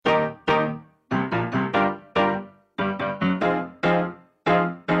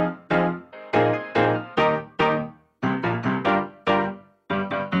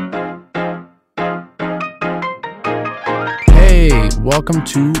welcome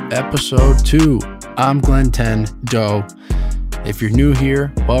to episode 2. I'm Glenn 10 Doe. If you're new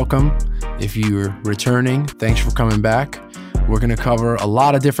here, welcome. If you're returning, thanks for coming back. We're going to cover a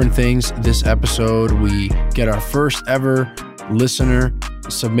lot of different things this episode. We get our first ever listener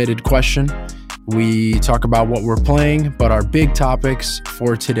submitted question. We talk about what we're playing, but our big topics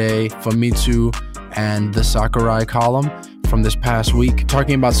for today, Famitsu and the Sakurai column from this past week,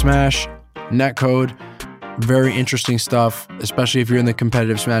 talking about Smash, netcode, very interesting stuff, especially if you're in the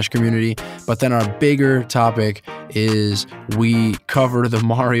competitive Smash community. But then our bigger topic is we cover the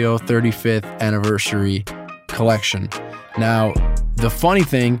Mario 35th anniversary collection. Now, the funny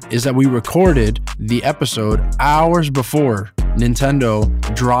thing is that we recorded the episode hours before Nintendo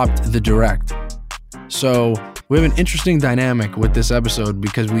dropped the Direct. So we have an interesting dynamic with this episode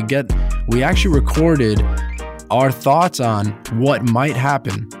because we actually recorded our thoughts on what might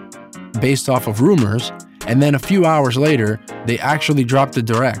happen based off of rumors, and then a few hours later, they actually dropped the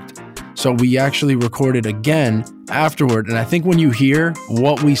Direct. So we actually recorded again afterward, and I think when you hear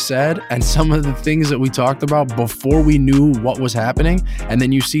what we said and some of the things that we talked about before we knew what was happening, and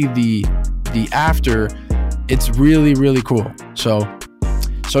then you see the after, it's really, really cool. So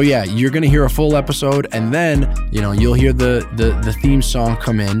yeah, you're gonna hear a full episode, and then you'll hear the theme song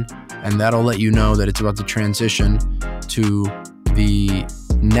come in, and that'll let you know that it's about to transition to the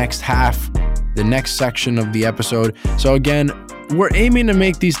next half, the next section of the episode. So again, we're aiming to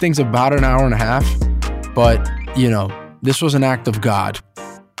make these things about an hour and a half, but this was an act of God.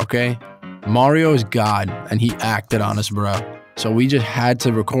 Okay, Mario is God, and he acted on us, bro. So we just had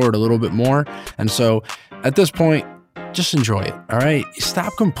to record a little bit more, and so at this point, just enjoy it, all right?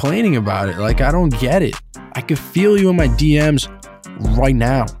 Stop complaining about it. Like, I don't get it. I can feel you in my DMs right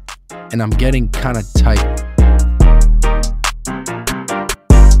now, and I'm getting kind of tight.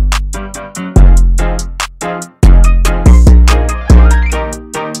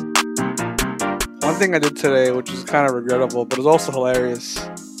 One thing I did today, which is kind of regrettable, but it was also hilarious,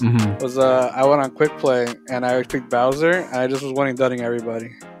 was I went on Quick Play, and I picked Bowser, and I just was one and dunning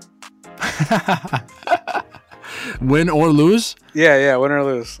everybody. Win or lose? Yeah, win or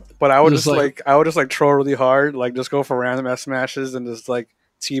lose. But I would I would just troll really hard, like just go for random S smashes and just like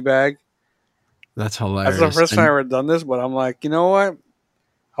teabag. That's hilarious. That's the first time I've ever done this, but I'm like, you know what?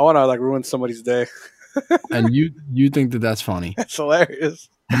 I want to ruin somebody's day. And you think that that's funny? It's hilarious.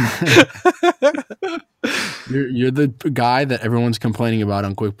 You're the guy that everyone's complaining about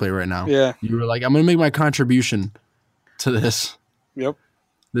on Quick Play right now. Yeah. You were like, I'm gonna make my contribution to this. Yep.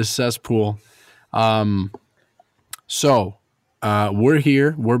 This cesspool. So, we're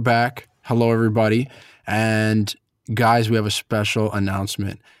here. We're back. Hello, everybody. And guys, we have a special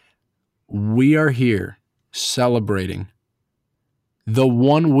announcement. We are here celebrating the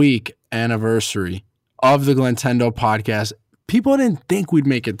 1 week anniversary of the Glentendo podcast. People didn't think we'd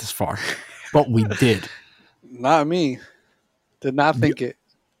make it this far, but we did. Not me. Did not think it.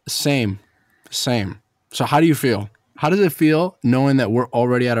 Same. So how do you feel? How does it feel knowing that we're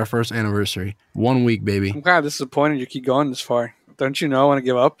already at our first anniversary? 1 week, baby. I'm kind of disappointed you keep going this far. Don't you know I want to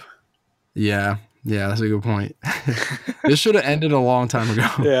give up? Yeah, that's a good point. This should have ended a long time ago.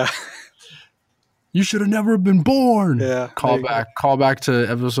 Yeah. You should have never been born. Yeah. Call back to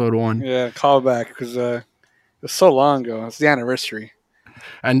episode 1. Yeah, call back because it was so long ago. It's the anniversary.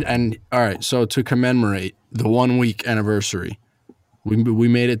 And all right, so to commemorate the 1 week anniversary, we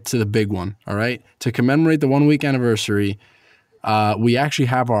made it to the big one, all right? To commemorate the 1 week anniversary, we actually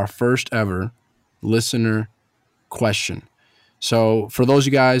have our first ever listener question. So for those of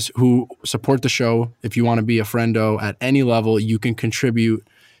you guys who support the show, if you want to be a friendo at any level, you can contribute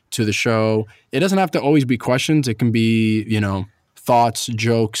to the show. It doesn't have to always be questions. It can be, thoughts,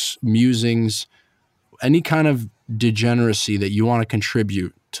 jokes, musings, any kind of degeneracy that you want to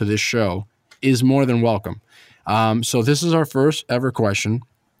contribute to this show is more than welcome. So this is our first ever question,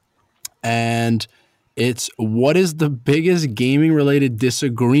 and it's, what is the biggest gaming related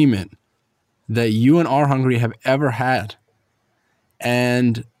disagreement that you and R Hungry have ever had?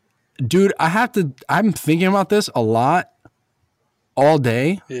 And dude, I'm thinking about this a lot all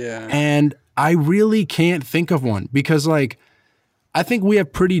day. Yeah. And I really can't think of one because I think we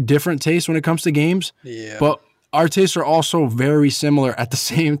have pretty different tastes when it comes to games. Yeah. But our tastes are also very similar at the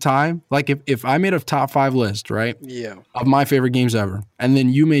same time. Like if I made a top 5 list, right? Yeah. Of my favorite games ever, and then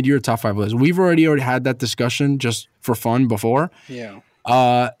you made your top 5 list. We've already had that discussion just for fun before. Yeah.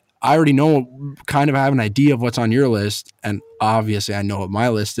 I already know, kind of have an idea of what's on your list, and obviously I know what my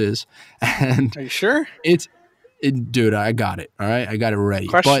list is. And are you sure? Dude, I got it. All right, I got it ready.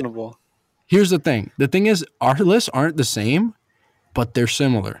 Questionable. But here's the thing. The thing is, our lists aren't the same, but they're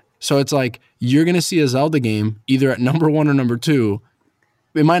similar. So it's like you're going to see a Zelda game either at number 1 or number 2,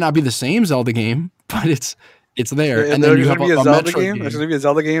 it might not be the same Zelda game, but it's there. And then you have a Zelda game. There's going to be a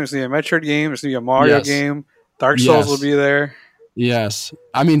Zelda game. There's going to be a Metroid game. There's going to be a Mario game. Dark Souls will be there. Yes.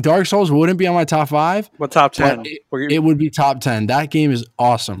 I mean, Dark Souls wouldn't be on my top 5. What top 10? It would be top 10. That game is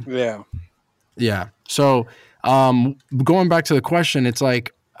awesome. Yeah. Yeah. So going back to the question, it's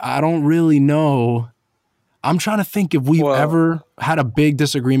like, I don't really know. I'm trying to think if we've ever had a big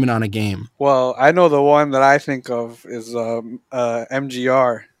disagreement on a game. Well, I know the one that I think of is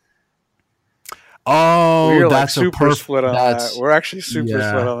MGR. Oh, we're that's like super split on that. We're actually super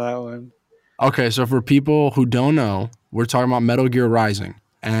split on that one. Okay, so for people who don't know, we're talking about Metal Gear Rising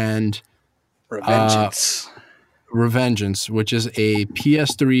and Revengeance. Revengeance, which is a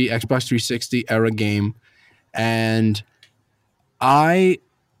PS3, Xbox 360 era game. And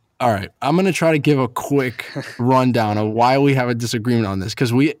all right, I'm going to try to give a quick rundown of why we have a disagreement on this.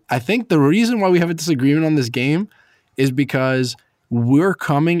 Because I think the reason why we have a disagreement on this game is because we're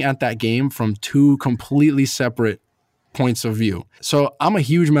coming at that game from 2 completely separate points of view. So I'm a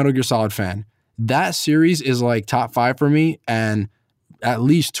huge Metal Gear Solid fan. That series is like top 5 for me, and at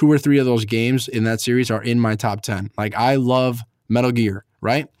least 2 or 3 of those games in that series are in my top 10. Like, I love Metal Gear,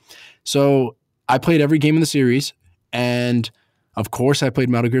 right? So I played every game in the series, and of course I played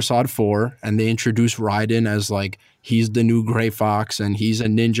Metal Gear Solid 4, and they introduced Raiden as like, he's the new Gray Fox, and he's a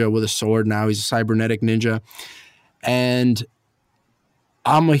ninja with a sword now. He's a cybernetic ninja. And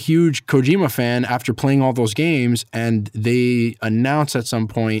I'm a huge Kojima fan after playing all those games, and they announced at some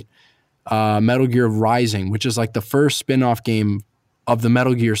point Metal Gear Rising, which is like the first spin-off game of the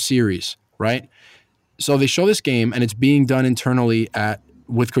Metal Gear series, right? So they show this game, and it's being done internally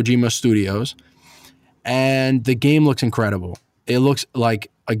with Kojima Studios, and the game looks incredible. It looks like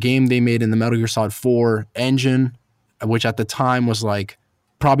a game they made in the Metal Gear Solid 4 engine, which at the time was like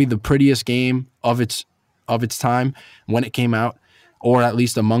probably the prettiest game of its time when it came out, or at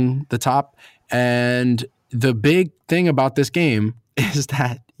least among the top. And the big thing about this game is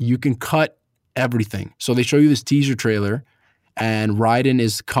that you can cut everything. So they show you this teaser trailer, and Raiden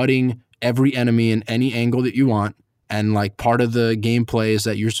is cutting every enemy in any angle that you want. And like part of the gameplay is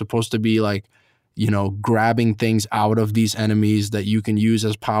that you're supposed to be like, you know, grabbing things out of these enemies that you can use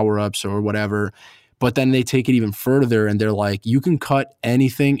as power-ups or whatever. But then they take it even further, and they're like, you can cut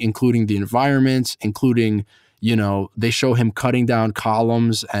anything, including the environments, including, you know, they show him cutting down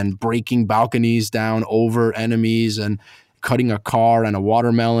columns and breaking balconies down over enemies and cutting a car and a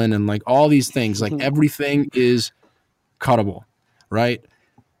watermelon and like all these things. Like everything is cuttable, right?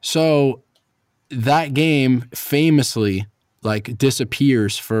 So that game famously like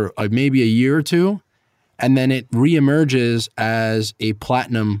disappears for maybe a year or 2, and then it reemerges as a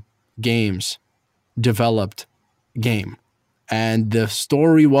Platinum Games developed game. And the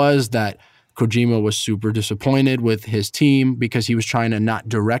story was that Kojima was super disappointed with his team because he was trying to not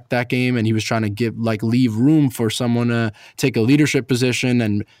direct that game, and he was trying to leave room for someone to take a leadership position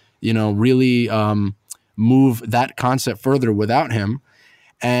and, you know, really move that concept further without him.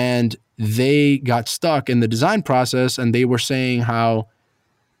 And they got stuck in the design process, and they were saying how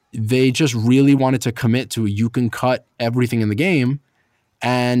they just really wanted to commit to you can cut everything in the game,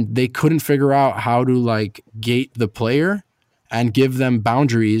 and they couldn't figure out how to like gate the player and give them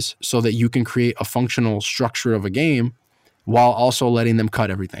boundaries so that you can create a functional structure of a game while also letting them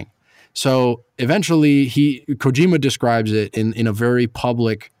cut everything. So eventually Kojima describes it in a very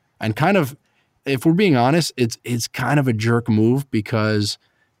public and kind of, if we're being honest, it's kind of a jerk move because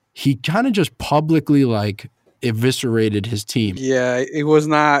he kind of just publicly like eviscerated his team. Yeah, he was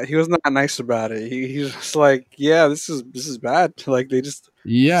not nice about it. He's just like, yeah, this is bad. Like they just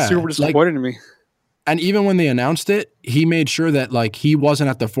super disappointed in me. And even when they announced it, he made sure that like he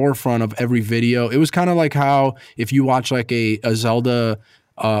wasn't at the forefront of every video. It was kind of like how if you watch like a Zelda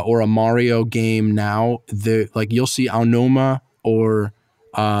or a Mario game now, you'll see Aonuma, or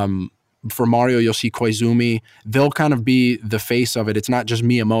for Mario you'll see Koizumi. They'll kind of be the face of it. It's not just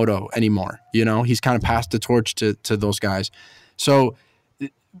Miyamoto anymore. You know, he's kind of passed the torch to those guys. So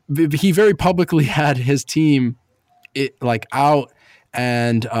he very publicly had his team out,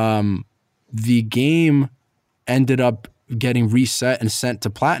 and the game ended up getting reset and sent to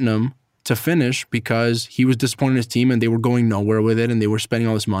Platinum to finish because he was disappointed in his team and they were going nowhere with it and they were spending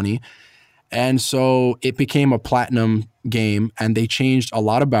all this money. And so it became a Platinum game, and they changed a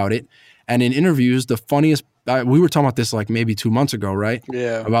lot about it. And in interviews, the funniest, we were talking about this like maybe 2 months ago, right?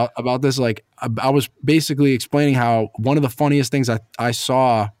 Yeah. About this, like I was basically explaining how one of the funniest things I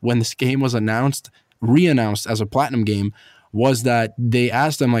saw when this game was re-announced as a Platinum game, was that they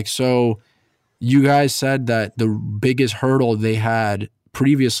asked them like, so you guys said that the biggest hurdle they had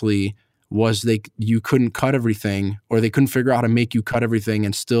previously was you couldn't cut everything, or they couldn't figure out how to make you cut everything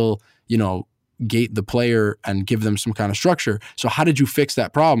and still, gate the player and give them some kind of structure. So how did you fix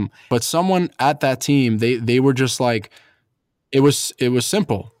that problem? But someone at that team, they were just like, it was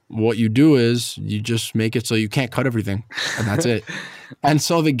simple. What you do is you just make it so you can't cut everything, and that's it. And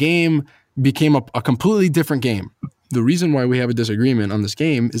so the game became a completely different game. The reason why we have a disagreement on this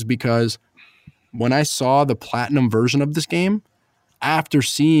game is because when I saw the platinum version of this game, after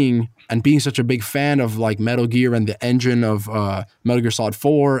seeing and being such a big fan of like Metal Gear and the engine of Metal Gear Solid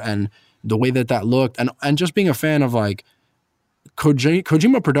 4 and the way that looked, and just being a fan of like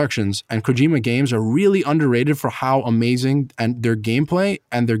Kojima Productions and Kojima games are really underrated for how amazing and their gameplay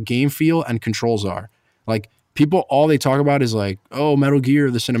and their game feel and controls are. Like people, all they talk about is like, oh, Metal Gear,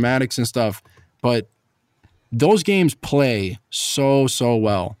 the cinematics and stuff, but those games play so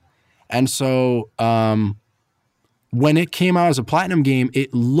well. And so when it came out as a platinum game,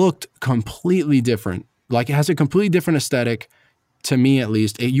 it looked completely different. Like it has a completely different aesthetic, to me at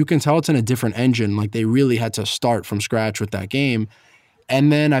least. You can tell it's in a different engine. Like they really had to start from scratch with that game.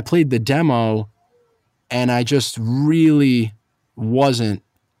 And then I played the demo, and I just really wasn't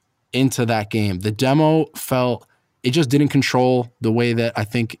into that game. The demo it just didn't control the way that I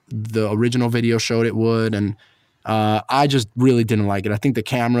think the original video showed it would. And I just really didn't like it. I think the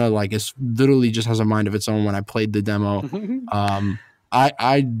camera, like, it's literally just has a mind of its own when I played the demo.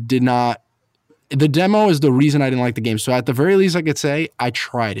 I did not. The demo is the reason I didn't like the game. So at the very least, I could say I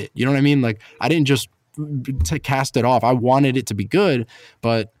tried it. You know what I mean? Like, I didn't just cast it off. I wanted it to be good,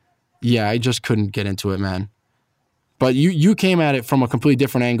 but yeah, I just couldn't get into it, man. But you came at it from a completely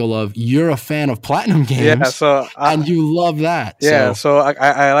different angle of you're a fan of Platinum games, and you love that. Yeah, so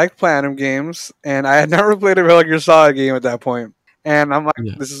I like Platinum games, and I had never played a Metal Gear Solid game at that point. And I'm like,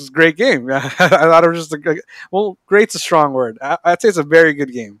 This is a great game. I thought it was just great's a strong word. I'd say it's a very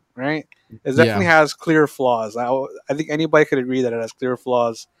good game, right? It definitely has clear flaws. I think anybody could agree that it has clear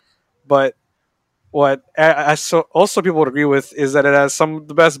flaws. But what also people would agree with is that it has some of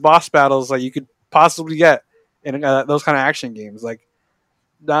the best boss battles that you could possibly get in those kind of action games. Like,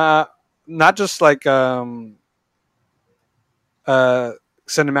 not just like cinematics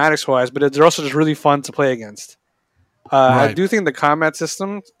wise, but they're also just really fun to play against. Right. I do think the combat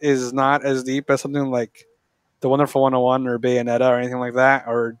system is not as deep as something like the Wonderful 101 or Bayonetta or anything like that,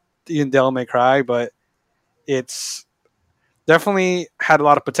 or even Devil May Cry, but it's definitely had a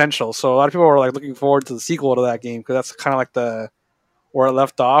lot of potential. So a lot of people were like looking forward to the sequel to that game, because that's kind of like where it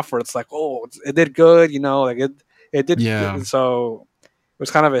left off, where it's like, oh, it did good, like it did. Yeah. Good. So it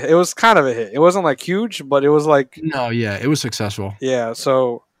was kind of a hit. It wasn't like huge, but it was like, no, yeah, it was successful. Yeah,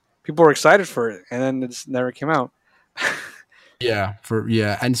 so people were excited for it, and then it just never came out.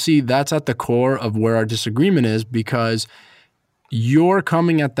 And see, that's at the core of where our disagreement is, because you're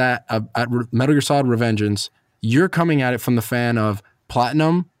coming at that at Metal Gear Solid Revengeance, you're coming at it from the fan of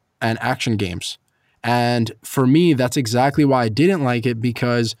Platinum and action games. And for me, that's exactly why I didn't like it,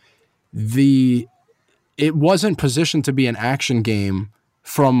 because it wasn't positioned to be an action game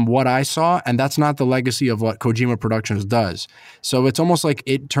from what I saw, and that's not the legacy of what Kojima Productions does. So it's almost like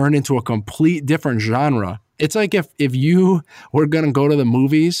it turned into a complete different genre. It's like if you were going to go to the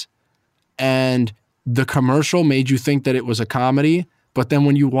movies and the commercial made you think that it was a comedy, but then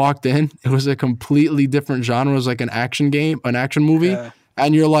when you walked in, it was a completely different genre. It was like an action movie. Yeah.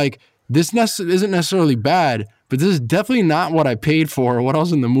 And you're like, this isn't necessarily bad, but this is definitely not what I paid for or what I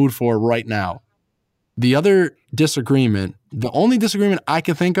was in the mood for right now. The other disagreement, the only disagreement I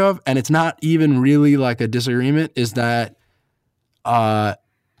can think of, and it's not even really like a disagreement, is that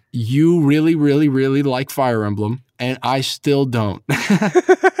you really, really, really like Fire Emblem, and I still don't.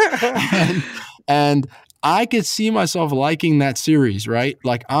 and I could see myself liking that series, right?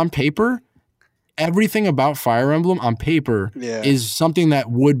 Like on paper, everything about Fire Emblem on paper is something that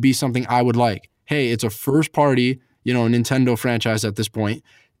would be something I would like. Hey, it's a first party, Nintendo franchise at this point.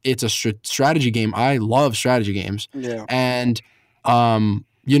 It's a strategy game. I love strategy games. Yeah. And,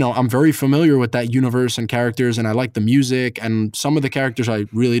 I'm very familiar with that universe and characters, and I like the music, and some of the characters I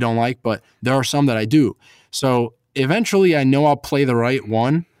really don't like, but there are some that I do. So eventually I know I'll play the right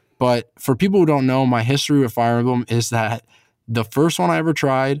one. But for people who don't know, my history with Fire Emblem is that the first one I ever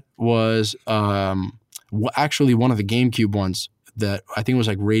tried was actually one of the GameCube ones that I think was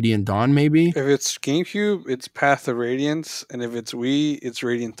like Radiant Dawn, maybe. If it's GameCube, it's Path of Radiance, and if it's Wii, it's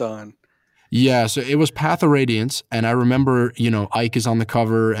Radiant Dawn. Yeah, so it was Path of Radiance, and I remember, Ike is on the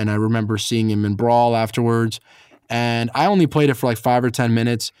cover, and I remember seeing him in Brawl afterwards, and I only played it for like 5 or 10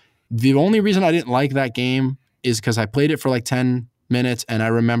 minutes. The only reason I didn't like that game is because I played it for like 10 minutes, and I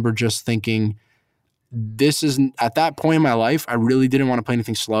remember just thinking, at that point in my life, I really didn't want to play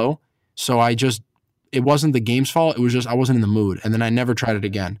anything slow, So it wasn't the game's fault. It was just I wasn't in the mood. And then I never tried it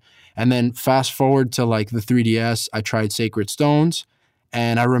again. And then fast forward to like the 3DS, I tried Sacred Stones.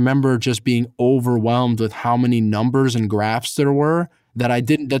 And I remember just being overwhelmed with how many numbers and graphs there were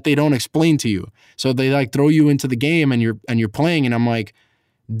that they don't explain to you. So they like throw you into the game and you're playing, and I'm like,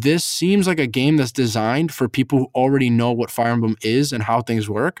 this seems like a game that's designed for people who already know what Fire Emblem is and how things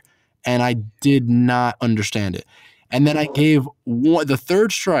work. And I did not understand it. And then I gave the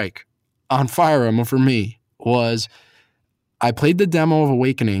third strike on Fire Emblem for me was I played the demo of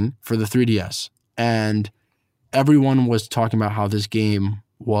Awakening for the 3DS, and everyone was talking about how this game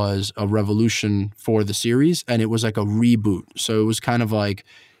was a revolution for the series, and it was like a reboot. So it was kind of like,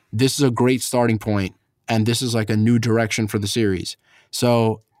 this is a great starting point, and this is like a new direction for the series.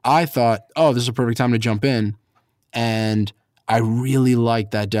 So I thought, oh, this is a perfect time to jump in, and I really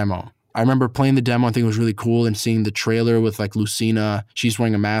liked that demo. I remember playing the demo. I think it was really cool, and seeing the trailer with like Lucina. She's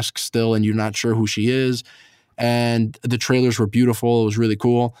wearing a mask still, and you're not sure who she is. And the trailers were beautiful. It was really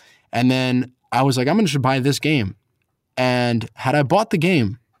cool. And then I was like, I'm going to buy this game. And had I bought the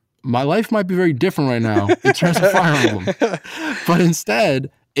game, my life might be very different right now in terms of Fire Emblem. But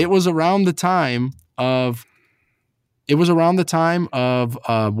instead, it was around the time of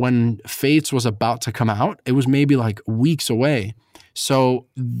when Fates was about to come out. It was maybe like weeks away. So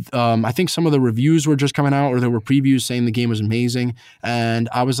I think some of the reviews were just coming out, or there were previews saying the game was amazing. And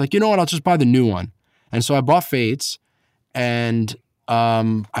I was like, you know what? I'll just buy the new one. And so I bought Fates, and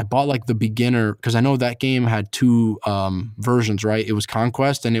I bought like the beginner, because I know that game had two versions, right? It was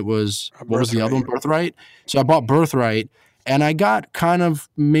Conquest, and it was, what was the other one? Birthright. So I bought Birthright, and I got kind of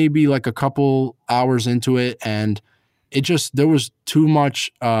maybe like a couple hours into it, and there was too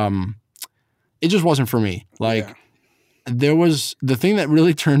much, it just wasn't for me. Like, the thing that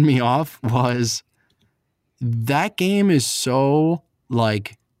really turned me off was that game is so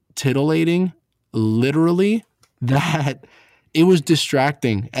like titillating, literally, that it was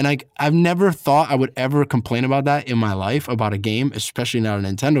distracting. And I've never thought I would ever complain about that in my life, about a game, especially not a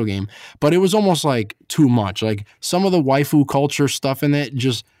Nintendo game. But it was almost like too much. Like some of the waifu culture stuff in it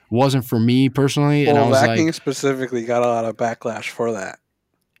just wasn't for me personally. Well, and I was that game specifically got a lot of backlash for that.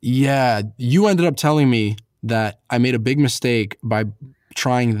 Yeah, you ended up telling me that I made a big mistake by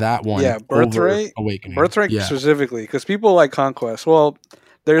trying that one. Yeah, Birthright, Awakening. Birthright specifically, because people like Conquest. Well,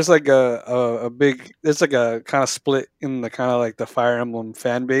 there's like a big, it's like a kind of split in the kind of like the Fire Emblem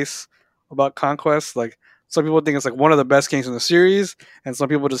fan base about Conquest. Like some people think it's like one of the best games in the series, and some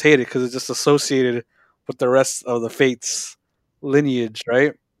people just hate it because it's just associated with the rest of the Fates lineage,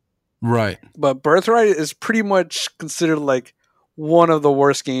 right? Right. But Birthright is pretty much considered like one of the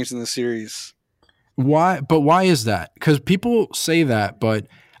worst games in the series. Why? But why is that? Because people say that, but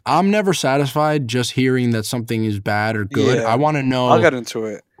I'm never satisfied just hearing that something is bad or good. Yeah. I want to know. I'll get into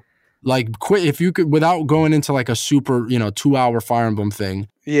it. Like, if you could, without going into like a super, 2-hour Fire Emblem thing.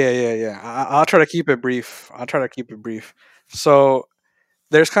 Yeah. I'll try to keep it brief. So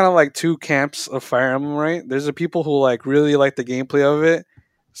there's kind of like two camps of Fire Emblem, right? There's the people who like really like the gameplay of it.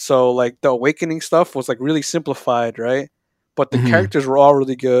 So like the Awakening stuff was like really simplified, right? But the characters were all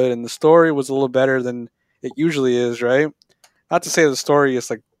really good, and the story was a little better than it usually is, right? Not to say the story is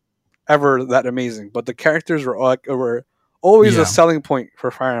like ever that amazing, but the characters were always a selling point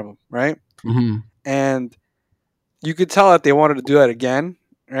for Fire Emblem, right? Mm-hmm. And you could tell that they wanted to do that again,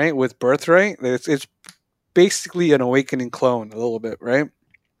 right? With Birthright, it's basically an Awakening clone, a little bit, right?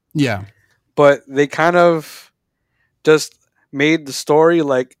 Yeah. But they kind of just made the story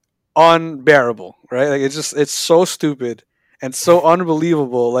like unbearable, right? Like it's so stupid and so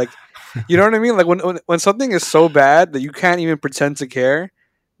unbelievable. Like, you know what I mean? Like when something is so bad that you can't even pretend to care,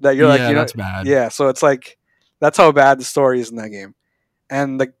 that you're like, that's bad. Yeah, so it's like that's how bad the story is in that game.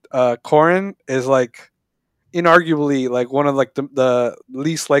 And like Corrin is like inarguably like one of like the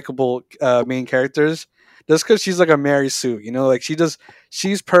least likable main characters, just because she's like a Mary Sue, like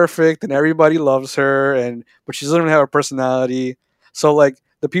she's perfect and everybody loves her, but she doesn't have a personality. So like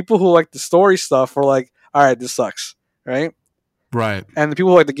the people who like the story stuff were like, all right, this sucks, right? Right. And the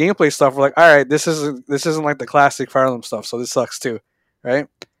people who like the gameplay stuff were like, all right, this isn't like the classic Fire Emblem stuff, so this sucks too, right?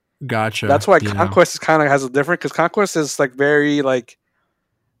 Gotcha. That's why Conquest is kind of has a different, because Conquest is like very like,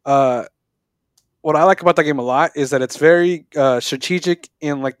 what I like about that game a lot is that it's very strategic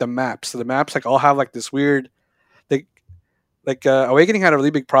in like the maps. So the maps like all have like this weird, like Awakening had a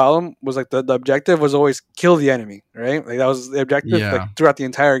really big problem, was like the objective was always kill the enemy, right? Like that was the objective like throughout the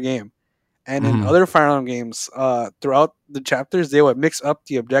entire game. And in other Fire Emblem games, throughout the chapters, they would mix up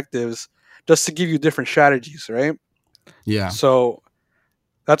the objectives just to give you different strategies, right? Yeah. So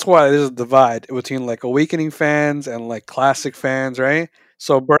that's why there's a divide between like Awakening fans and like classic fans, right?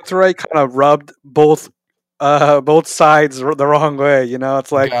 So Birthright kind of rubbed both sides the wrong way.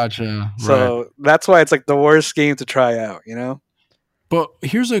 It's like, Gotcha. Right. so that's why it's like the worst game to try out. But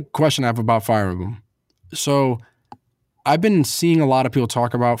here's a question I have about Fire Emblem. So I've been seeing a lot of people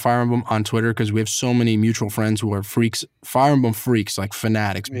talk about Fire Emblem on Twitter because we have so many mutual friends who are freaks, Fire Emblem freaks, like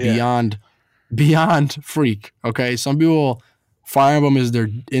fanatics, beyond freak. Okay, some people, Fire Emblem is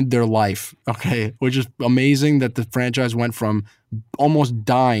in their life. Okay, which is amazing that the franchise went from almost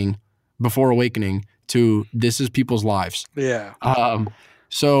dying before Awakening to this is people's lives. Yeah.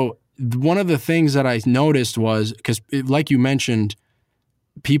 So one of the things that I noticed was because, like you mentioned,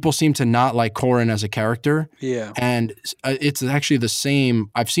 people seem to not like Corrin as a character. Yeah. And it's actually the same.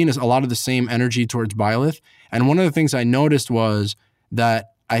 I've seen a lot of the same energy towards Byleth. And one of the things I noticed was that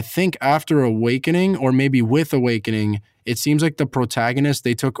I think after Awakening, or maybe with Awakening, it seems like the protagonist,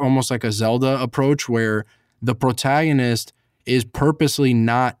 they took almost like a Zelda approach where the protagonist is purposely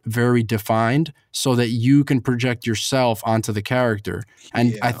not very defined so that you can project yourself onto the character.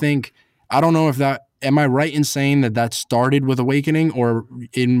 And I think, I don't know if that, am I right in saying that started with Awakening or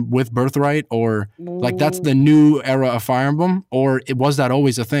with Birthright, or like that's the new era of Fire Emblem, or was that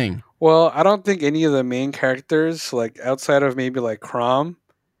always a thing? Well, I don't think any of the main characters, like outside of maybe like Chrom,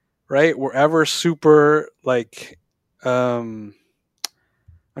 right, were ever super like I'm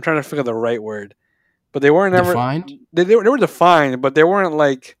trying to figure the right word, but they weren't ever defined. They were defined, but they weren't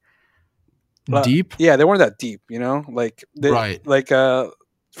like deep. Yeah, they weren't that deep, like right. Like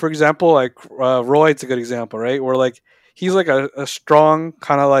for example, like Royd's a good example, right? Where like he's like a strong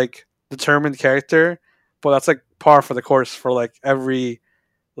kind of like determined character, but that's like par for the course for like every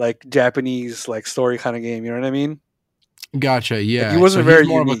like Japanese like story kind of game. You know what I mean? Gotcha. Yeah, like, he wasn't very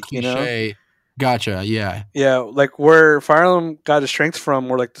more unique, of a cliche. Gotcha. Yeah. Yeah, like where Fire Emblem got his strength from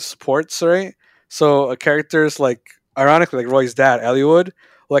were like the supports, right? So characters like, ironically, like Roy's dad, Eliwood,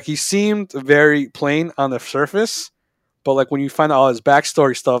 like he seemed very plain on the surface, but like when you find out all his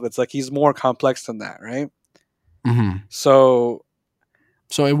backstory stuff, it's like he's more complex than that, right? Mm-hmm. So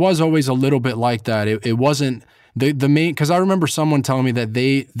it was always a little bit like that. It wasn't the main, because I remember someone telling me that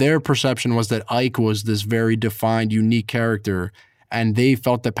their perception was that Ike was this very defined, unique character, and they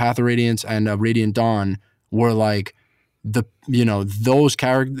felt that Path of Radiance and Radiant Dawn were like those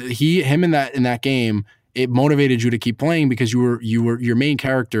characters. Him in that game, it motivated you to keep playing because your main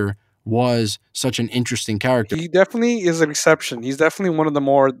character was such an interesting character. He definitely is an exception. He's definitely one of the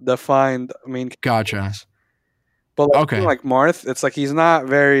more defined main characters. Gotcha. But like Marth, it's like he's not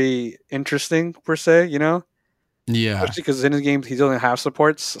very interesting per se, Yeah. Especially because in his games he doesn't have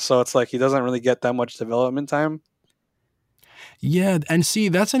supports, so it's like he doesn't really get that much development time. Yeah, and see,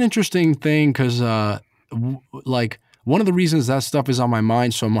 that's an interesting thing because like one of the reasons that stuff is on my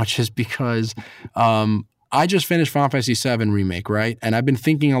mind so much is because I just finished Final Fantasy VII Remake, right? And I've been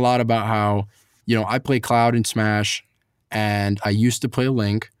thinking a lot about how, I play Cloud in Smash, and I used to play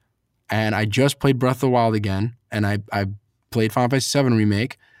Link, and I just played Breath of the Wild again, and I played Final Fantasy VII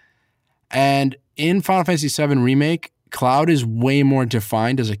Remake. And in Final Fantasy VII Remake, Cloud is way more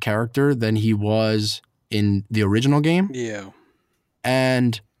defined as a character than he was in the original game. Yeah.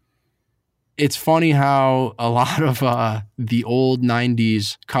 And it's funny how a lot of the old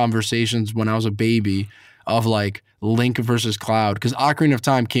 90s conversations when I was a baby of like Link versus Cloud, because Ocarina of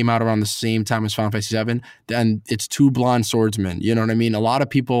Time came out around the same time as Final Fantasy VII, and it's two blonde swordsmen. You know what I mean? A lot of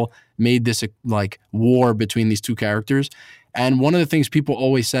people made this like war between these two characters. And one of the things people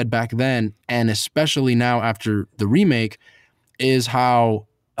always said back then, and especially now after the remake, is how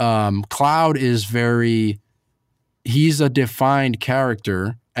Cloud is he's a defined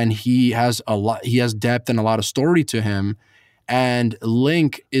character, and he has depth and a lot of story to him. And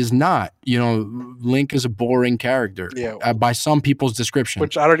Link is not. Link is a boring character by some people's description.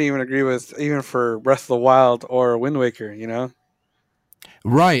 Which I don't even agree with, even for Breath of the Wild or Wind Waker,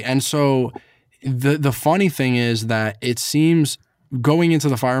 Right. And so the funny thing is that it seems, going into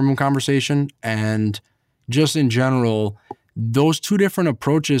the Fire Emblem conversation and just in general, those two different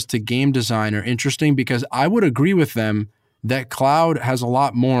approaches to game design are interesting, because I would agree with them that Cloud has a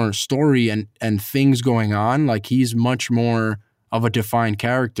lot more story and things going on. Like, he's much more of a defined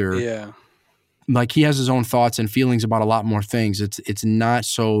character. Yeah. Like, he has his own thoughts and feelings about a lot more things. It's not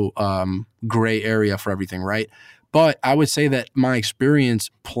so gray area for everything, right? But I would say that my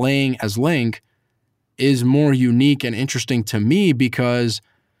experience playing as Link is more unique and interesting to me because,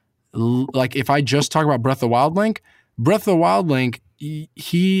 like, if I just talk about Breath of the Wild Link,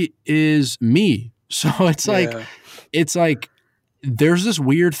 he is me. So it's like there's this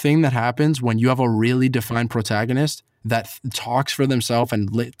weird thing that happens when you have a really defined protagonist that talks for themselves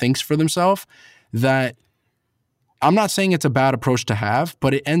and thinks for themselves, that I'm not saying it's a bad approach to have,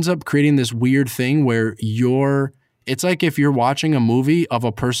 but it ends up creating this weird thing where it's like if you're watching a movie of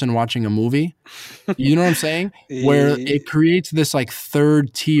a person watching a movie, you know what I'm saying? Where it creates this like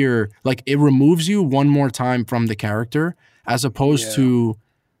third tier, like it removes you one more time from the character as opposed to,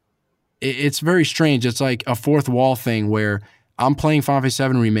 it's very strange. It's like a fourth wall thing where I'm playing Final Fantasy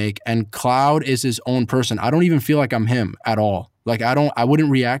VII Remake and Cloud is his own person. I don't even feel like I'm him at all. Like I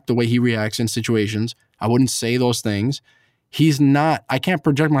wouldn't react the way he reacts in situations. I wouldn't say those things. I can't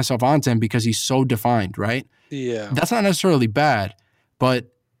project myself onto him because he's so defined, right? Yeah. That's not necessarily bad,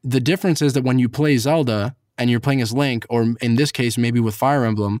 but the difference is that when you play Zelda and you're playing as Link, or in this case, maybe with Fire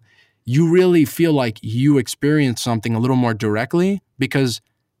Emblem, you really feel like you experience something a little more directly because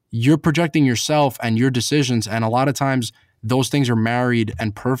you're projecting yourself and your decisions. And a lot of times those things are married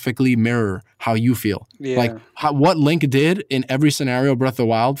and perfectly mirror how you feel. Yeah. Like what Link did in every scenario, Breath of the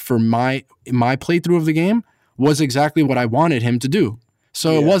Wild, for my playthrough of the game was exactly what I wanted him to do.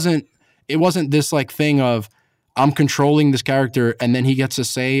 So it wasn't this like thing of I'm controlling this character and then he gets to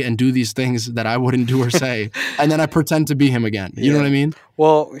say and do these things that I wouldn't do or say. And then I pretend to be him again. You know what I mean?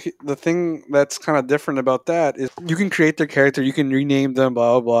 Well, the thing that's kind of different about that is you can create their character, you can rename them,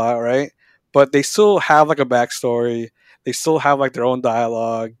 blah, blah, blah, right? But they still have like a backstory. They still have like their own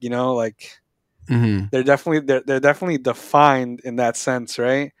dialogue, you know, like they're definitely defined in that sense,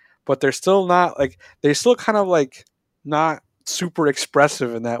 right? But they're still not like, they're still kind of like not super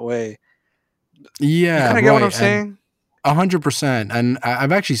expressive in that way. Yeah, you kind of get what I'm saying? 100%. And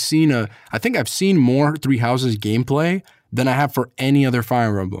I've actually seen I think I've seen more Three Houses gameplay than I have for any other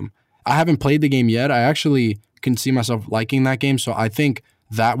Fire Emblem. I haven't played the game yet. I actually can see myself liking that game. So I think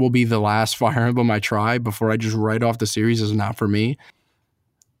that will be the last Fire Emblem I try before I just write off the series as not for me.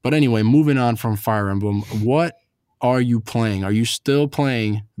 But anyway, moving on from Fire Emblem, what are you playing? Are you still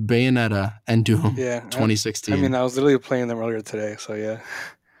playing Bayonetta and Doom 2016? I mean, I was literally playing them earlier today. So yeah.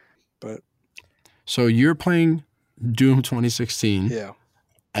 So you're playing Doom 2016. Yeah.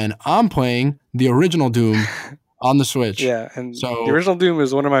 And I'm playing the original Doom on the Switch. Yeah, and the original Doom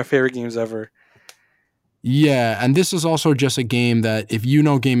is one of my favorite games ever. Yeah, and this is also just a game that if you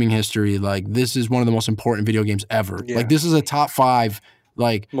know gaming history, like this is one of the most important video games ever. Yeah. Like this is a top 5,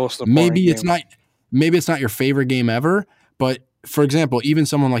 like most maybe it's not your favorite game ever, but for example, even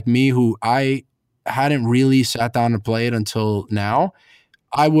someone like me who I hadn't really sat down to play it until now,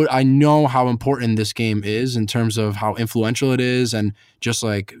 I know how important this game is in terms of how influential it is and just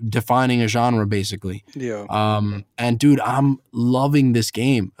like defining a genre basically. Yeah. And dude, I'm loving this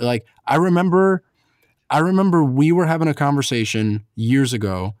game. Like I remember we were having a conversation years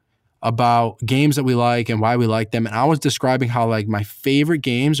ago about games that we like and why we like them. And I was describing how like my favorite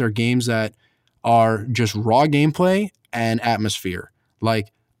games are games that are just raw gameplay and atmosphere.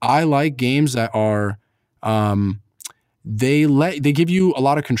 Like I like games that are, they give you a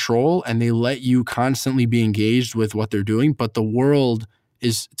lot of control and they let you constantly be engaged with what they're doing, but the world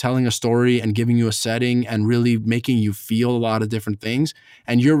is telling a story and giving you a setting and really making you feel a lot of different things.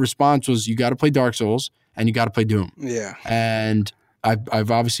 And your response was you got to play Dark Souls and you got to play Doom. Yeah. And I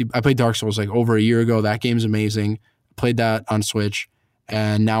played Dark Souls like over a year ago. That game's amazing. Played that on Switch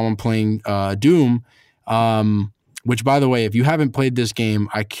and now I'm playing Doom, which by the way, if you haven't played this game,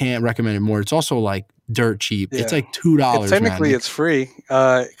 I can't recommend it more. It's also like dirt cheap. Yeah. It's like $2. Technically, it's free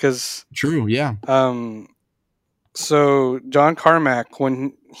because true. Yeah. So John Carmack,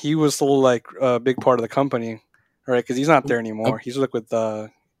 when he was still like a big part of the company, right? Because he's not there anymore. He's like with.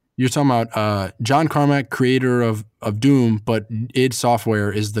 You're talking about John Carmack, creator of Doom, but id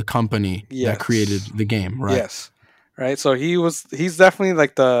Software is the company that created the game, right? Yes. Right. So he's definitely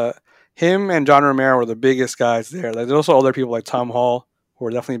like him and John Romero were the biggest guys there. Like there's also other people like Tom Hall who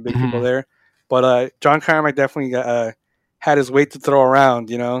were definitely big people there. But John Carmack definitely had his weight to throw around,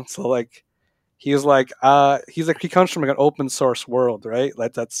 you know. So like, he comes from like an open source world, right?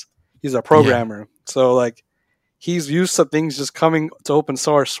 Like he's a programmer, so like he's used to things just coming to open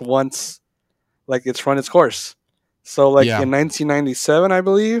source once, like it's run its course. So like in 1997, I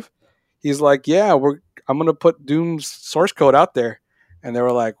believe, he's like, I'm gonna put Doom's source code out there, and they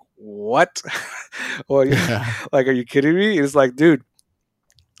were like, what? Well, like, are you kidding me? It's like, dude.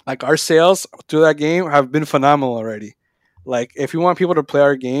 Like our sales through that game have been phenomenal already. Like if you want people to play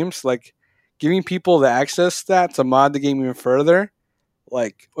our games, like giving people the access to mod the game even further,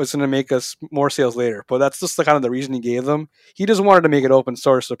 like was going to make us more sales later. But that's just the kind of the reason he gave them. He just wanted to make it open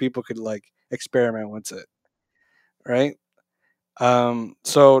source so people could like experiment with it, right?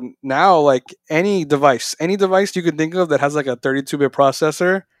 So now like any device you can think of that has like a 32-bit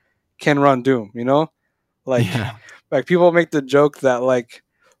processor can run Doom. You know, like people make the joke that like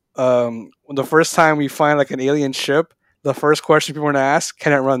the first time we find like an alien ship, the first question people want to ask,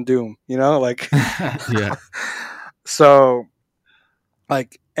 can it run Doom? You know, like Yeah. so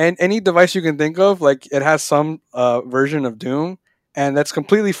like and any device you can think of, like it has some version of Doom, and that's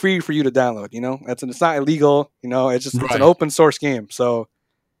completely free for you to download. You know, it's not illegal. You know, it's just it's an Right. open source game.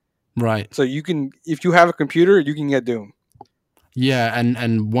 Right. So you can, if you have a computer, you can get Doom. Yeah,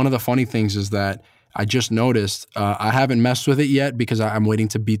 and one of the funny things is that I just noticed I haven't messed with it yet because I'm waiting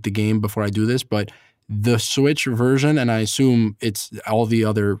to beat the game before I do this. But the Switch version, and I assume it's all the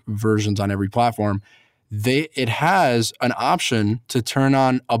other versions on every platform, it has an option to turn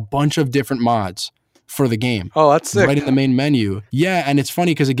on a bunch of different mods for the game. Oh, that's sick. Right in the main menu. Yeah, and it's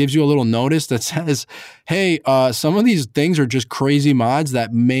funny because it gives you a little notice that says, hey, some of these things are just crazy mods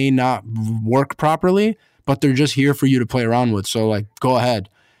that may not work properly, but they're just here for you to play around with. So, like, go ahead.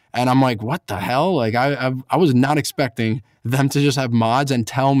 And I'm like, what the hell? Like, I was not expecting them to just have mods and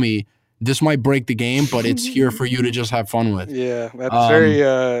tell me this might break the game, but it's here for you to just have fun with. Yeah, that's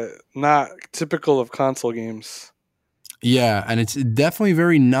very not typical of console games. Yeah, and it's definitely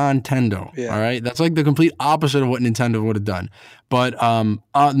very non-Nintendo. Yeah. All right, that's like the complete opposite of what Nintendo would have done. But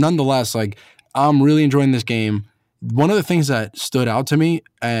nonetheless, like I'm really enjoying this game. One of the things that stood out to me,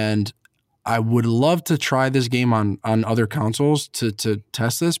 and I would love to try this game on other consoles to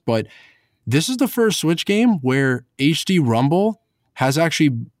test this, but this is the first Switch game where HD Rumble has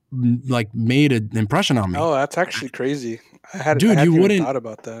actually like made an impression on me. Oh, that's actually crazy. I hadn't you even wouldn't thought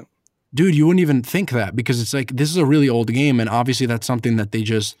about that. Dude, you wouldn't even think that because it's like this is a really old game, and obviously that's something that they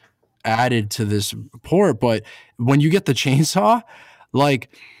just added to this port. But when you get the chainsaw, like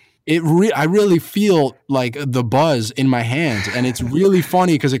I really feel like the buzz in my hands, and it's really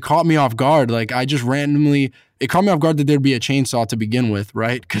funny because it caught me off guard. Like I just it caught me off guard that there'd be a chainsaw to begin with,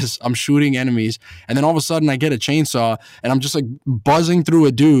 right? Because I'm shooting enemies, and then all of a sudden I get a chainsaw, and I'm just like buzzing through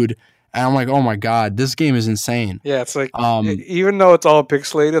a dude. And I'm like, oh my God, this game is insane. Yeah, it's like even though it's all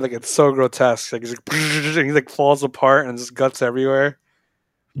pixelated, like it's so grotesque. Like he like falls apart and just guts everywhere.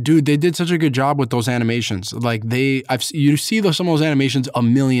 Dude, they did such a good job with those animations. Like you see some of those animations a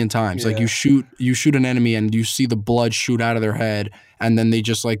million times. Yeah. Like you shoot an enemy and you see the blood shoot out of their head, and then they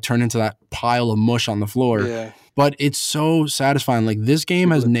just like turn into that pile of mush on the floor. Yeah. But it's so satisfying. Like this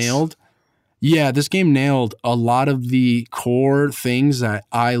game has nailed. Yeah, this game nailed a lot of the core things that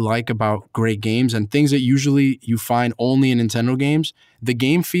I like about great games and things that usually you find only in Nintendo games. The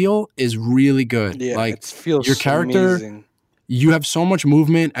game feel is really good. Yeah, like it feels your character, amazing. You have so much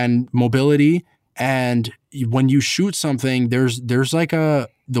movement and mobility, and when you shoot something, there's like the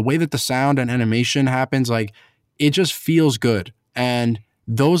way that the sound and animation happens, like it just feels good. And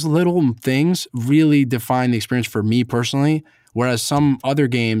those little things really define the experience for me personally. Whereas some other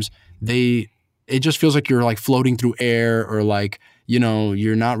games, it just feels like you're like floating through air, or like, you know,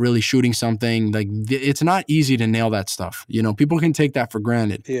 you're not really shooting something. Like it's not easy to nail that stuff. You know, people can take that for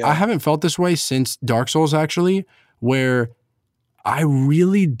granted. Yeah. I haven't felt this way since Dark Souls, actually, where I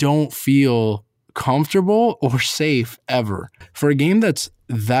really don't feel comfortable or safe ever for a game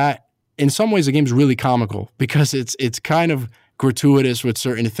that in some ways the game's really comical because it's kind of gratuitous with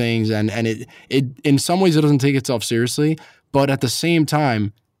certain things, and it in some ways it doesn't take itself seriously, but at the same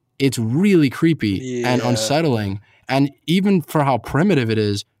time it's really creepy and unsettling. And even for how primitive it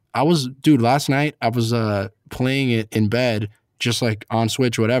is, last night I was playing it in bed, just like on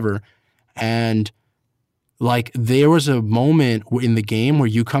Switch, whatever, and like there was a moment in the game where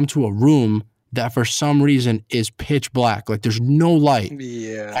you come to a room that for some reason is pitch black, like there's no light,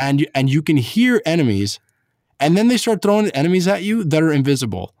 and you can hear enemies, and then they start throwing enemies at you that are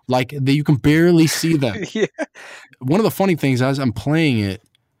invisible, like you can barely see them. Yeah. One of the funny things as I'm playing it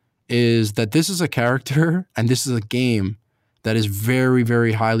is that this is a character and this is a game that is very,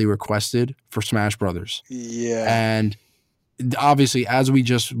 very highly requested for Smash Brothers. Yeah. And obviously, as we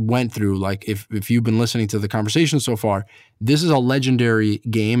just went through, like if you've been listening to the conversation so far, this is a legendary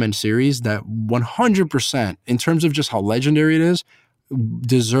game and series that 100%, in terms of just how legendary it is,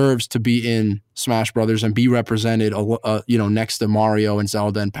 deserves to be in Smash Brothers and be represented, next to Mario and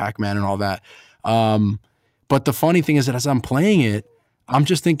Zelda and Pac-Man and all that. But the funny thing is that as I'm playing it, I'm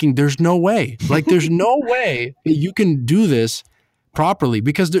just thinking, there's no way. Like, there's no way that you can do this properly,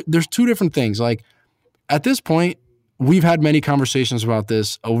 because there's two different things. Like, at this point, we've had many conversations about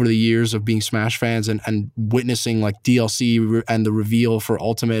this over the years of being Smash fans and witnessing like DLC and the reveal for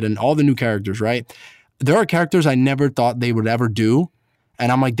Ultimate and all the new characters, right? There are characters I never thought they would ever do, and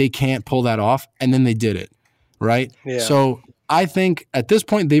I'm like, they can't pull that off, and then they did it, right? Yeah. So I think at this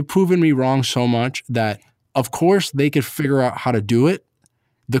point, they've proven me wrong so much that, of course, they could figure out how to do it.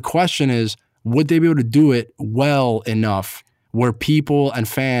 The question is, would they be able to do it well enough where people and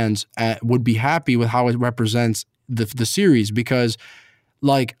fans would be happy with how it represents the series. Because,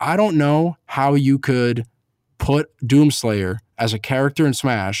 like, I don't know how you could put Doomslayer as a character in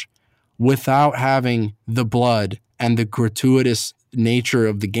Smash without having the blood and the gratuitous nature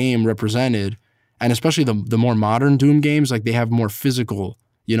of the game represented. And especially the more modern Doom games, like, they have more physical,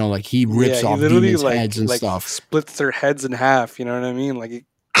 you know, like he rips off demons' heads and stuff. Splits their heads in half, you know what I mean? Like,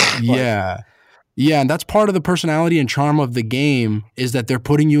 yeah. Yeah, and that's part of the personality and charm of the game, is that they're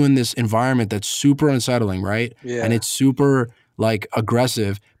putting you in this environment that's super unsettling, right? Yeah. And it's super, like,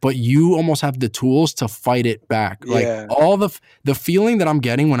 aggressive, but you almost have the tools to fight it back. Like, all the feeling that I'm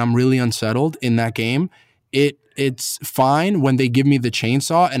getting when I'm really unsettled in that game, it's fine when they give me the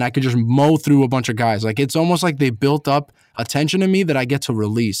chainsaw and I could just mow through a bunch of guys. Like, it's almost like they built up a tension in me that I get to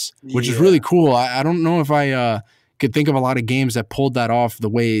release, which is really cool. I don't know if I could think of a lot of games that pulled that off the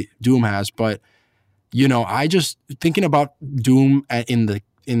way Doom has, but you know, I just thinking about Doom in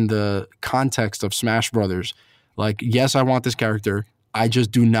the context of Smash Brothers. Like, yes, I want this character. I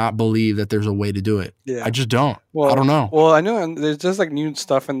just do not believe that there's a way to do it. Yeah. I just don't. Well, I don't know. Well, I know, and there's just like new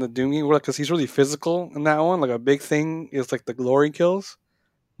stuff in the Doom game because he's really physical in that one. Like, a big thing is like the glory kills,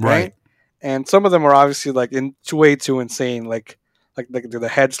 right? And some of them are obviously like way too insane. Like the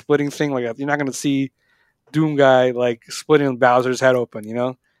head splitting thing. Like, you're not gonna see Doom guy like splitting Bowser's head open. You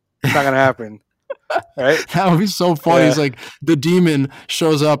know, it's not gonna happen. Right? That would be so funny. He's like, the demon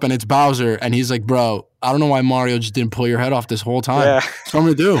shows up and it's Bowser, and he's like, bro, I don't know why Mario just didn't pull your head off this whole time. That's what I'm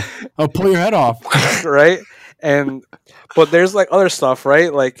gonna do. I'll pull your head off. Right? But there's like other stuff,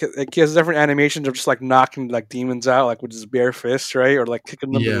 right? Like, he has different animations of just like knocking like demons out, like with his bare fist, right? Or like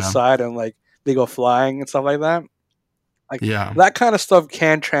kicking them to the side and like they go flying and stuff like that. Like, that kind of stuff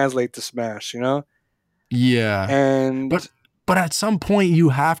can translate to Smash, you know? Yeah. But at some point you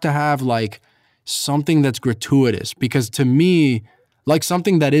have to have like something that's gratuitous, because to me, like,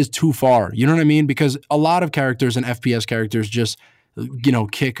 something that is too far, you know what I mean? Because a lot of characters and FPS characters just, you know,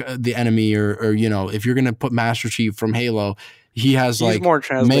 kick the enemy, or you know, if you're going to put Master Chief from Halo, he has like more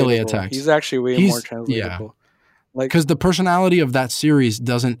melee attacks. He's actually way more translatable. Like, because the personality of that series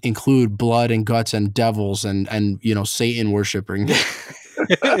doesn't include blood and guts and devils and you know, Satan worshiping.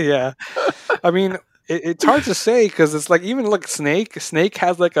 Yeah. I mean, it's hard to say, because it's like, even like Snake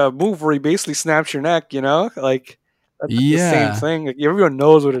has like a move where he basically snaps your neck, you know? Like, that's the same thing. Like, everyone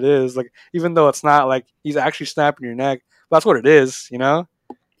knows what it is. Like, even though it's not like he's actually snapping your neck, that's what it is, you know?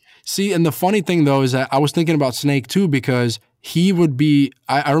 See, and the funny thing though is that I was thinking about Snake too, because he would be,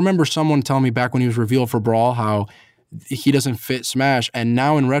 I remember someone telling me back when he was revealed for Brawl how he doesn't fit Smash, and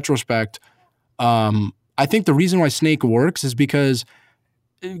now in retrospect, I think the reason why Snake works is because,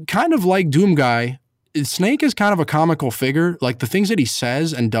 kind of like Doom Guy, Snake is kind of a comical figure. Like, the things that he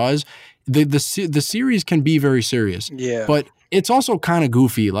says and does, the series can be very serious. Yeah. But it's also kind of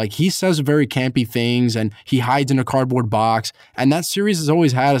goofy. Like, he says very campy things and he hides in a cardboard box. And that series has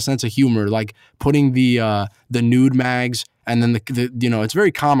always had a sense of humor, like putting the nude mags, and then the you know, it's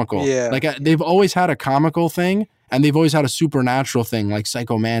very comical. Yeah. Like, they've always had a comical thing, and they've always had a supernatural thing, like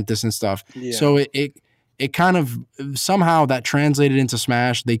Psycho Mantis and stuff. Yeah. So it kind of, somehow that translated into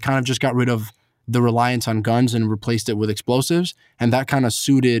Smash. They kind of just got rid of the reliance on guns and replaced it with explosives, and that kind of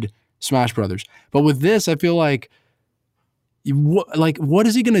suited Smash Brothers. But with this, I feel like, what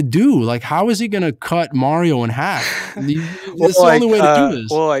is he gonna do? Like, how is he gonna cut Mario in half? That's the only way to do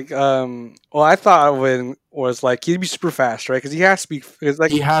this. Well, I thought when was like, he'd be super fast, right? Because he has to be.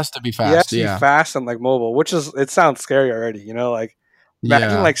 Like, he has to be fast. He has to be fast and like mobile, which is, it sounds scary already. You know, like,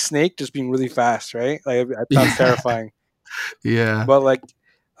 imagine like Snake just being really fast, right? Like, it sounds terrifying. Yeah, but like,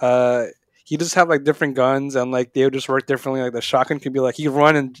 he just have like different guns, and like they would just work differently. Like, the shotgun could be like, he could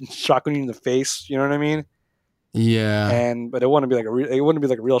run and shotgun you in the face. You know what I mean? Yeah. But it wouldn't be like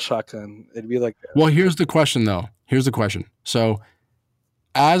a real shotgun. It'd be like. Well, here's the question though. So,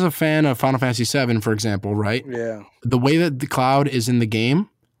 as a fan of Final Fantasy VII, for example, right? Yeah. The way that the Cloud is in the game,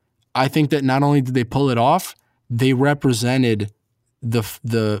 I think that not only did they pull it off, they represented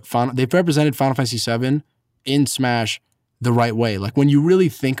they've represented Final Fantasy VII in Smash the right way. Like, when you really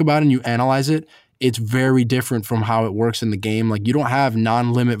think about it and you analyze it, it's very different from how it works in the game. Like, you don't have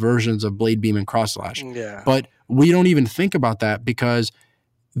non-limit versions of Blade Beam and Cross Slash. Yeah. But we don't even think about that, because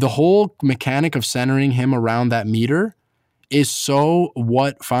the whole mechanic of centering him around that meter is so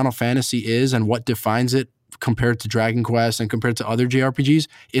what Final Fantasy is and what defines it compared to Dragon Quest and compared to other JRPGs.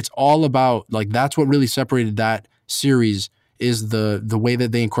 It's all about, like, that's what really separated that series, is the way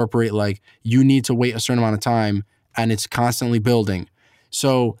that they incorporate, like, you need to wait a certain amount of time and it's constantly building.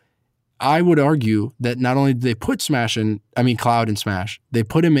 So I would argue that not only did they put Cloud in Smash, they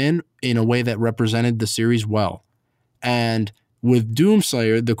put him in a way that represented the series well. And with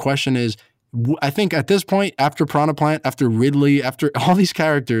Doomslayer, the question is, I think at this point, after Piranha Plant, after Ridley, after all these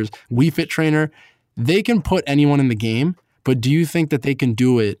characters, Wii Fit Trainer, they can put anyone in the game, but do you think that they can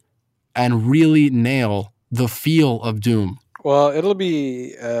do it and really nail the feel of Doom? Well, it'll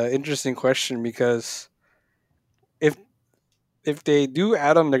be an interesting question because if they do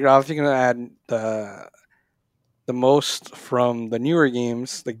add them, they're obviously going to add the most from the newer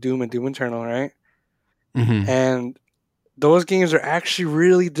games like Doom and Doom Eternal, right? Mm-hmm. And those games are actually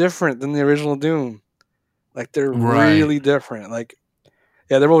really different than the original Doom. Like they're really different. Like,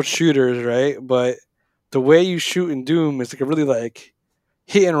 yeah, they're both shooters, right? But the way you shoot in Doom is like a really like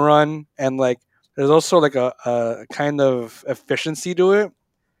hit and run, and like there's also like a kind of efficiency to it.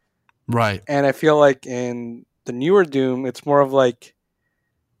 Right. And I feel like in the newer Doom, it's more of like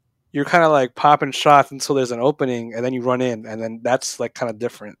you're kind of like popping shots until there's an opening, and then you run in, and then that's like kind of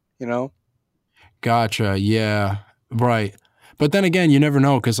different, you know? Gotcha. Yeah. Right. But then again, you never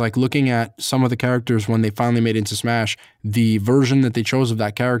know, because like looking at some of the characters when they finally made it into Smash, the version that they chose of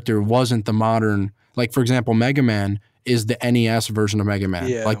that character wasn't the modern. Like, for example, Mega Man is the NES version of Mega Man.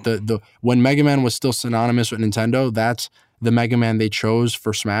 Yeah. Like the when Mega Man was still synonymous with Nintendo, that's the Mega Man they chose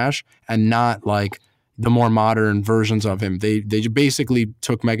for Smash, and not like the more modern versions of him. They basically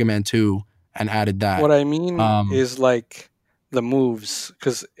took Mega Man 2 and added that. What I mean is like the moves,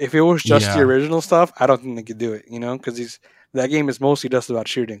 because if it was just the original stuff, I don't think they could do it, you know, because that game is mostly just about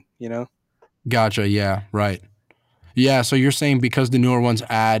shooting, you know? Gotcha. Yeah. Right. Yeah. So you're saying because the newer ones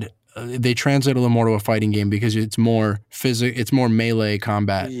they translate a little more to a fighting game because it's more it's more melee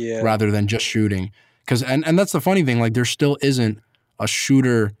combat rather than just shooting. And that's the funny thing. Like there still isn't a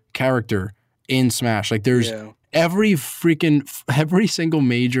shooter character in Smash. Like there's every single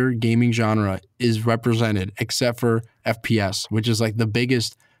major gaming genre is represented except for FPS, which is like the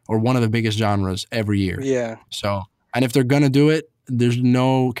biggest or one of the biggest genres every year. Yeah. So, and if they're going to do it, there's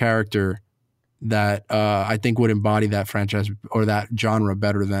no character that I think would embody that franchise or that genre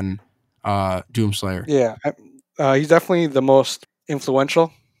better than Doomslayer. Yeah. He's definitely the most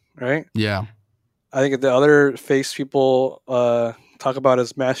influential, right? Yeah. I think the other face people talk about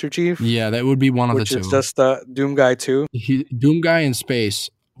is Master Chief. Yeah, that would be one of the two. Which is just Doom Guy 2. Doom Guy in space.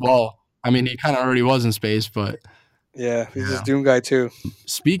 Well, I mean, he kind of already was in space, but... Yeah, he's just Doom Guy 2.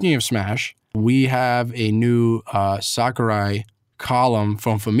 Speaking of Smash, we have a new Sakurai column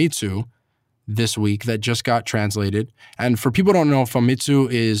from Famitsu this week that just got translated. And for people who don't know, Famitsu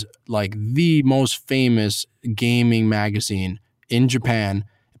is like the most famous gaming magazine in Japan.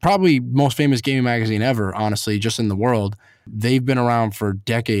 Probably most famous gaming magazine ever, honestly, just in the world. They've been around for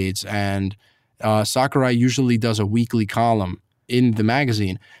decades, and Sakurai usually does a weekly column in the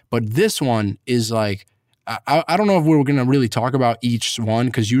magazine. But this one is like, I don't know if we're going to really talk about each one,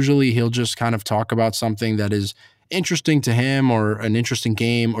 because usually he'll just kind of talk about something that is interesting to him or an interesting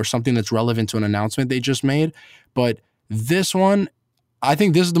game or something that's relevant to an announcement they just made. But this one, I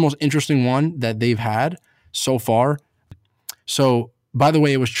think this is the most interesting one that they've had so far. So, by the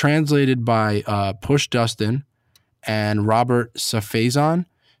way, it was translated by Push Dustin and Robert Safazan.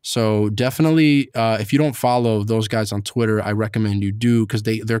 So definitely, if you don't follow those guys on Twitter, I recommend you do, because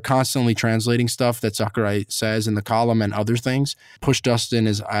they're constantly translating stuff that Sakurai says in the column and other things. Push Dustin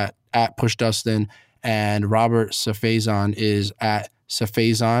is at Push Dustin, and Robert Safazan is at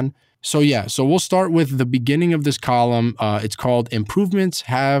Safazan. So yeah, so we'll start with the beginning of this column. It's called Improvements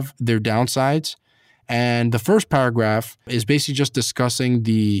Have Their Downsides. And the first paragraph is basically just discussing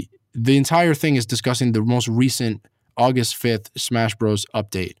the entire thing is discussing the most recent August 5th Smash Bros.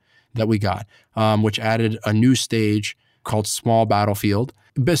 Update that we got, which added a new stage called Small Battlefield.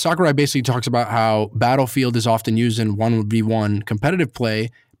 Sakurai basically talks about how Battlefield is often used in 1v1 competitive play,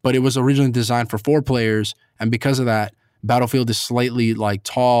 but it was originally designed for 4 players, and because of that, Battlefield is slightly like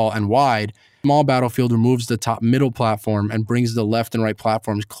tall and wide. Small Battlefield removes the top middle platform and brings the left and right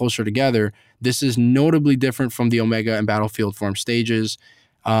platforms closer together. This is notably different from the Omega and Battlefield form stages.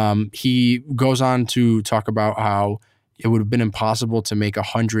 He goes on to talk about how it would have been impossible to make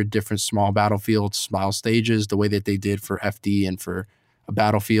 100 different small Battlefield style stages the way that they did for FD and for a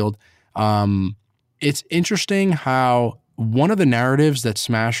Battlefield. It's interesting how one of the narratives that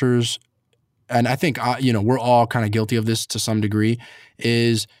Smashers, and I think we're all kind of guilty of this to some degree,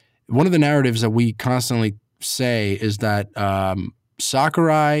 is one of the narratives that we constantly say is that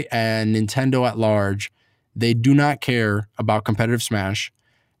Sakurai and Nintendo at large, they do not care about competitive Smash,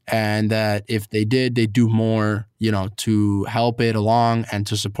 and that if they did, they do more, to help it along and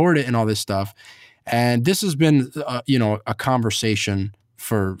to support it and all this stuff. And this has been, a conversation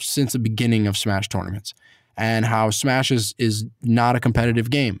since the beginning of Smash tournaments, and how Smash is not a competitive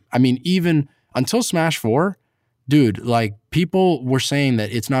game. I mean, even until Smash 4, dude, like people were saying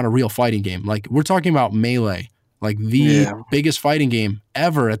that it's not a real fighting game. Like we're talking about Melee, like the biggest fighting game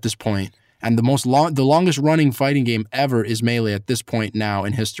ever at this point, and the longest running fighting game ever is Melee at this point now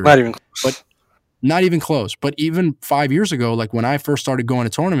in history. Not even close. But not even close. But even 5 years ago, like when I first started going to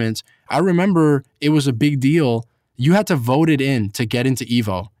tournaments, I remember it was a big deal. You had to vote it in to get into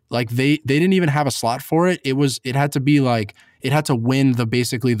Evo. Like they didn't even have a slot for it. It had to be like, it had to win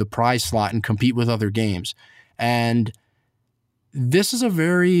basically the prize slot and compete with other games. And this is a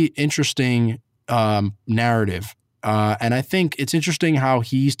very interesting narrative. And I think it's interesting how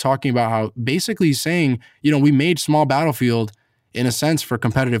he's talking about how basically he's saying, we made Small Battlefield in a sense for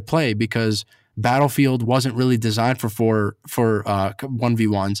competitive play because Battlefield wasn't really designed for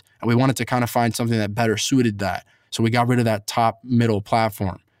 1v1s, and we wanted to kind of find something that better suited that. So we got rid of that top middle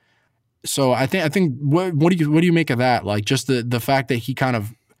platform. So I think what do you make of that? Like just the fact that he kind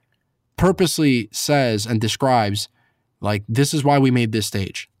of purposely says and describes like this is why we made this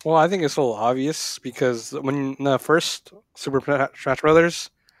stage. Well, I think it's a little obvious because when the first Super Smash Brothers,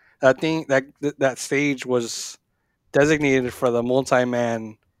 that stage was designated for the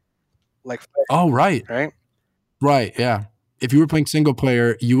multi-man like fight. Oh, right. Right, yeah. If you were playing single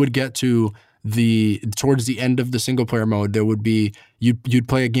player, you would get to towards the end of the single player mode, there would be you'd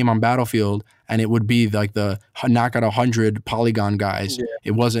play a game on Battlefield and it would be like the knock out 100 polygon guys. Yeah.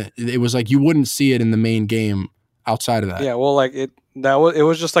 It was like you wouldn't see it in the main game outside of that. Yeah, well, like it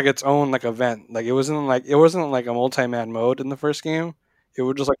was just like its own like event. Like it wasn't like a multi-man mode in the first game. It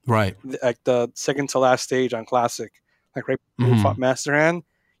was just like like the second to last stage on Classic, like right before you fought Master Hand,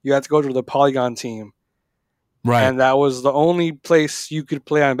 you had to go to the polygon team. Right. And that was the only place you could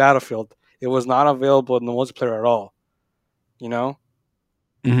play on Battlefield. It was not available in the multiplayer at all.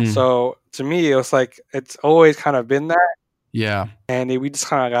 So to me, it was like it's always kind of been that. Yeah. And we just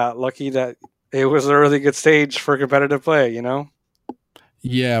kind of got lucky that it was a really good stage for competitive play,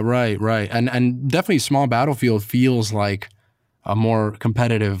 Yeah, right. And definitely Small Battlefield feels like a more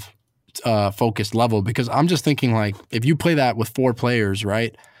competitive focused level because I'm just thinking like if you play that with 4 players,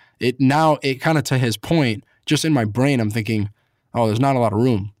 right? It kind of to his point, just in my brain, I'm thinking, oh, there's not a lot of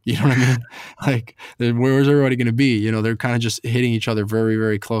room. You know what I mean? Like, where's everybody going to be? They're kind of just hitting each other very,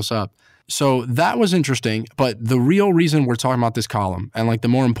 very close up. So that was interesting. But the real reason we're talking about this column and like the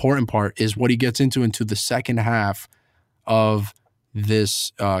more important part is what he gets into the second half of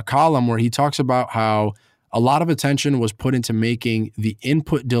this column where he talks about how a lot of attention was put into making the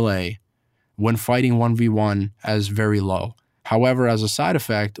input delay when fighting 1v1 as very low. However, as a side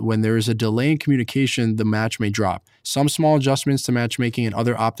effect, when there is a delay in communication, the match may drop. Some small adjustments to matchmaking and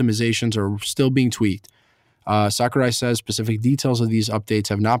other optimizations are still being tweaked. Sakurai says specific details of these updates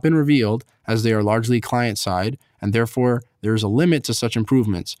have not been revealed as they are largely client-side, and therefore there is a limit to such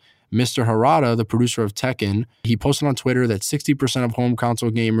improvements. Mr. Harada, the producer of Tekken, he posted on Twitter that 60% of home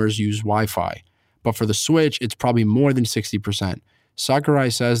console gamers use Wi-Fi. But for the Switch, it's probably more than 60%. Sakurai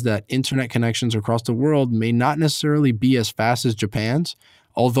says that internet connections across the world may not necessarily be as fast as Japan's,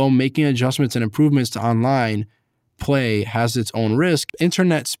 although making adjustments and improvements to online play has its own risk.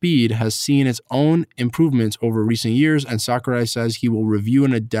 Internet speed has seen its own improvements over recent years, and Sakurai says he will review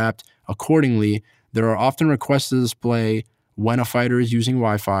and adapt accordingly. There are often requests to display when a player is using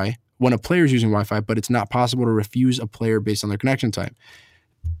Wi-Fi, but it's not possible to refuse a player based on their connection time.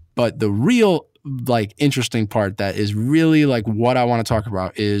 But the real interesting part that is really what I want to talk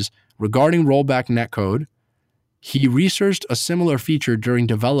about is regarding rollback netcode. He researched a similar feature during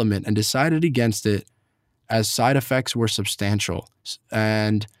development and decided against it as side effects were substantial.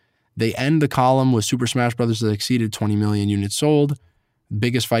 And they end the column with Super Smash Bros. That exceeded 20 million units sold,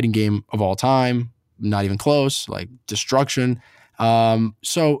 biggest fighting game of all time, not even close, destruction.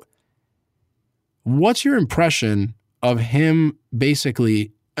 So what's your impression of him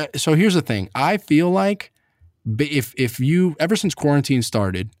basically? So here's the thing. I feel like if you, ever since quarantine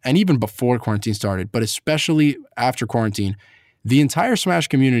started, and even before quarantine started, but especially after quarantine, the entire Smash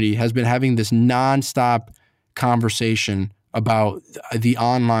community has been having this nonstop conversation about the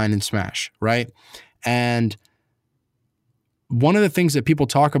online in Smash, right? And one of the things that people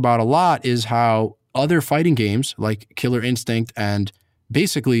talk about a lot is how other fighting games like Killer Instinct and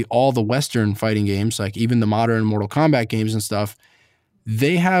basically all the Western fighting games, like even the modern Mortal Kombat games and stuff,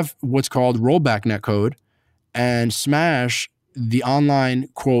 they have what's called rollback netcode. And Smash, the online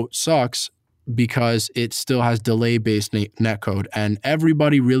quote sucks because it still has delay-based netcode. And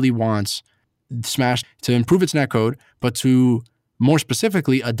everybody really wants Smash to improve its netcode, but to more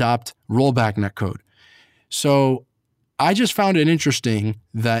specifically adopt rollback netcode. So I just found it interesting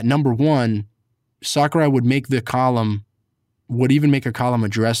that, number one, Sakurai would even make a column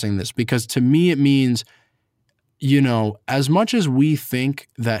addressing this, because to me it means as much as we think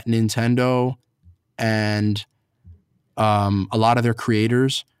that Nintendo and a lot of their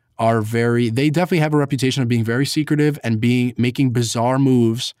creators they definitely have a reputation of being very secretive and making bizarre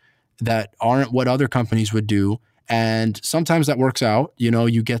moves that aren't what other companies would do. And sometimes that works out.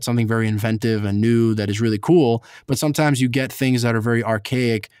 You get something very inventive and new that is really cool, but sometimes you get things that are very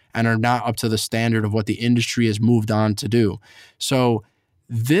archaic and are not up to the standard of what the industry has moved on to do. So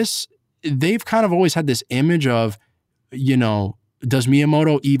they've kind of always had this image of, does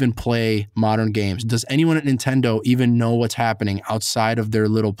Miyamoto even play modern games? Does anyone at Nintendo even know what's happening outside of their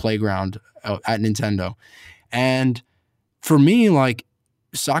little playground at Nintendo? And for me, like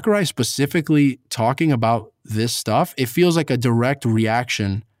Sakurai specifically talking about this stuff, it feels like a direct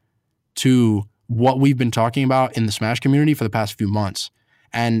reaction to what we've been talking about in the Smash community for the past few months.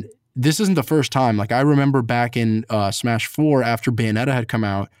 And this isn't the first time. Like I remember back in Smash 4 after Bayonetta had come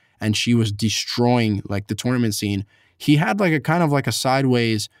out and she was destroying like the tournament scene, he had like a kind of like a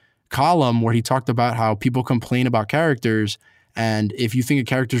sideways column where he talked about how people complain about characters, and if you think a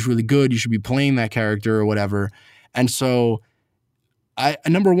character is really good, you should be playing that character or whatever. And so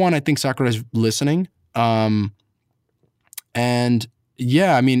number one, I think Sakurai's listening. And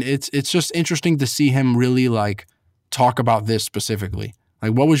yeah, I mean, it's just interesting to see him really like talk about this specifically.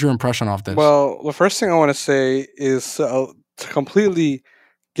 Like, what was your impression of this? Well, the first thing I want to say is to completely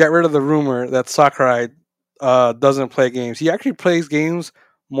get rid of the rumor that Sakurai doesn't play games. He actually plays games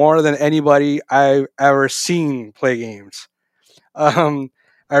more than anybody I've ever seen play games. I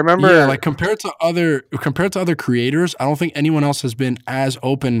remember, like compared to other creators, I don't think anyone else has been as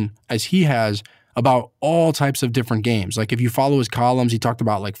open as he has about all types of different games. Like if you follow his columns, he talked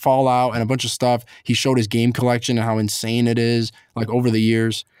about like Fallout and a bunch of stuff. He showed his game collection and how insane it is, like over the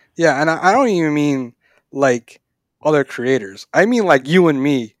years. Yeah, and I don't even mean like other creators. I mean like you and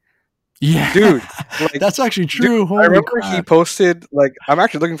me. Yeah, dude, like, that's actually true. Dude, I remember he posted, like, I'm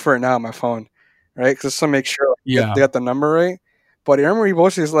actually looking for it now on my phone, right? Because to make sure they got the number right. But I remember he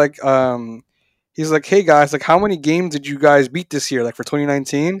posted, he's like, hey guys, like, how many games did you guys beat this year, like for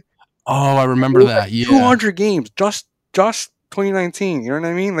 2019? Oh, I remember that. Like 200 games, just 2019. You know what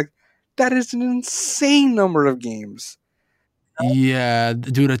I mean? Like, that is an insane number of games. Yeah,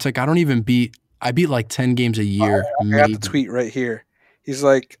 dude, it's like I beat like 10 games a year. I got the tweet right here. He's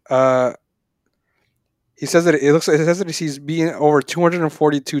like, he says that it says that he's beaten over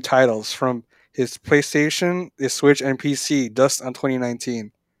 242 titles from his PlayStation, his Switch, and PC just on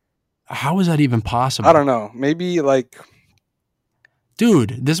 2019. How is that even possible? I don't know. Maybe like,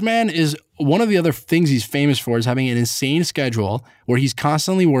 dude, this man is one of the other things he's famous for is having an insane schedule where he's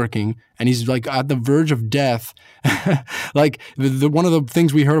constantly working and he's like at the verge of death. Like one of the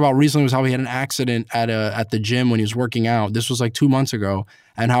things we heard about recently was how he had an accident at the gym when he was working out. This was like 2 months ago,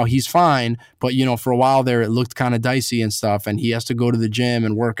 and how he's fine, but for a while there it looked kind of dicey and stuff, and he has to go to the gym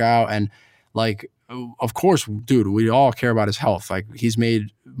and work out, and like, of course, dude, we all care about his health. Like he's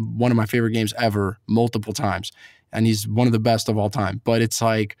made one of my favorite games ever multiple times, and he's one of the best of all time. But it's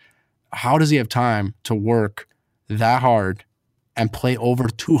like, how does he have time to work that hard and play over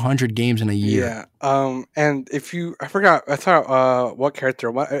 200 games in a year? Yeah. And I thought what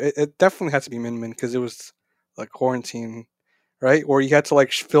character, it definitely had to be Min Min because it was like quarantine, right? Or he had to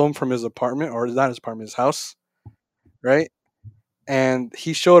like film from his apartment, or not his apartment, his house, right? And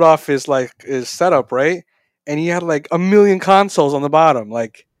he showed off his setup, right? And he had like 1 million consoles on the bottom,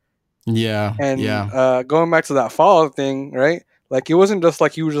 like. Yeah. And going back to that Fallout thing, right? Like it wasn't just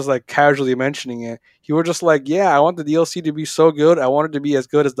like he was just like casually mentioning it. He was just like, yeah, I want the DLC to be so good. I want it to be as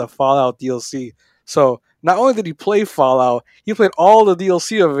good as the Fallout DLC. So not only did he play Fallout, he played all the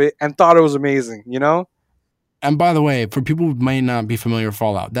DLC of it and thought it was amazing, And by the way, for people who may not be familiar with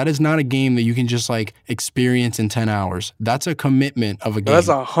Fallout, that is not a game that you can just like experience in 10 hours. That's a commitment of a game. That's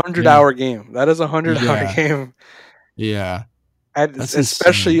a 100-hour game. That is a 100-hour game. Yeah.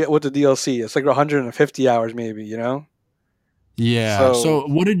 Especially insane. With the DLC. It's like 150 hours maybe, Yeah. So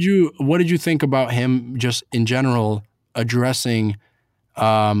what did you think about him just in general addressing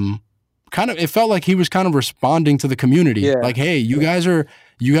kind of, it felt like he was kind of responding to the community. Yeah. Like, hey, you guys are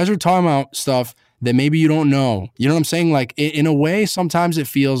talking about stuff that maybe you don't know. You know what I'm saying? Like in a way, sometimes it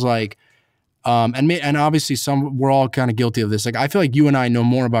feels like, and obviously we're all kind of guilty of this. Like I feel like you and I know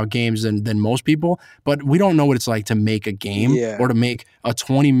more about games than most people, but we don't know what it's like to make a game or to make a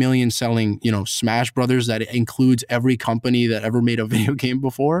 20 million selling, Smash Brothers that includes every company that ever made a video game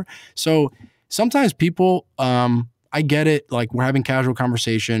before. So sometimes people, I get it. Like we're having casual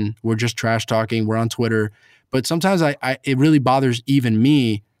conversation. We're just trash talking. We're on Twitter, but sometimes it really bothers even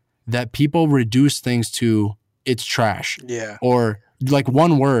me that people reduce things to it's trash. Yeah. Or like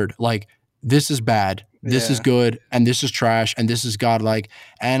one word, like this is bad, this is good, and this is trash, and this is godlike.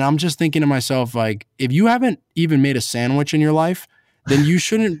 And I'm just thinking to myself, like, if you haven't even made a sandwich in your life, then you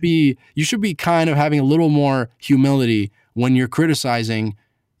should be kind of having a little more humility when you're criticizing,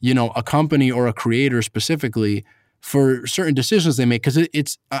 a company or a creator specifically for certain decisions they make. Because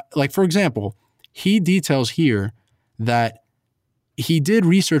it's like, for example, he details here that he did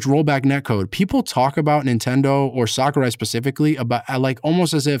research rollback netcode. People talk about Nintendo or Sakurai specifically about like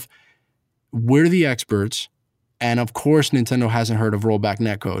almost as if we're the experts, and of course Nintendo hasn't heard of rollback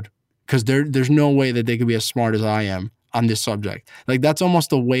netcode because there's no way that they could be as smart as I am on this subject. Like that's almost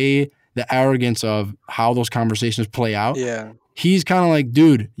the way, the arrogance of how those conversations play out. Yeah. He's kind of like,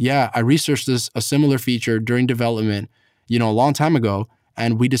 dude, yeah, I researched a similar feature during development, a long time ago,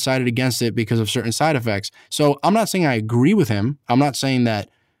 and we decided against it because of certain side effects. So I'm not saying I agree with him. I'm not saying that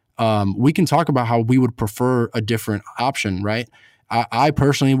we can talk about how we would prefer a different option, right? I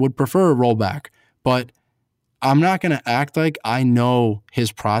personally would prefer a rollback, but I'm not going to act like I know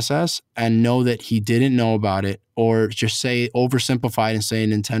his process and know that he didn't know about it, or just say oversimplified and say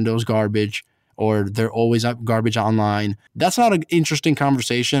Nintendo's garbage or they're always garbage online. That's not an interesting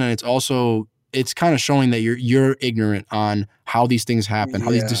conversation. And it's kind of showing that you're ignorant on how these things happen, how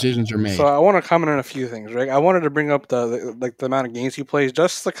these decisions are made. So I want to comment on a few things, right? I wanted to bring up the amount of games he plays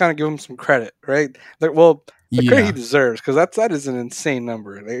just to kind of give him some credit, right? Like, well, the credit he deserves, because that is an insane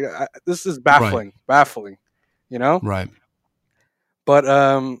number. This is baffling, Right.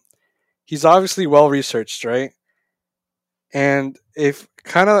 But he's obviously well researched, right? And if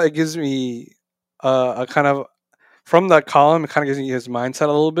kind of it gives me a kind of from that column, it kind of gives me his mindset a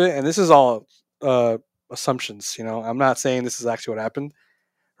little bit. And this is all assumptions, I'm not saying this is actually what happened,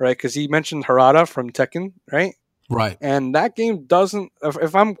 right? Because he mentioned Harada from Tekken, right? Right. And that game doesn't,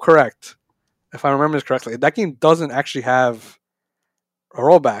 if I'm correct, if I remember this correctly, that game doesn't actually have a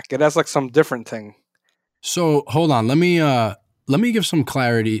rollback. It has like some different thing. So hold on, let me give some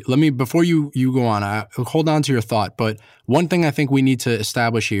clarity. Before you go on, hold on to your thought. But one thing I think we need to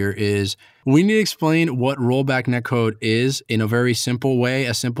establish here is we need to explain what rollback netcode is in a very simple way,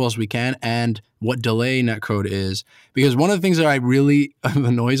 as simple as we can, and what delay netcode is. Because one of the things that I really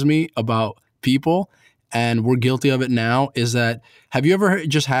annoys me about people, and we're guilty of it now, is that have you ever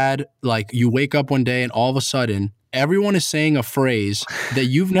just had, like, you wake up one day and all of a sudden everyone is saying a phrase that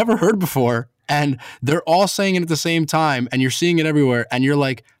you've never heard before, and they're all saying it at the same time, and you're seeing it everywhere, and you're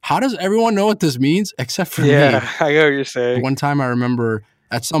like, how does everyone know what this means except for me? Yeah, I know what you're saying. One time I remember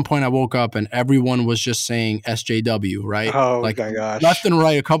at some point I woke up and everyone was just saying SJW, right? Oh, my gosh. Left and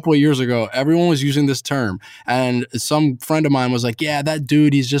right, a couple of years ago, everyone was using this term. And some friend of mine was like, yeah, that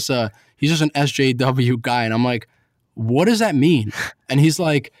dude, he's just an SJW guy. And I'm like, what does that mean? And he's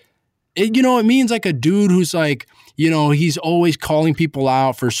like, it means like a dude who's like, he's always calling people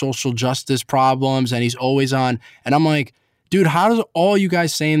out for social justice problems, and he's always on. And I'm like, dude, how does all you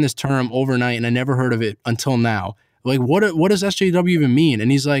guys saying this term overnight, and I never heard of it until now? Like, what does SJW even mean?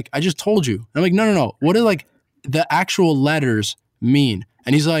 And he's like, I just told you. And I'm like, no. What do like the actual letters mean?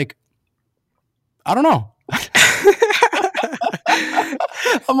 And he's like, I don't know.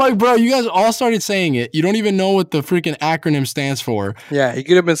 I'm like, bro, you guys all started saying it. You don't even know what the freaking acronym stands for. Yeah, he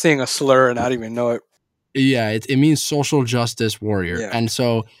could have been saying a slur and not even know it. Yeah, it means social justice warrior. Yeah. And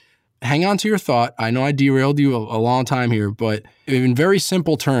so hang on to your thought. I know I derailed you a long time here, but in very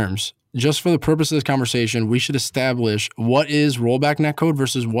simple terms, just for the purpose of this conversation, we should establish what is rollback netcode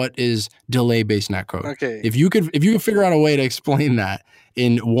versus what is delay-based netcode. Okay. If you could figure out a way to explain that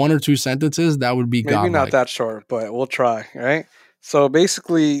in one or two sentences, that would be godlike. Maybe not that short, but we'll try, right? So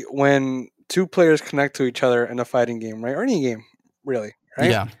basically, when two players connect to each other in a fighting game, right? Or any game, really, right?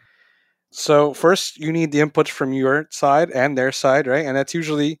 Yeah. So first, you need the inputs from your side and their side, right? And that's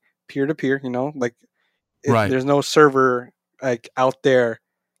usually peer-to-peer, there's no server like out there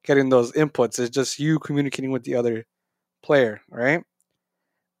getting those inputs. It's just you communicating with the other player, right?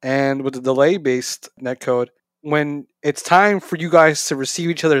 And with the delay-based netcode, when it's time for you guys to receive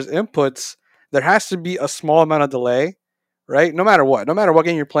each other's inputs, there has to be a small amount of delay, right? No matter what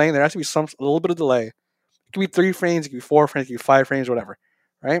game you're playing, there has to be a little bit of delay. It could be 3 frames, it could be 4 frames, it could be 5 frames, whatever,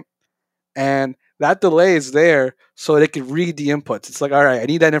 right? And that delay is there so they can read the inputs. It's like, all right, I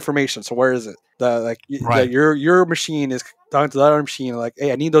need that information. So where is it? Your machine is talking to the other machine. Like,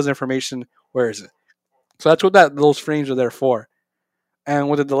 hey, I need those information. Where is it? So that's what those frames are there for. And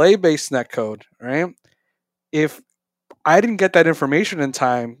with the delay-based netcode, right? If I didn't get that information in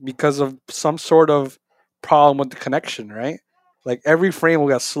time because of some sort of problem with the connection, right? Like every frame will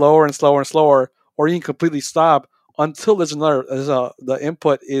get slower and slower and slower, or you can completely stop until the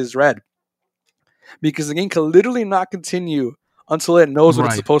input is read. Because the game can literally not continue until it knows what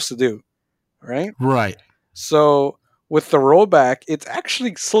it's supposed to do. right? Right. So with the rollback, it's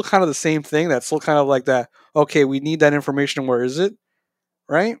actually still kind of the same thing. That's still kind of like that. Okay, we need that information. Where is it?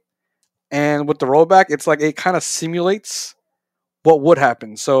 Right? And with the rollback, it's like it kind of simulates what would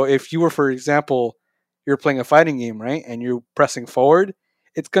happen. So if you were, for example, you're playing a fighting game, right, and you're pressing forward,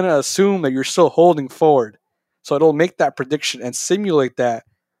 it's gonna assume that you're still holding forward. So it'll make that prediction and simulate that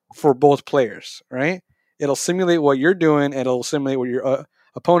for both players, right? It'll simulate what you're doing, and it'll simulate what your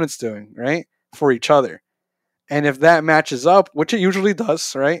opponent's doing, right, for each other. And if that matches up, which it usually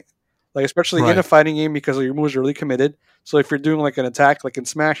does, right? Like especially in a Right. fighting game because your moves are really committed. So if you're doing like an attack, like in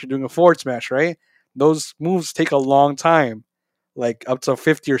Smash, you're doing a forward smash, right? Those moves take a long time, like up to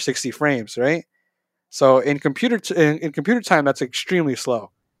 50 or 60 frames, right? So in computer time, that's extremely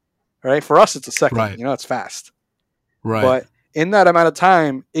slow, right? For us, it's a second. Right. You know, it's fast. Right. But in that amount of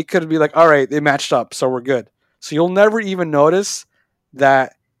time, it could be like, all right, it matched up, so we're good. So you'll never even notice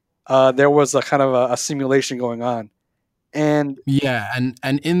that there was a kind of a simulation going on. And Yeah,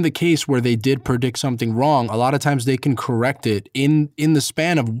 and in the case where they did predict something wrong, a lot of times they can correct it in the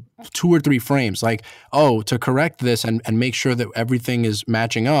span of 2 or 3 frames. Like, oh, to correct this and make sure that everything is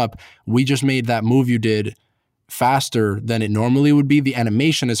matching up, we just made that move you did faster than it normally would be. The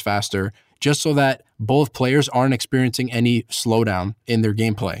animation is faster, just so that both players aren't experiencing any slowdown in their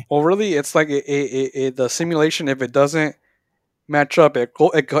gameplay. well, really, it's like the simulation. If it doesn't match up, it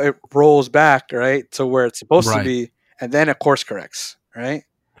rolls back right to where it's supposed to Right. be, and then it course corrects, right?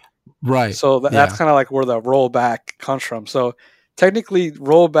 Right. So that's Yeah. kind of like where the rollback comes from. So technically,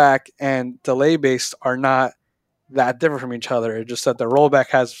 rollback and delay based are not that different from each other. It's just that the rollback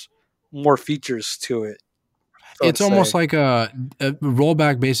has more features to it. So It's to almost say. like a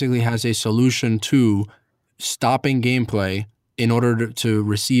rollback basically has a solution to stopping gameplay in order to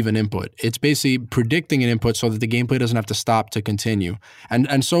receive an input. It's basically predicting an input so that the gameplay doesn't have to stop to continue.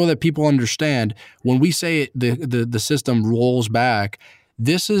 And so that people understand when we say the system rolls back,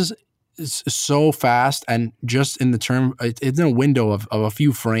 this is so fast and just in the term it's in a window of a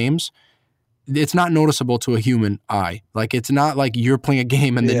few frames. It's not noticeable to a human eye. Like it's not like you're playing a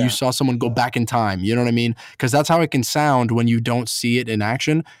game and then you Yeah. saw someone go back in time. You know what I mean? Because that's how it can sound when you don't see it in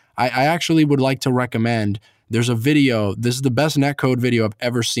action. I actually would like to recommend. There's a video. This is the best netcode video I've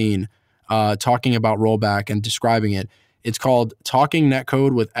ever seen, talking about rollback and describing it. It's called "Talking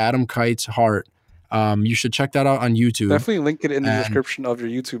Netcode with Adam Kite's Heart." You should check that out on YouTube. Definitely link it in the And description of your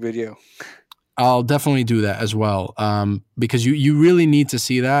YouTube video. I'll definitely do that as well, because you really need to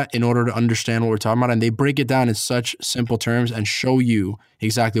see that in order to understand what we're talking about. And they break it down in such simple terms and show you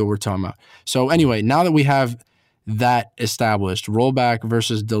exactly what we're talking about. So anyway, now that we have that established, rollback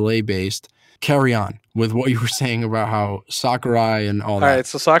versus delay based, carry on with what you were saying about how Sakurai and all All that. right,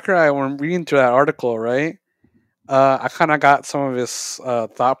 so Sakurai, when I'm reading through that article, right, I kind of got some of his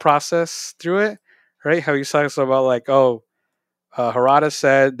thought process through it, right? How he talks about like, oh, Harada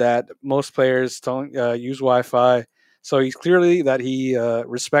said that most players don't use Wi-Fi, so he's clearly that he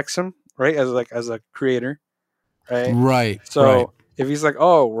respects him, right, as a creator, right? Right, So right. if he's like,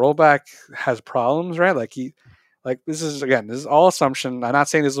 oh, rollback has problems, right? Like this is all assumption. I'm not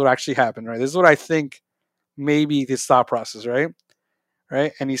saying this is what actually happened, right? This is what I think maybe his thought process, right?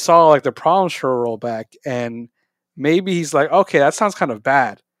 Right, and he saw like the problems for a rollback, and maybe he's like, okay, that sounds kind of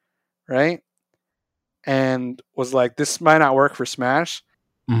bad, right? And was like, this might not work for Smash.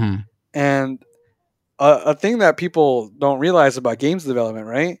 hmm And a thing that people don't realize about games development,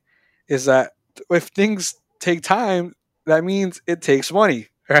 right, is that if things take time, that means it takes money,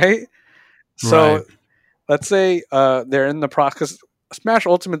 right? Right. So let's say they're in the process. Smash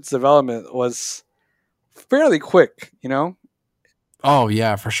Ultimate's development was fairly quick, you know. Oh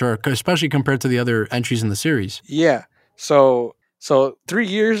yeah, for sure. Especially compared to the other entries in the series. Yeah. So 3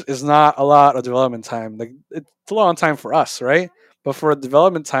 years is not a lot of development time. Like it's a long time for us, right? But for a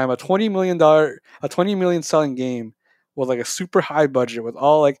development time, a 20 million selling game with like a super high budget with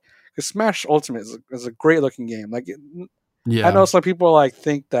all like, because Smash Ultimate is a great looking game. Like I Yeah. know some people like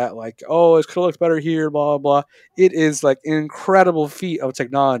think that like, oh, it could look better here, blah blah blah. It is like an incredible feat of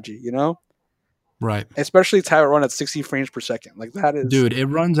technology, you know, Right. especially to have it run at 60 frames per second. Like that is Dude, it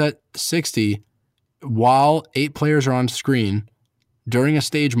runs at 60 while 8 players are on screen during a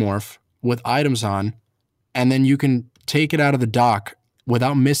stage morph with items on, and then you can take it out of the dock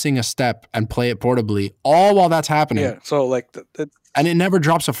without missing a step and play it portably, all while that's happening. yeah. So like And it never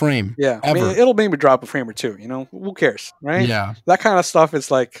drops a frame. yeah, I Ever. mean, it'll maybe drop a frame or two. You know, who cares, right? Yeah. That kind of stuff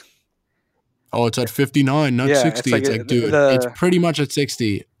is like, Oh, it's at 59, not yeah, 60. It's like, dude, it's pretty much at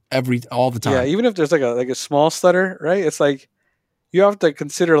 60 all the time. yeah. Even if there's like a small stutter, right? It's like you have to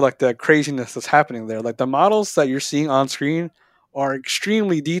consider like the craziness that's happening there. Like the models that you're seeing on screen are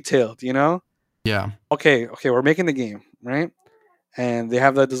extremely detailed. You know, Yeah. Okay, we're making the game, right? And they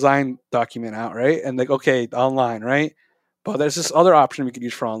have the design document out, right? And like, okay, online, right? But there's this other option we could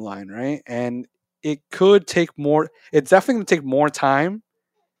use for online, right? And it could take more. It's definitely going to take more time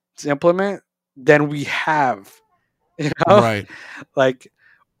to implement than we have. You know, Right. like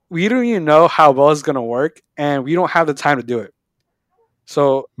we don't even know how well it's going to work, and we don't have the time to do it.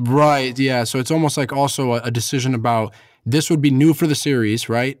 So Right. Yeah. So it's almost like also a decision about this would be new for the series,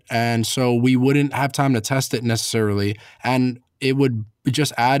 right? And so we wouldn't have time to test it necessarily. And it would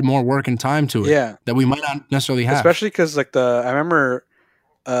just add more work and time to it yeah, that we might not necessarily have. especially because like I remember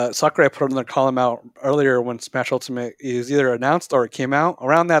Sakurai put another column out earlier when Smash Ultimate is either announced or it came out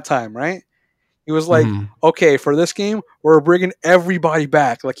around that time, right? He was like, Mhm. "Okay, for this game, we're bringing everybody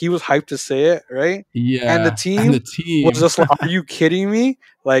back." Like he was hyped to say it, right? And the Yeah. And team the was team. just like, "Are you kidding me?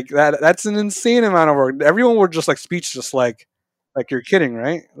 Like that's an insane amount of work." Everyone were just like speechless, like you're kidding,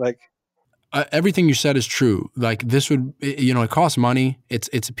 right? Like Everything you said is true. Like this would, it costs money. It's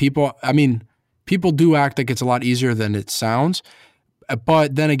people. I mean, people do act like it's a lot easier than it sounds.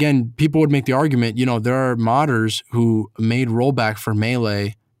 But then again, people would make the argument, there are modders who made rollback for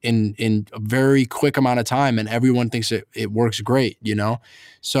Melee in a very quick amount of time, and everyone thinks it works great.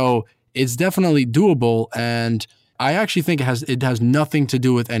 So it's definitely doable, and I actually think it has nothing to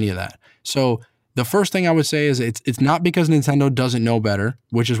do with any of that. So the first thing I would say is it's not because Nintendo doesn't know better,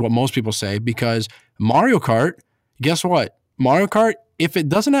 which is what most people say, because Mario Kart, guess what? Mario Kart, if it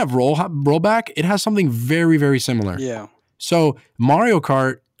doesn't have rollback, it has something very, very similar. yeah, So Mario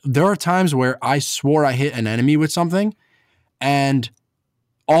Kart, there are times where I swore I hit an enemy with something, and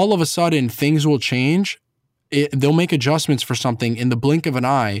all of a sudden things will change. They'll make adjustments for something in the blink of an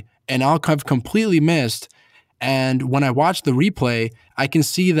eye, and I'll have completely missed. And when I watch the replay, I can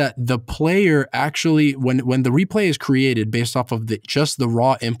see that the player actually, when the replay is created based off of just the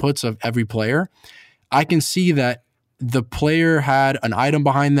raw inputs of every player, I can see that the player had an item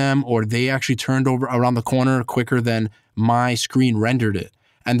behind them, or they actually turned over around the corner quicker than my screen rendered it.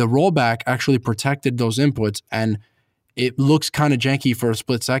 And the rollback actually protected those inputs, and it looks kind of janky for a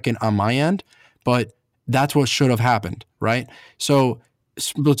split second on my end, but that's what should have happened, right? So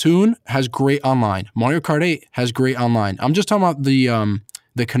Splatoon has great online. Mario Kart 8 has great online. I'm just talking about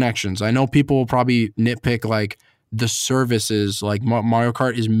the connections. I know people will probably nitpick like the services, like Mario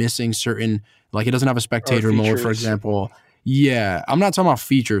Kart is missing certain, like it doesn't have a spectator mode, for example. Yeah, I'm not talking about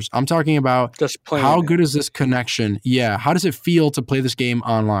features. I'm talking about just playing. How good is this connection? Yeah, how does it feel to play this game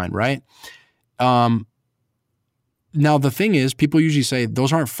online, right? Now, the thing is, people usually say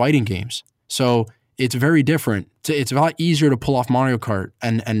those aren't fighting games. So it's very different. It's a lot easier to pull off Mario Kart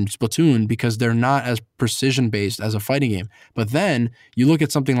and Splatoon because they're not as precision-based as a fighting game. But then you look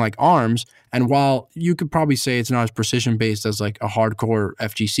at something like ARMS, and while you could probably say it's not as precision-based as like a hardcore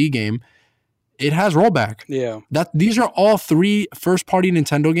FGC game, it has rollback. Yeah. These are all three first-party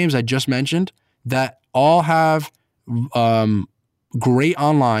Nintendo games I just mentioned that all have great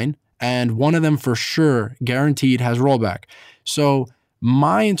online, and one of them for sure guaranteed has rollback. So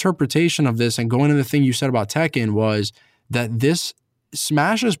my interpretation of this, and going to the thing you said about Tekken, was that this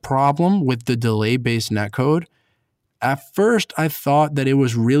Smash's problem with the delay-based netcode, at first I thought that it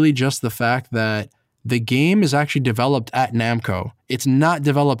was really just the fact that the game is actually developed at Namco. It's not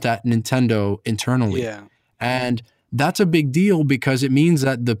developed at Nintendo internally. Yeah. And that's a big deal because it means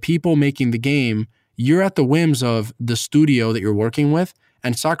that the people making the game, you're at the whims of the studio that you're working with,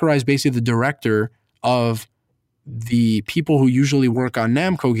 and Sakurai is basically the director of the people who usually work on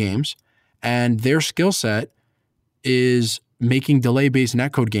Namco games, and their skill set is making delay-based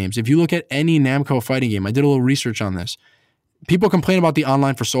netcode games. If you look at any Namco fighting game, I did a little research on this. People complain about the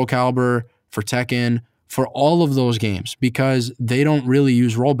online for Soul Calibur, for Tekken, for all of those games because they don't really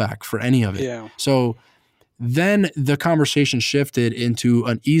use rollback for any of it. Yeah. So then the conversation shifted into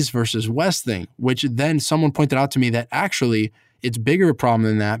an East versus West thing, which then someone pointed out to me that actually it's bigger a problem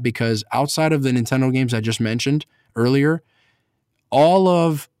than that because outside of the Nintendo games I just mentioned earlier, all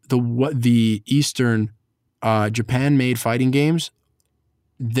of the Eastern Japan-made fighting games,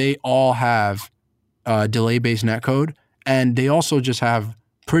 they all have delay-based netcode, and they also just have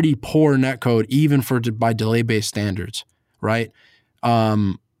pretty poor netcode even by delay-based standards, right?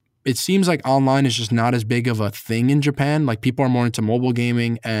 It seems like online is just not as big of a thing in Japan. Like people are more into mobile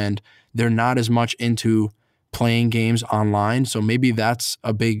gaming, and they're not as much into playing games online. So maybe that's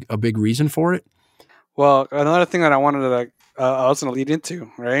a big reason for it. Well, another thing that I wanted to I was going to lead into,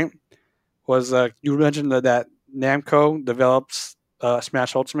 right, was you mentioned that Namco develops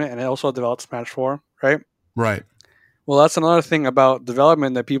Smash Ultimate and it also develops Smash 4, right? Right. Well, that's another thing about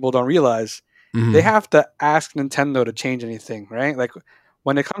development that people don't realize. Mhm. They have to ask Nintendo to change anything, right? Like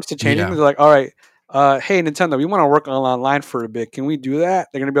When it comes to changing, Yeah. they're like, all right, hey Nintendo, we want to work on online for a bit. Can we do that?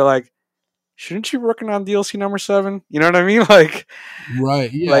 They're gonna be like, shouldn't you be working on DLC number 7? You know what I mean?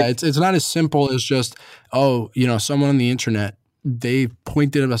 Right. Yeah. Like It's not as simple as just, oh, someone on the internet, they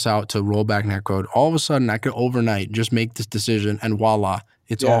pointed us out to roll back netcode. All of a sudden, I could overnight just make this decision, and voila,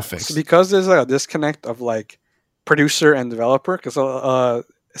 it's all yeah. So fixed. because there's a disconnect of like producer and developer, because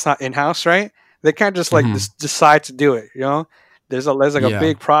it's not in house, right? They can't just like Mhm. decide to do it. There's like a Yeah.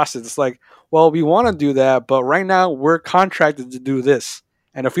 big process. It's like, well, we want to do that, but right now we're contracted to do this,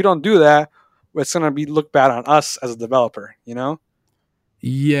 and if we don't do that, it's gonna be looked bad on us as a developer.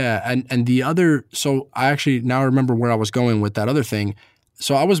 Yeah, and the other, so I actually now remember where I was going with that other thing.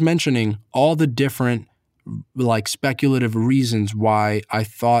 So I was mentioning all the different like speculative reasons why I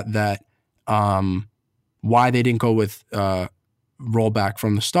thought that why they didn't go with rollback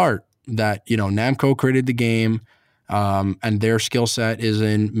from the start. That Namco created the game, and their skill set is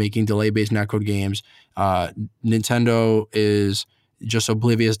in making delay-based netcode games. Nintendo is just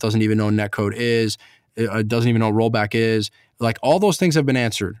oblivious, doesn't even know what netcode is, doesn't even know what rollback is. Like all those things have been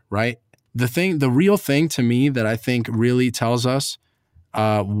answered, right? The real thing to me that I think really tells us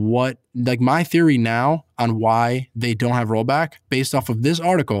what, like my theory now on why they don't have rollback based off of this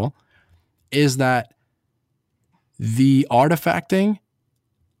article is that the artifacting,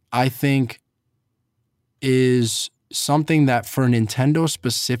 I think, is something that for Nintendo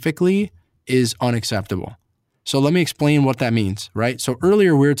specifically is unacceptable. So let me explain what that means, right? So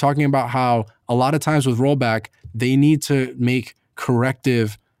earlier we were talking about how a lot of times with rollback, they need to make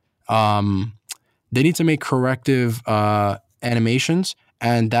corrective animations,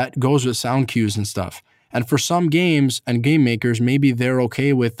 and that goes with sound cues and stuff. And for some games and game makers, maybe they're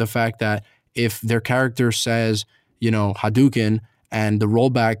okay with the fact that if their character says, Hadouken, and the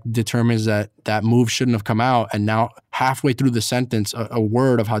rollback determines that that move shouldn't have come out, and now halfway through the sentence, a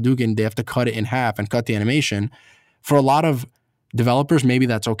word of Hadouken, they have to cut it in half and cut the animation. For a lot of developers, maybe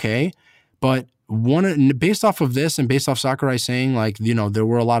that's okay, but based off of this and based off Sakurai saying there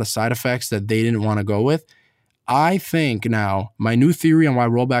were a lot of side effects that they didn't want to go with, I think now my new theory on why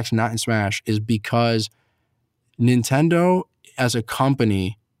rollback's not in Smash is because Nintendo as a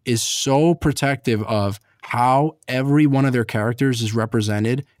company is so protective of how every one of their characters is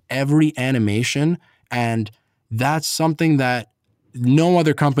represented, every animation, and that's something that no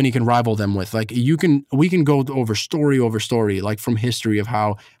other company can rival them with. Like we can go over story, like from history of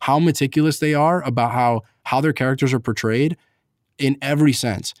how meticulous they are about how their characters are portrayed in every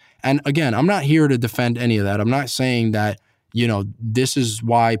sense. And again, I'm not here to defend any of that. I'm not saying that, this is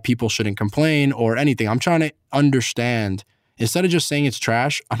why people shouldn't complain or anything. I'm trying to understand, instead of just saying it's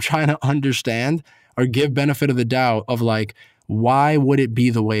trash, I'm trying to understand or give benefit of the doubt of like, why would it be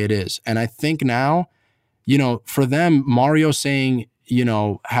the way it is? And I think now, for them, Mario saying,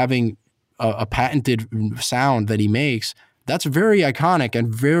 having a patented sound that he makes, that's very iconic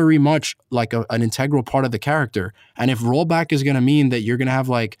and very much like an integral part of the character. And if rollback is going to mean that you're going to have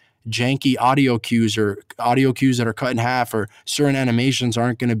like janky audio cues or audio cues that are cut in half or certain animations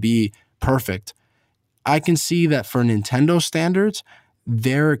aren't going to be perfect, I can see that for Nintendo standards,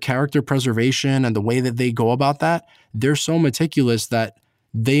 their character preservation and the way that they go about that, they're so meticulous that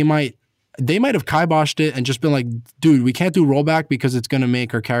they might have kiboshed it and just been like, dude, we can't do rollback because it's going to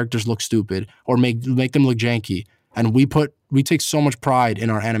make our characters look stupid or make them look janky. And we take so much pride in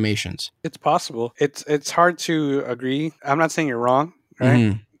our animations. It's possible. It's hard to agree. I'm not saying you're wrong,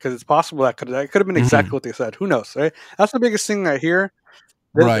 right? Because it's possible that could have been exactly what they said. Who knows, right? That's the biggest thing I hear.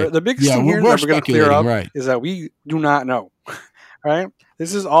 Right. The biggest thing here that we're going to clear up is that we do not know, right?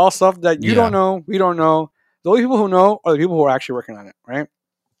 This is all stuff that you don't know, we don't know. The only people who know are the people who are actually working on it, right?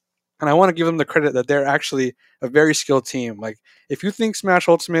 And I want to give them the credit that they're actually a very skilled team. Like, if you think Smash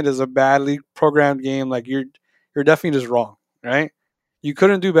Ultimate is a badly programmed game, like you're definitely just wrong, right? You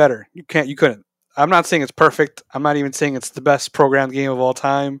couldn't do better. You couldn't. I'm not saying it's perfect. I'm not even saying it's the best programmed game of all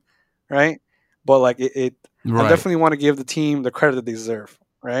time, right? But like I definitely want to give the team the credit that they deserve,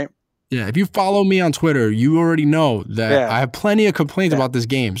 right? Yeah, if you follow me on Twitter, you already know that I have plenty of complaints about this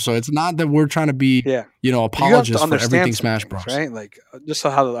game. So it's not that we're trying to be, apologists for everything Smash Bros. Right? Like just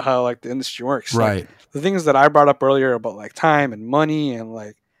how like the industry works. Right. Like, the things that I brought up earlier about like time and money and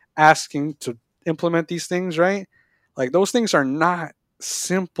like asking to implement these things, right? Like those things are not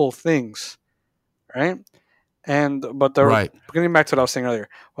simple things, right? But getting back to what I was saying earlier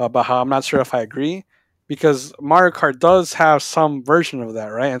about how I'm not sure if I agree, because Mario Kart does have some version of that,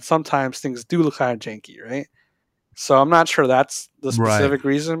 right? And sometimes things do look kind of janky, right? So I'm not sure that's the specific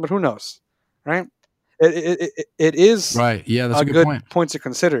reason, but who knows, right? It is right. Yeah, that's a good point to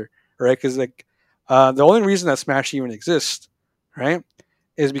consider, right? Because like the only reason that Smash even exists, right,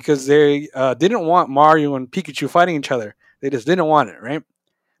 is because they didn't want Mario and Pikachu fighting each other. They just didn't want it, right?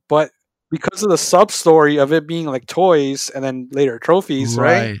 But because of the sub story of it being like toys and then later trophies,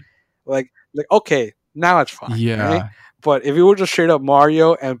 right? Like okay, now it's fine, right? But if it were just straight up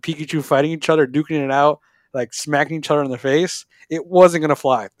Mario and Pikachu fighting each other, duking it out, like smacking each other in the face, it wasn't gonna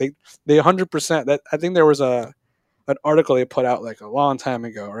fly. They 100%. That I think there was an article they put out like a long time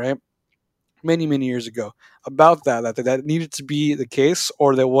ago, right? Many years ago about that needed to be the case,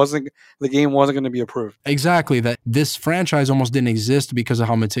 or the game wasn't going to be approved. Exactly, that this franchise almost didn't exist because of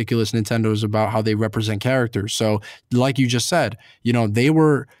how meticulous Nintendo is about how they represent characters. So like you just said, they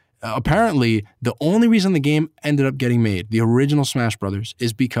were apparently the only reason the game ended up getting made, the original Smash Brothers,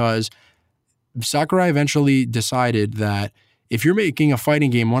 is because Sakurai eventually decided that if you're making a fighting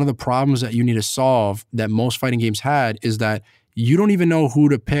game, one of the problems that you need to solve that most fighting games had is that you don't even know who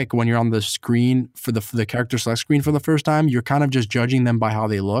to pick when you're on the screen for the character select screen for the first time. You're kind of just judging them by how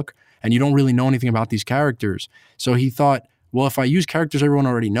they look, and you don't really know anything about these characters. So he thought, well, if I use characters everyone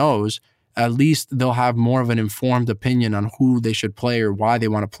already knows, at least they'll have more of an informed opinion on who they should play or why they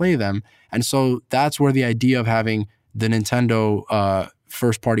want to play them. And so that's where the idea of having the Nintendo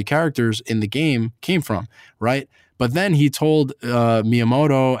first-party characters in the game came from, right? But then he told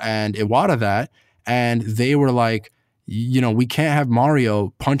Miyamoto and Iwata that, and they were like, we can't have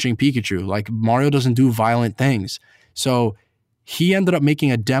Mario punching Pikachu. Like, Mario doesn't do violent things. So he ended up making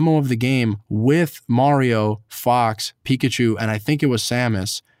a demo of the game with Mario, Fox, Pikachu, and I think it was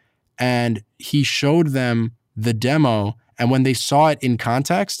Samus. And he showed them the demo. And when they saw it in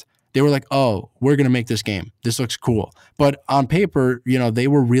context, they were like, oh, we're going to make this game. This looks cool. But on paper, they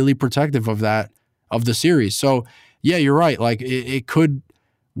were really protective of that, of the series. So yeah, you're right. Like it could,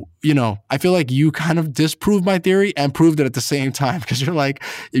 I feel like you kind of disproved my theory and proved it at the same time, because you're like,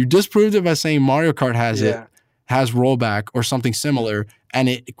 you disproved it by saying Mario Kart has rollback or something similar, and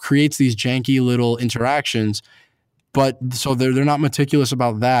it creates these janky little interactions. But so they're not meticulous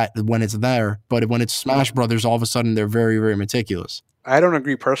about that when it's there, but when it's Smash Brothers, all of a sudden they're very, very meticulous. I don't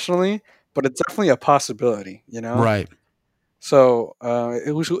agree personally, but it's definitely a possibility, Right. So that's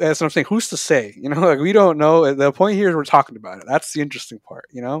what I'm saying. Who's to say? Like, we don't know. The point here is we're talking about it. That's the interesting part.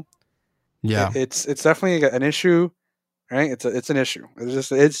 Yeah. It's definitely an issue, right? It's an issue.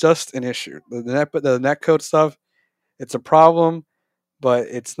 It's just an issue. The netcode stuff, it's a problem, but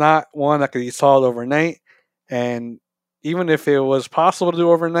it's not one that could be solved overnight. And even if it was possible to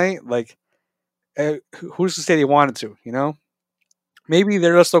do overnight, like, who's to say they wanted to? Maybe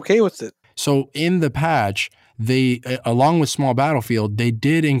they're just okay with it. So in the patch, they, along with Small Battlefield, they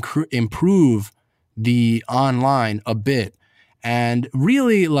did improve the online a bit. And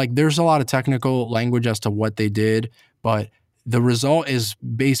really, like, there's a lot of technical language as to what they did, but the result is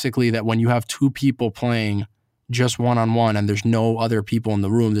basically that when you have two people playing just one-on-one and there's no other people in the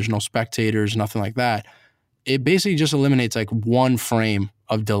room, there's no spectators, nothing like that, it basically just eliminates like 1 frame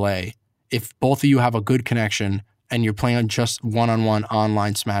of delay if both of you have a good connection and you're playing just one-on-one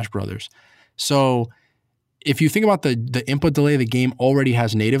online Smash Brothers. So if you think about the input delay the game already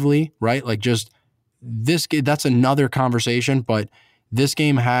has natively, right? Like, just this, that's another conversation, but this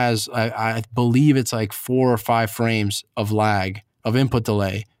game has, I believe it's like 4 or 5 frames of lag, of input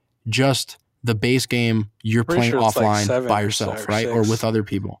delay, just the base game you're playing offline like by yourself, right? 6. Or with other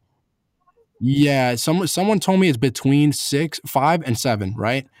people. Yeah, someone told me it's between 5 and 7,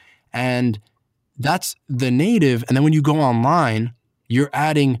 right? And that's the native. And then when you go online, you're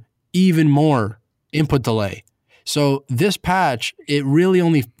adding even more input delay. So this patch, it really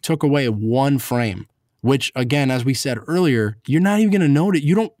only took away 1 frame, which, again, as we said earlier, you're not even going to notice.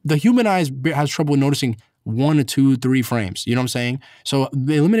 The human eye has trouble noticing 1 to 2, 3 frames. You know what I'm saying? So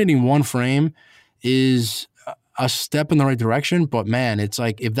eliminating 1 frame is a step in the right direction, but man, it's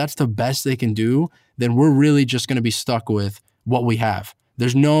like, if that's the best they can do, then we're really just going to be stuck with what we have.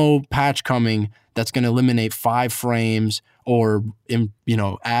 There's no patch coming that's going to eliminate 5 frames or,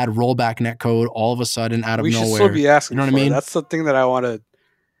 add rollback netcode all of a sudden out of nowhere. We should still be asking. You know what I mean? That's the thing that I want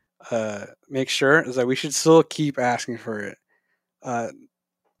to make sure is that we should still keep asking for it. The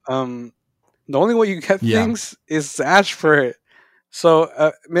only way you get things is to ask for it.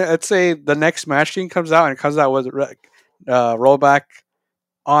 So let's say the next Smash team comes out and it comes out with rollback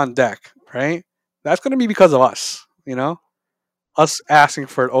on deck, right? That's going to be because of us, us asking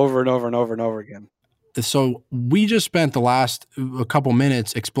for it over and over and over and over again. So we just spent the last a couple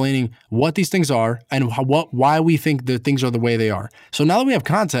minutes explaining what these things are and why we think the things are the way they are. So now that we have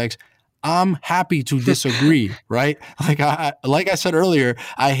context, I'm happy to disagree, right? Like I said earlier,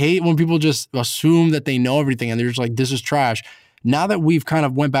 I hate when people just assume that they know everything and they're just like, this is trash. now that we've kind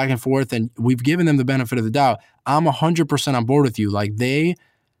of went back and forth and we've given them the benefit of the doubt, I'm 100% on board with you. Like in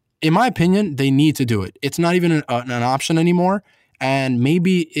my opinion, they need to do it. It's not even an option anymore. And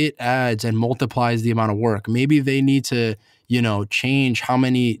maybe it adds and multiplies the amount of work. Maybe they need to, change how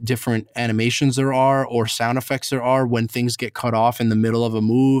many different animations there are or sound effects there are when things get cut off in the middle of a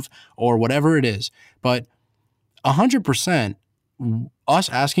move or whatever it is. But 100%, us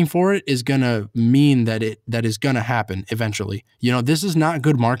asking for it is going to mean that is going to happen eventually. This is not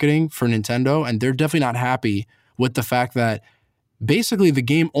good marketing for Nintendo, and they're definitely not happy with the fact that basically the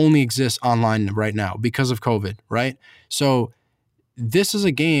game only exists online right now because of COVID, right? So this is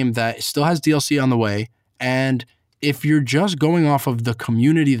a game that still has DLC on the way, and if you're just going off of the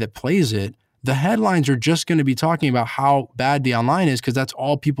community that plays it, the headlines are just going to be talking about how bad the online is because that's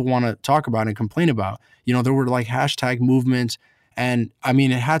all people want to talk about and complain about. There were like hashtag movements, and I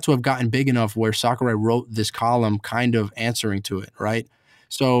mean, it had to have gotten big enough where Sakurai wrote this column kind of answering to it, right?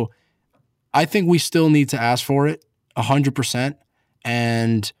 So I think we still need to ask for it 100%.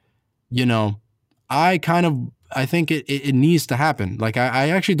 And, I think it needs to happen. Like I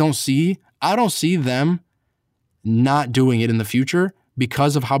actually don't see them not doing it in the future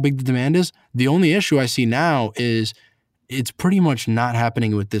because of how big the demand is. The only issue I see now is it's pretty much not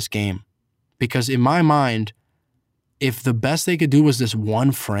happening with this game. Because in my mind, if the best they could do was this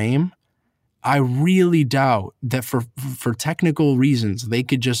one frame, I really doubt that for technical reasons, they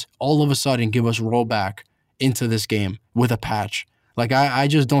could just all of a sudden give us rollback into this game with a patch. Like, I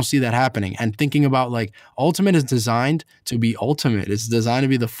just don't see that happening. And thinking about, like, Ultimate is designed to be Ultimate. It's designed to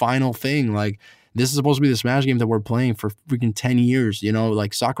be the final thing. Like, this is supposed to be the Smash game that we're playing for freaking 10 years,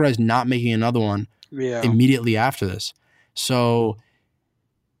 Like, Sakurai's not making another one immediately after this. So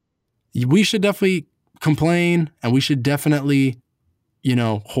we should definitely complain, and we should definitely,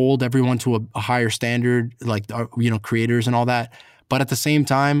 hold everyone to a higher standard, like, creators and all that. But at the same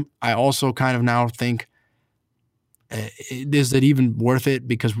time, I also kind of now think, is it even worth it?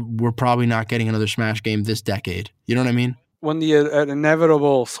 Because we're probably not getting another Smash game this decade. You know what I mean? When the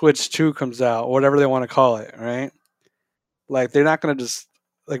inevitable Switch 2 comes out, or whatever they want to call it, right? Like, they're not going to just,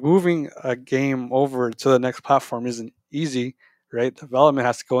 like, moving a game over to the next platform isn't easy, right? Development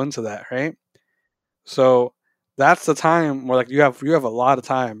has to go into that, right? So that's the time where, like, you have a lot of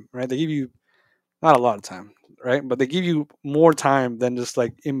time, right? They give you not a lot of time, right? But they give you more time than just,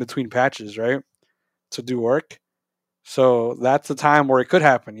 like, in between patches, right? To do work. So that's the time where it could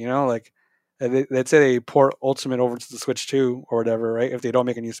happen, like, let's say they port Ultimate over to the Switch 2 or whatever, right? If they don't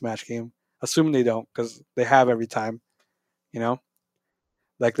make a new Smash game, assuming they don't, because they have every time,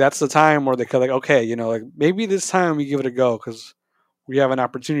 like, that's the time where they could, like, okay, like, maybe this time we give it a go because we have an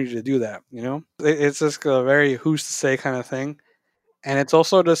opportunity to do that, It's just a very who's to say kind of thing. And it's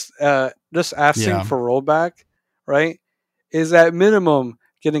also just asking for rollback, right? Is at minimum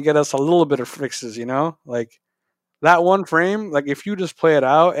going to get us a little bit of fixes, like, that one frame, like, if you just play it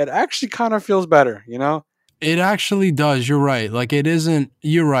out, it actually kind of feels better, It actually does. You're right. Like, it isn't,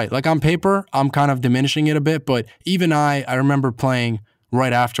 you're right. Like, on paper, I'm kind of diminishing it a bit, but even I remember playing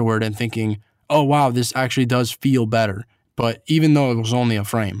right afterward and thinking, oh, wow, this actually does feel better. But even though it was only a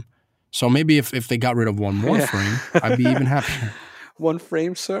frame. So maybe if they got rid of one more frame, I'd be even happier. One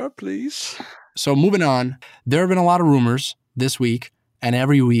frame, sir, please. So moving on, there have been a lot of rumors this week and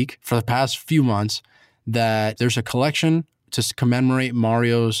every week for the past few months that there's a collection to commemorate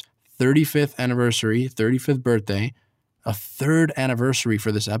Mario's 35th anniversary, 35th birthday, a third anniversary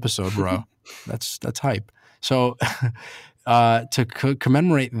for this episode, bro. That's hype. So to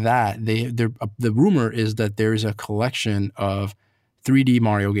commemorate that, the rumor is that there's a collection of 3D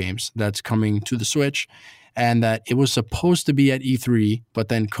Mario games that's coming to the Switch, and that it was supposed to be at E3, but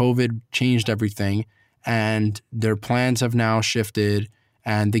then COVID changed everything, and their plans have now shifted.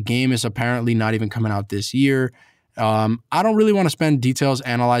 And the game is apparently not even coming out this year. I don't really want to spend details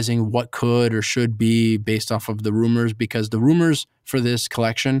analyzing what could or should be based off of the rumors, because the rumors for this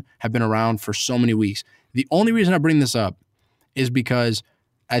collection have been around for so many weeks. The only reason I bring this up is because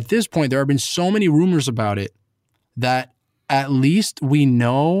at this point, there have been so many rumors about it that at least we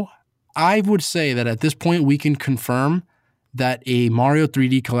know, I would say that at this point, we can confirm that a Mario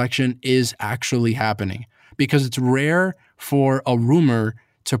 3D collection is actually happening, because it's rare for a rumor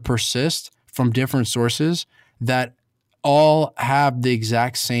to persist from different sources that all have the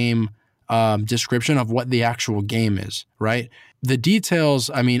exact same description of what the actual game is, right? The details,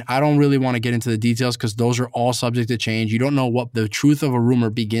 I mean, I don't really want to get into the details because those are all subject to change. You don't know what the truth of a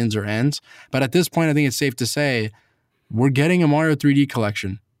rumor begins or ends. But at this point, I think it's safe to say we're getting a Mario 3D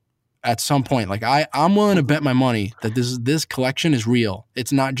collection at some point. Like, I'm willing to bet my money that this collection is real.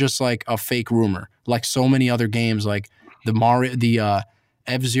 It's not just like a fake rumor, like so many other games, like the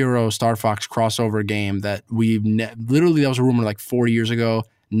F-Zero Star Fox crossover game that literally that was a rumor like 4 years ago,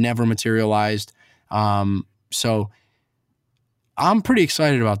 never materialized. So I'm pretty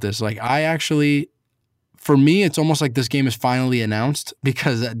excited about this. Like for me, it's almost like this game is finally announced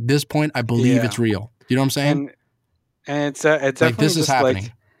because at this point I believe it's real. You know what I'm saying? And it's definitely like this is happening.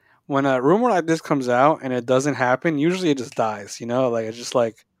 Like, when a rumor like this comes out and it doesn't happen, usually it just dies. You know, like it's just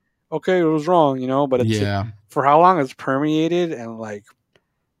like, okay, it was wrong. You know, but it's for how long it's permeated and like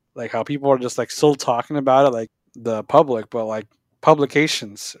how people are just like still talking about it, like the public, but like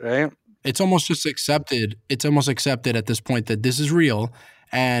publications, right? It's almost just accepted. It's almost accepted at this point that this is real,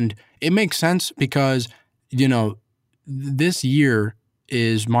 and it makes sense because this year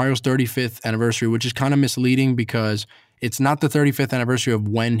is Mario's 35th anniversary, which is kind of misleading because it's not the 35th anniversary of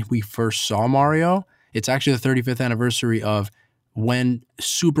when we first saw Mario. It's actually the 35th anniversary of when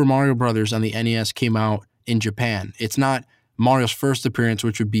Super Mario Brothers on the NES came out in Japan. It's not Mario's first appearance,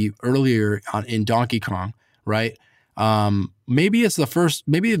 which would be earlier in Donkey Kong, right? Maybe it's the first.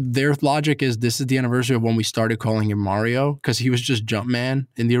 Maybe their logic is this is the anniversary of when we started calling him Mario because he was just Jumpman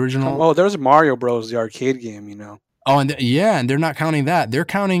in the original. Oh, there's Mario Bros, the arcade game, Oh, and and they're not counting that. They're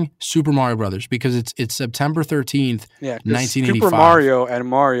counting Super Mario Brothers because it's September 13th, 1985. Super Mario and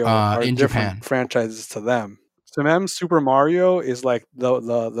Mario are in different Japan. franchises to them. To them, Super Mario is like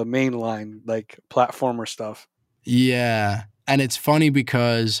the main line, like platformer stuff. Yeah, and it's funny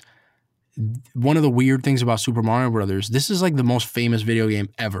because one of the weird things about Super Mario Brothers, this is like the most famous video game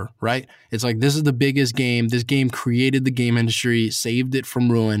ever, right? It's like this is the biggest game. This game created the game industry, saved it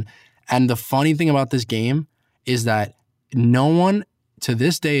from ruin. And the funny thing about this game is that no one to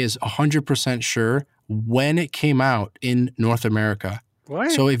this day is 100% sure when it came out in North America.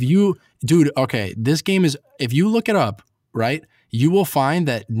 What? So this game is, if you look it up, right, you will find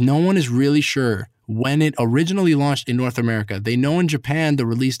that no one is really sure when it originally launched in North America. They know in Japan the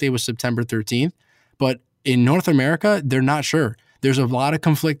release date was September 13th, but in North America, they're not sure. There's a lot of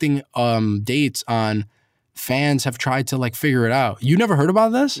conflicting dates on fans have tried to like figure it out. You never heard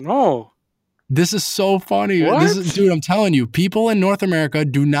about this? No. This is so funny. What? Dude, I'm telling you, people in North America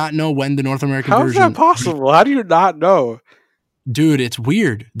do not know when the North American version. How is that possible? How do you not know? Dude, it's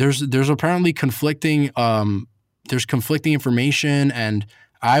weird. There's apparently conflicting information, and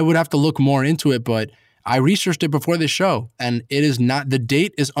I would have to look more into it, but I researched it before this show, and it is not, the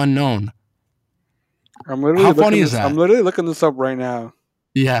date is unknown. How funny is that? I'm literally looking this up right now.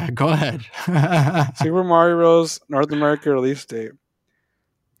 Yeah, go ahead. Super Mario Bros. North America release date.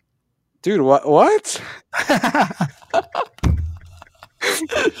 Dude, what?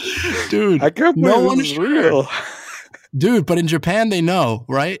 Dude, I can't believe this is real. Dude, but in Japan they know,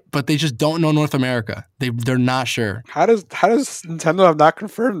 right? But they just don't know North America. They're not sure. How does Nintendo have not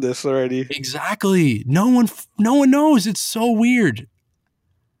confirmed this already? Exactly. No one knows. It's so weird.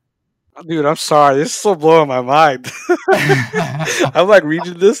 Dude, I'm sorry. This is so blowing my mind. I'm like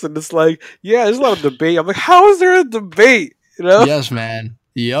reading this and it's like, yeah, there's a lot of debate. I'm like, how is there a debate? Yes, man.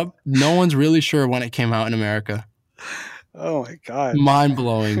 Yep. No one's really sure when it came out in America. Oh my God. Mind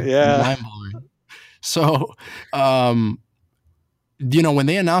blowing. Yeah. Mind blowing. So, when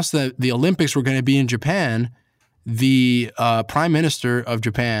they announced that the Olympics were going to be in Japan, the Prime Minister of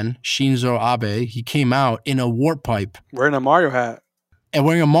Japan, Shinzo Abe, he came out in a warp pipe. Wearing a Mario hat.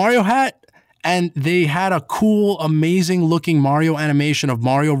 And they had a cool, amazing looking Mario animation of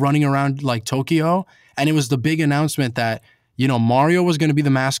Mario running around like Tokyo. And it was the big announcement that, Mario was going to be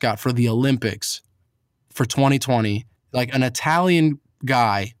the mascot for the Olympics for 2020. Like an Italian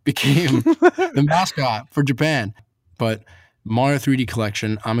guy became the mascot for Japan. But Mario 3D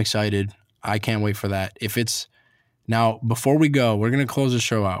Collection, I'm excited. I can't wait for that. Now, before we go, we're going to close the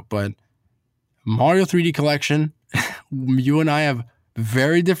show out, but Mario 3D Collection, you and I have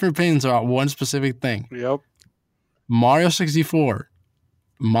very different opinions about one specific thing. Yep. Mario 64,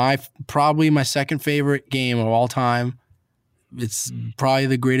 probably my second favorite game of all time. It's probably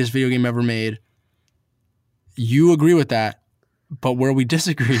the greatest video game ever made. You agree with that, but where we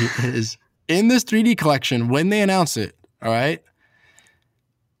disagree is in this 3D collection, when they announce it, all right,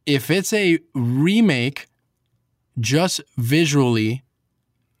 if it's a remake just visually,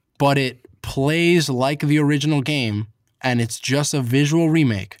 but it plays like the original game and it's just a visual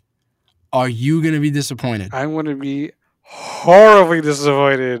remake, are you going to be disappointed? I'm going to be horribly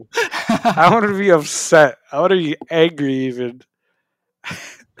disappointed. I want to be upset. I want to be angry even.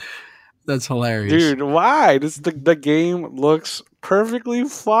 That's hilarious. Dude, why? The game looks perfectly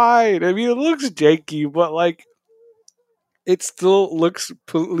fine. I mean, it looks janky, but like it still looks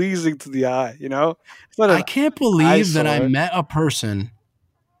pleasing to the eye, I can't believe that I met a person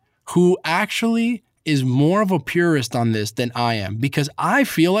who actually is more of a purist on this than I am, because I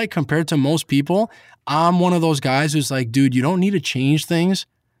feel like compared to most people, I'm one of those guys who's like, dude, you don't need to change things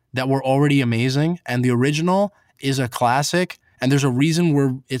that were already amazing. And the original is a classic. And there's a reason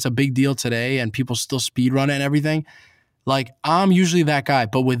where it's a big deal today and people still speedrun it and everything. Like, I'm usually that guy.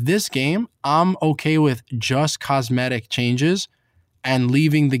 But with this game, I'm okay with just cosmetic changes and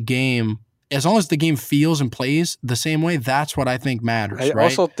leaving the game, as long as the game feels and plays the same way. That's what I think matters. I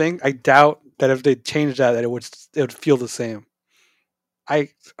also think, I doubt that if they changed that it would feel the same. I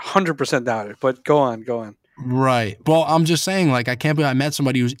 100% doubt it. But go on. Right. Well, I'm just saying, like, I can't believe I met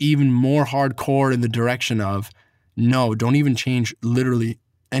somebody who's even more hardcore in the direction of, no, don't even change literally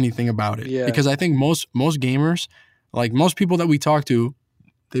anything about it. Yeah. Because I think most gamers, like most people that we talk to,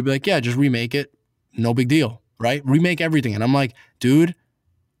 they'd be like, yeah, just remake it. No big deal, right? Remake everything. And I'm like, dude,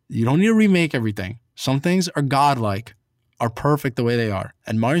 you don't need to remake everything. Some things are godlike, are perfect the way they are.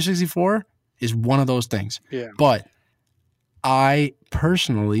 And Mario 64 is one of those things. Yeah. But I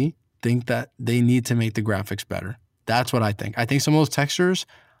personally think that they need to make the graphics better. That's what I think. I think some of those textures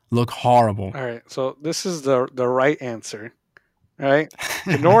look horrible. All right. So this is the right answer. All right.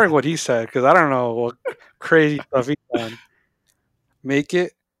 Ignoring what he said, because I don't know what crazy stuff he's done. Make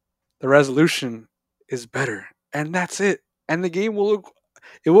it, the resolution is better. And that's it. And the game will look,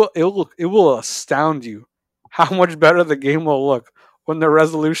 it will astound you how much better the game will look when the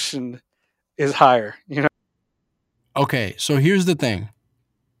resolution is higher, you know? Okay, so here's the thing.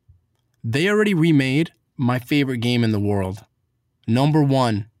 They already remade my favorite game in the world. Number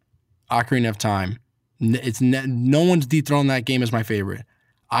 1, Ocarina of Time. No one's dethroned that game as my favorite.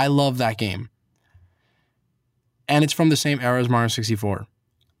 I love that game. And it's from the same era as Mario 64.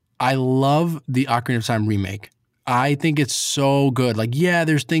 I love the Ocarina of Time remake. I think it's so good. Like, yeah,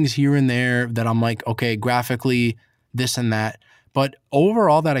 there's things here and there that I'm like, okay, graphically, this and that. But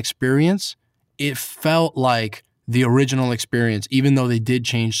overall, that experience, it felt like the original experience, even though they did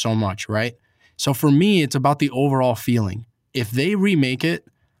change so much, right? So for me, it's about the overall feeling. If they remake it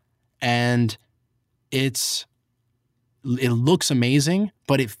and it looks amazing,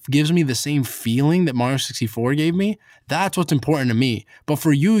 but it gives me the same feeling that Mario 64 gave me, that's what's important to me. But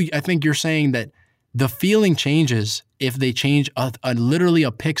for you, I think you're saying that the feeling changes if they change literally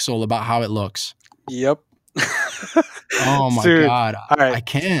a pixel about how it looks. Yep. Oh my Dude, God. All right. I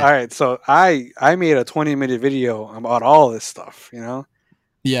can't. All right. So I made a 20-minute video about all this stuff, you know?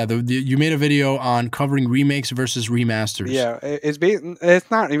 Yeah, you made a video on covering remakes versus remasters. Yeah,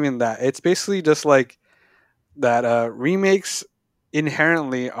 it's not even that. It's basically just like that remakes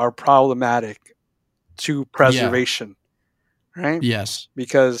inherently are problematic to preservation, right? Yes.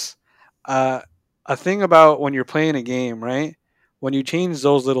 Because a thing about when you're playing a game, right? When you change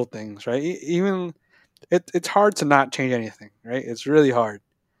those little things, right? Even it's hard to not change anything, right? It's really hard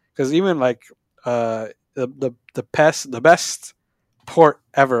because even like the best port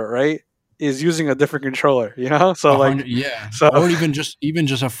ever, right, is using a different controller, you know? So like, yeah. So, or even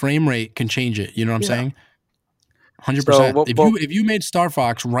just a frame rate can change it. You know what I'm saying? 100%. So, if you made Star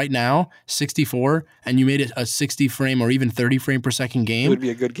Fox right now 64 and you made it a 60 frame or even 30 frame per second game, it would be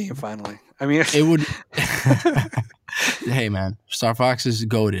a good game finally. I mean, it would. Hey man, Star Fox is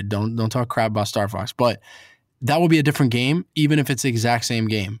goated. Don't talk crap about Star Fox, but that will be a different game, even if it's the exact same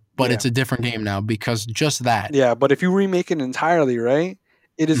game. But it's a different game now because just that. Yeah, but if you remake it entirely, right,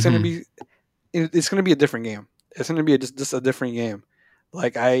 it is going to be, it's going to be a different game. It's going to be just a different game.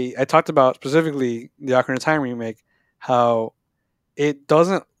 Like I talked about specifically the Ocarina of Time remake, how it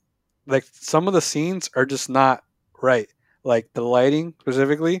doesn't, like some of the scenes are just not right. Like the lighting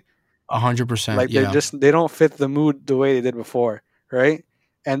specifically, 100%. like they don't fit the mood the way they did before, right?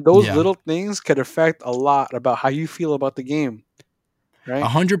 And those little things could affect a lot about how you feel about the game, right?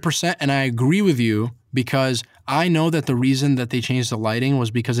 100%, and I agree with you because I know that the reason that they changed the lighting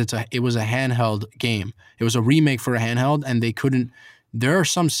was because it was a handheld game. It was a remake for a handheld, and they couldn't. There are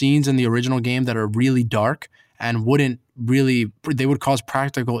some scenes in the original game that are really dark and they would cause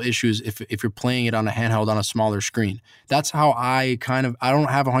practical issues if you're playing it on a handheld on a smaller screen. That's how I don't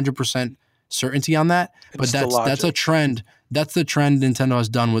have 100% certainty on that, but that's a trend. That's the trend Nintendo has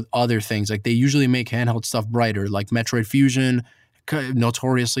done with other things. Like they usually make handheld stuff brighter, like Metroid Fusion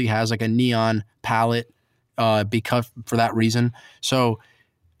notoriously has like a neon palette because for that reason. So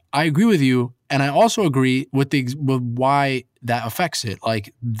I agree with you, and I also agree with why that affects it.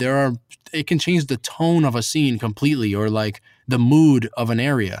 Like it can change the tone of a scene completely, or like the mood of an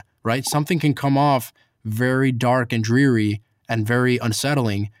area, right? Something can come off very dark and dreary and very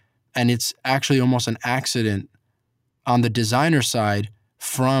unsettling, and it's actually almost an accident on the designer side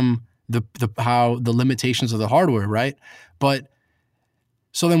from the limitations of the hardware, right? But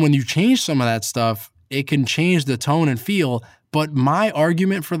So then when you change some of that stuff, it can change the tone and feel. But my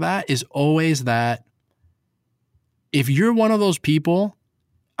argument for that is always that if you're one of those people,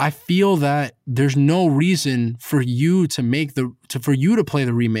 I feel that there's no reason for you to play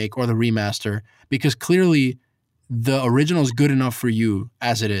the remake or the remaster, because clearly the original is good enough for you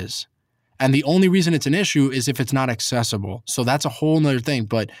as it is. And the only reason it's an issue is if it's not accessible. So that's a whole nother thing.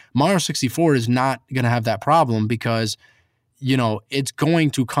 But Mario 64 is not going to have that problem because, you know, it's going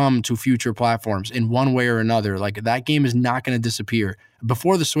to come to future platforms in one way or another. Like, that game is not going to disappear.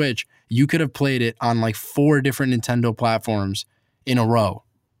 Before the Switch, you could have played it on like 4 different Nintendo platforms in a row.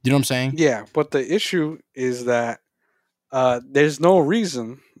 You know what I'm saying? Yeah, but the issue is that there's no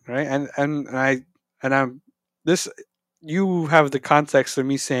reason, right? I'm this. You have the context of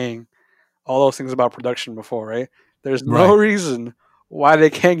me saying all those things about production before, right? There's no reason why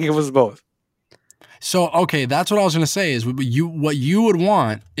they can't give us both. So, okay, that's what I was going to say is what you would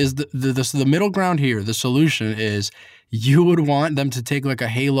want is the middle ground here. The solution is you would want them to take like a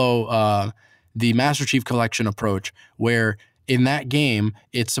Halo, the Master Chief Collection approach, where in that game,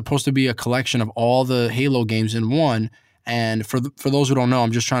 it's supposed to be a collection of all the Halo games in one. And for those who don't know,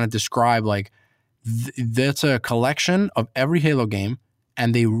 I'm just trying to describe like that's a collection of every Halo game,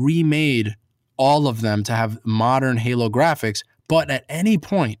 and they remade all of them to have modern Halo graphics. But at any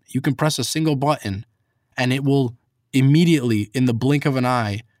point, you can press a single button, and it will immediately, in the blink of an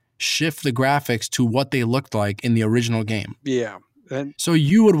eye, shift the graphics to what they looked like in the original game. Yeah. So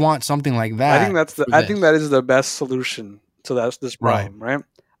you would want something like that. I think that is the best solution to this problem, right?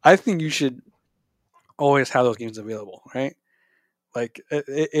 I think you should always have those games available, right? Like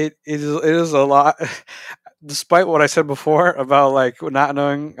it is a lot. Despite what I said before about like not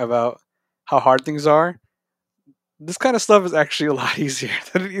knowing about how hard things are, this kind of stuff is actually a lot easier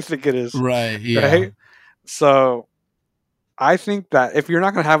than you think it is. Right. Yeah. Right. So I think that if you're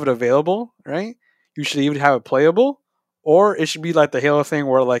not going to have it available, right, you should even have it playable, or it should be like the Halo thing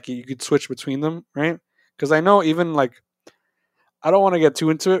where like you could switch between them, right? Because I know even like, I don't want to get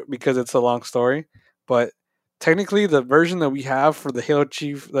too into it because it's a long story, but technically the version that we have for the Halo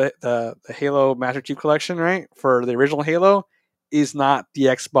Chief, the Halo Master Chief Collection, right, for the original Halo, is not the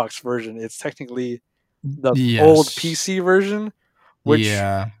Xbox version. It's technically the old PC version, which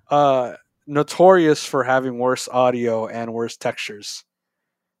notorious for having worse audio and worse textures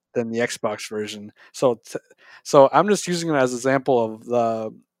than the Xbox version. So I'm just using it as an example of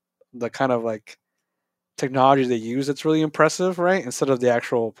the kind of like technology they use that's really impressive, right? Instead of the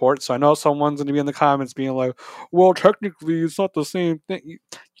actual port. So I know someone's going to be in the comments being like, well, technically it's not the same thing.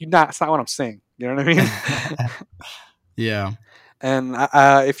 It's not what I'm saying. You know what I mean? Yeah. And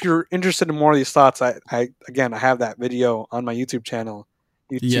if you're interested in more of these thoughts, I have that video on my YouTube channel.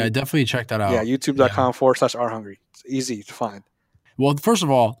 Yeah, definitely check that out. Yeah, youtube.com/rhungry. It's easy to find. Well, first of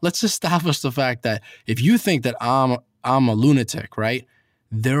all, let's establish the fact that if you think that I'm a lunatic, right?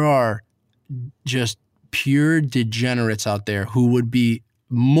 There are just pure degenerates out there who would be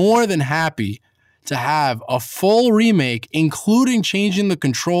more than happy to have a full remake, including changing the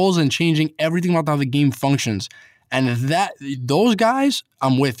controls and changing everything about how the game functions. And those guys,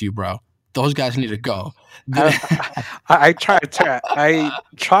 I'm with you, bro. Those guys need to go. I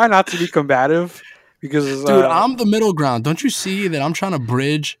try not to be combative because, dude, I'm the middle ground. Don't you see that I'm trying to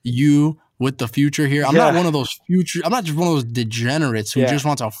bridge you with the future here? I'm not one of those I'm not just one of those degenerates who just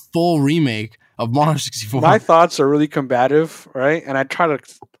wants a full remake of Mario 64. My thoughts are really combative, right? And I try to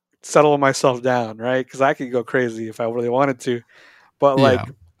settle myself down, right? Because I could go crazy if I really wanted to. But like,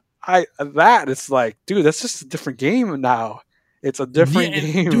 it's like, dude, that's just a different game now. It's a different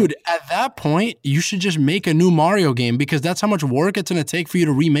game. Dude, at that point, you should just make a new Mario game because that's how much work it's going to take for you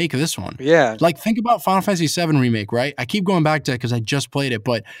to remake this one. Yeah. Like, think about Final Fantasy VII Remake, right? I keep going back to it because I just played it,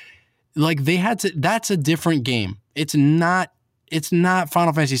 but like that's a different game. It's not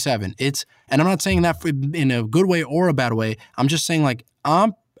Final Fantasy VII. And I'm not saying that in a good way or a bad way. I'm just saying, like,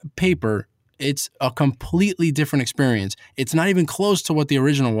 on paper, it's a completely different experience. It's not even close to what the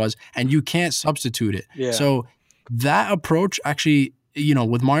original was, and you can't substitute it. Yeah. So that approach actually,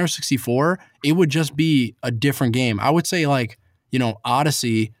 with Mario 64, it would just be a different game. I would say, like,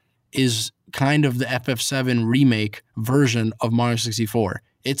 Odyssey is kind of the FF7 remake version of Mario 64.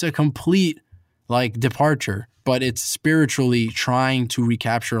 It's a complete, like, departure, but it's spiritually trying to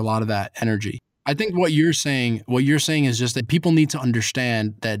recapture a lot of that energy. I think what you're saying is just that people need to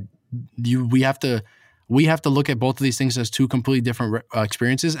understand that we have to look at both of these things as two completely different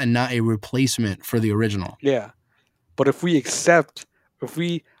experiences and not a replacement for the original. Yeah. But if we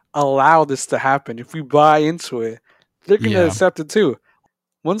allow this to happen, if we buy into it, they're going to accept it too.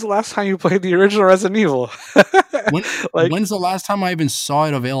 When's the last time you played the original Resident Evil? When's the last time I even saw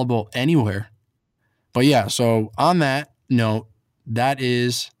it available anywhere? But yeah, so on that note, that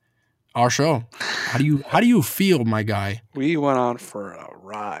is our show. How do you feel, my guy? We went on for a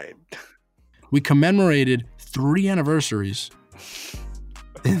ride. We commemorated 3 anniversaries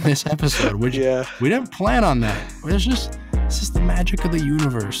in this episode, which we didn't plan on that. It's just the magic of the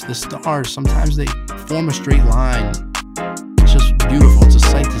universe. The stars, sometimes they form a straight line. It's just beautiful. It's a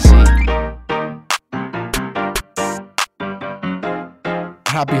sight to see.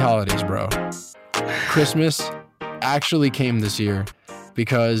 Happy holidays, bro. Christmas actually came this year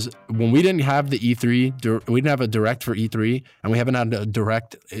because when we didn't have the E3, we didn't have a direct for E3, and we haven't had a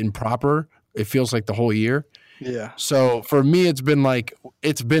direct in proper, it feels like the whole year. Yeah. So for me, it's been like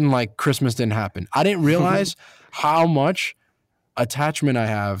Christmas didn't happen. I didn't realize how much attachment I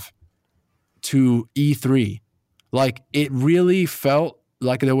have to E3. Like, it really felt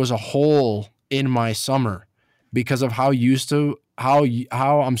like there was a hole in my summer because of how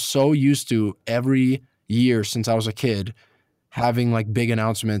I'm so used to every year since I was a kid having like big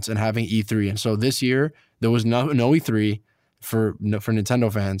announcements and having E3. And so this year there was no E3 for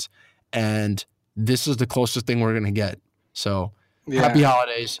Nintendo fans, and this is the closest thing we're going to get. So happy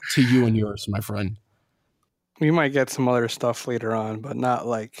holidays to you and yours, my friend. We might get some other stuff later on, but not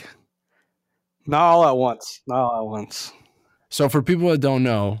all at once. Not all at once. So for people that don't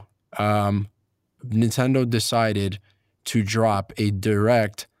know, Nintendo decided to drop a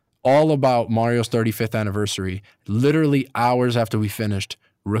direct all about Mario's 35th anniversary, literally hours after we finished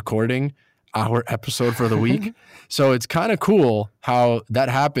recording our episode for the week. So it's kind of cool how that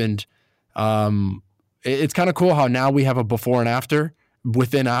happened. It's kind of cool how now we have a before and after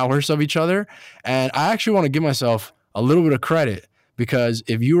within hours of each other. And I actually want to give myself a little bit of credit because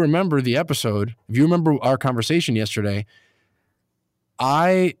if you remember the episode, if you remember our conversation yesterday,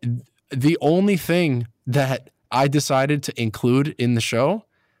 the only thing that I decided to include in the show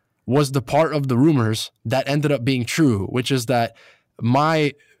was the part of the rumors that ended up being true, which is that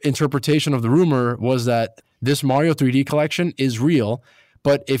my interpretation of the rumor was that this Mario 3D collection is real.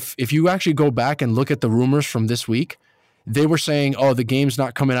 But if you actually go back and look at the rumors from this week, they were saying, oh, the game's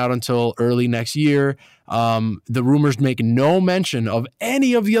not coming out until early next year. The rumors make no mention of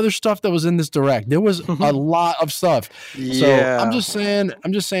any of the other stuff that was in this direct. There was a lot of stuff. So I'm just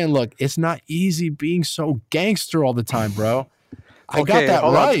saying, look, it's not easy being so gangster all the time, bro. I got that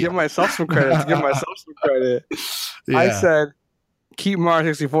right. To give myself some credit. Yeah. I said, keep Mario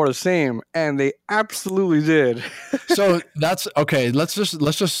 64 the same, and they absolutely did. So that's okay. Let's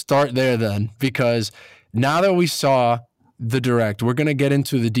just start there then, because now that we saw the direct, we're gonna get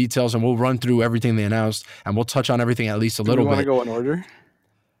into the details and we'll run through everything they announced and we'll touch on everything at least a little bit. Do you want to go in order?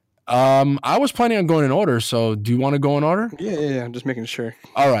 I was planning on going in order. So do you want to go in order? Yeah. I'm just making sure.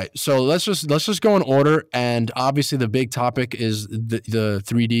 All right. So let's just go in order. And obviously the big topic is the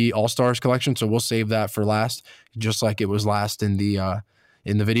 3D All-Stars collection. So we'll save that for last, just like it was last in the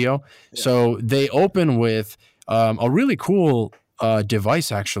video. Yeah. So they open with a really cool device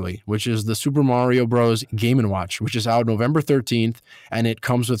actually, which is the Super Mario Bros. Game & Watch, which is out November 13th. And it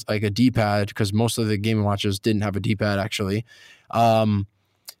comes with like a D-pad because most of the Game & Watches didn't have a D-pad actually.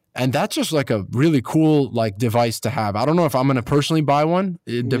 And that's just like a really cool like device to have. I don't know if I'm going to personally buy one,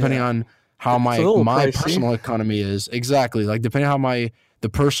 depending on how my personal economy is. Exactly. Like depending on how the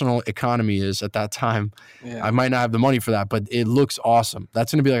personal economy is at that time, I might not have the money for that, but it looks awesome.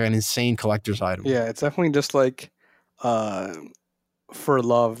 That's going to be like an insane collector's item. Yeah, it's definitely just like for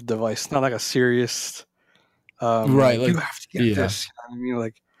love device, not like a serious. Right. Like, you have to get this. You know what I mean,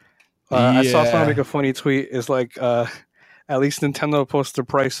 like I saw someone make a funny tweet. Is like. At least Nintendo posts the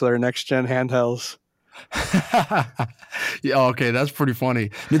price of their next-gen handhelds. Yeah, okay, that's pretty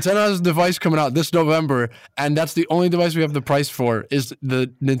funny. Nintendo has a device coming out this November, and that's the only device we have the price for is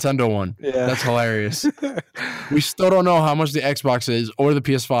the Nintendo one. Yeah. That's hilarious. We still don't know how much the Xbox is or the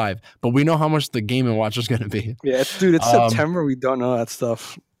PS5, but we know how much the Game & Watch is going to be. Yeah, it's September. We don't know that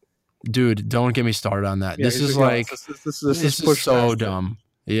stuff. Dude, don't get me started on that. Yeah, this is like this is so dumb.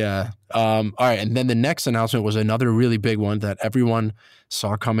 Yeah. All right. And then the next announcement was another really big one that everyone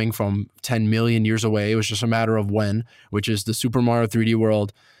saw coming from 10 million years away. It was just a matter of when, which is the Super Mario 3D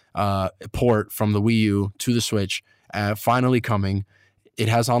World port from the Wii U to the Switch finally coming. It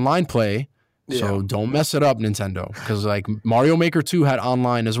has online play. So don't mess it up, Nintendo, because like Mario Maker 2 had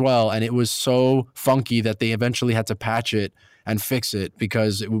online as well, and it was so funky that they eventually had to patch it and fix it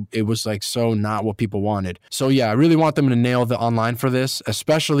because it was like so not what people wanted. So yeah, I really want them to nail the online for this,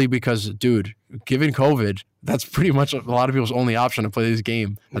 especially because, dude, given COVID, That's pretty much a lot of people's only option to play this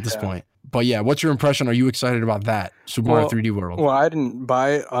game at this point. But yeah, what's your impression? Are you excited about that Super Mario 3D World? Well, I didn't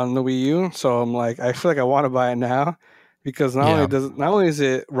buy it on the Wii U, so I'm like, I feel like I want to buy it now because not only does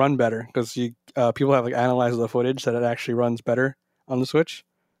it run better because people have like analyzed the footage that it actually runs better on the Switch.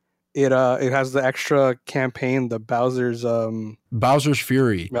 It has the extra campaign, the Bowser's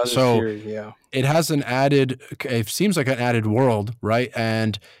Fury. It has an added. It seems like an added world, right?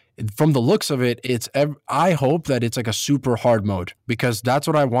 And from the looks of it, I hope that it's like a super hard mode because that's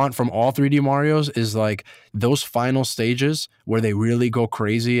what I want from all 3D Marios is like those final stages where they really go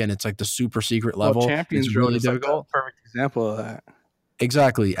crazy and it's like the super secret level. Champions Road is like a perfect example of that.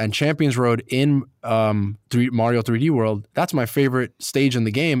 Exactly. And Champions Road in Mario 3D World, that's my favorite stage in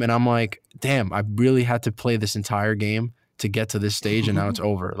the game. And I'm like, damn, I really had to play this entire game to get to this stage and now it's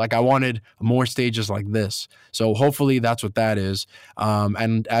over. Like I wanted more stages like this. So hopefully that's what that is.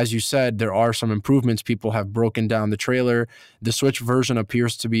 And as you said, there are some improvements. People have broken down the trailer. The Switch version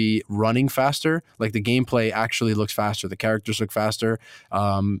appears to be running faster. Like the gameplay actually looks faster. The characters look faster.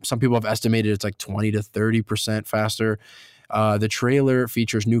 Some people have estimated it's like 20 to 30% faster. The trailer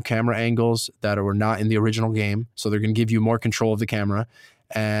features new camera angles that were not in the original game. So they're going to give you more control of the camera.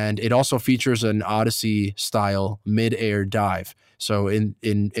 And it also features an Odyssey style mid-air dive. So in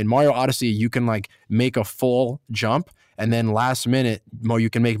Mario Odyssey, you can like make a full jump and then last minute you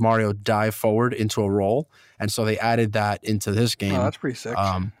can make Mario dive forward into a roll. And so they added that into this game. Oh, that's pretty sick.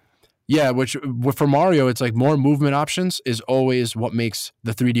 Yeah, which for Mario, it's like more movement options is always what makes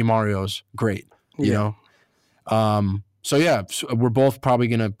the 3D Marios great, you know? So yeah, we're both probably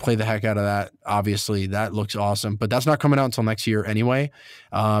going to play the heck out of that. Obviously, that looks awesome, but that's not coming out until next year anyway.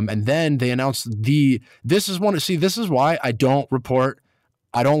 And then they announced this is why I don't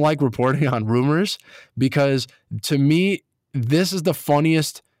like reporting on rumors because to me, this is the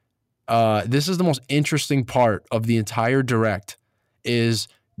funniest, this is the most interesting part of the entire Direct is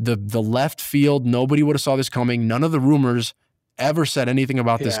the left field. Nobody would have saw this coming. None of the rumors ever said anything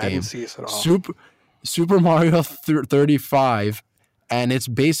about this game. I didn't see this at all. Super Mario 35, and it's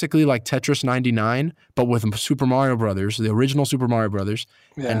basically like Tetris 99, but with Super Mario Brothers, the original Super Mario Brothers,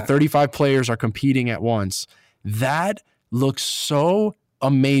 and 35 players are competing at once. That looks so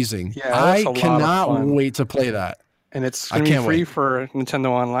amazing. Yeah, I cannot wait to play that. And it's going to be free for Nintendo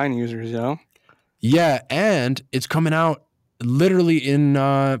Online users, you know? Yeah, and it's coming out literally in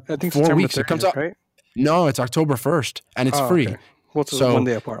I think 4 weeks. 30th, it comes out, right? No, it's October 1st, and it's free. Okay. Well, it's 1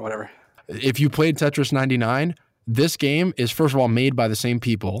 day apart, whatever. If you played Tetris 99, this game is, first of all, made by the same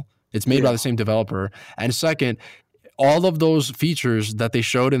people. It's made by the same developer. And second, all of those features that they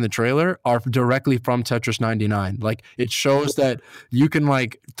showed in the trailer are directly from Tetris 99. Like, it shows that you can,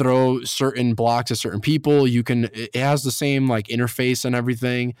 like, throw certain blocks at certain people. It has the same, like, interface and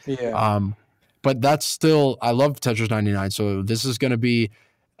everything. Yeah. But that's still, I love Tetris 99. So this is going to be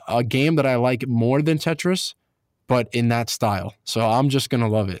a game that I like more than Tetris, but in that style. So I'm just going to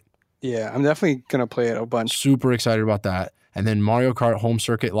love it. Yeah, I'm definitely going to play it a bunch. Super excited about that. And then Mario Kart Home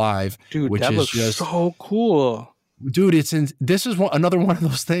Circuit Live. Dude, which that looks so cool. Dude, this is another one of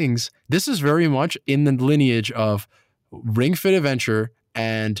those things. This is very much in the lineage of Ring Fit Adventure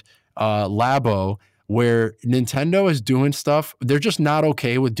and Labo, where Nintendo is doing stuff. They're just not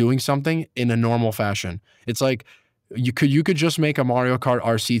okay with doing something in a normal fashion. It's like you could just make a Mario Kart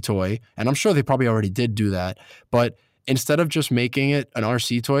RC toy, and I'm sure they probably already did do that, but instead of just making it an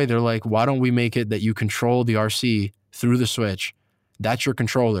RC toy, they're like, why don't we make it that you control the RC through the Switch? That's your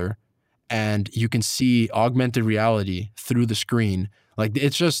controller. And you can see augmented reality through the screen. Like,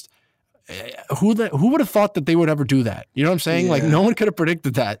 it's just, who would have thought that they would ever do that? You know what I'm saying? Yeah. Like, no one could have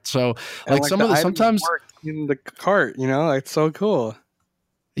predicted that. So, like sometimes in the cart, you know, like, so cool.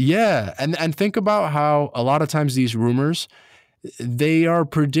 Yeah. And think about how a lot of times these rumors, they are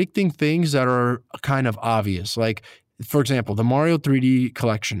predicting things that are kind of obvious. Like, for example, the Mario 3D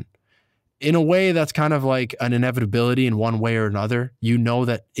collection. In a way, that's kind of like an inevitability in one way or another. You know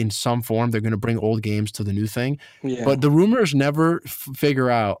that in some form they're going to bring old games to the new thing. Yeah. But the rumors never figure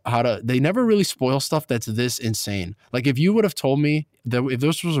out they never really spoil stuff that's this insane. Like, if you would have told me that if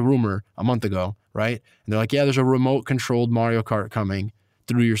this was a rumor a month ago, right? And they're like, yeah, there's a remote controlled Mario Kart coming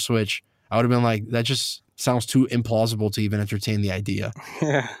through your Switch. I would have been like, that just sounds too implausible to even entertain the idea.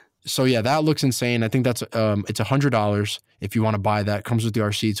 Yeah. So yeah, that looks insane. I think that's it's $100 if you want to buy that. Comes with the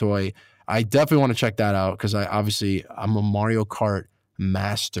RC toy. I definitely want to check that out because I'm a Mario Kart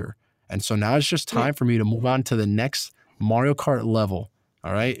master. And so now it's just time for me to move on to the next Mario Kart level.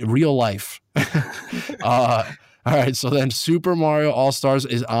 All right. Real life. All right. So then Super Mario All-Stars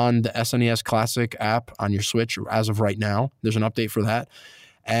is on the SNES Classic app on your Switch as of right now. There's an update for that.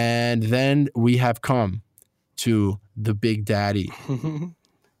 And then we have come to the big daddy,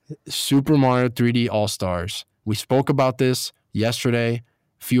 Super Mario 3D All-Stars. We spoke about this yesterday.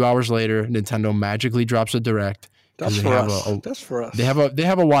 A few hours later, Nintendo magically drops a direct. That's for us. That's for us. They have a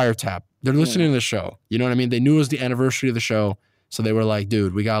wiretap. They're listening to the show. You know what I mean? They knew it was the anniversary of the show, so they were like,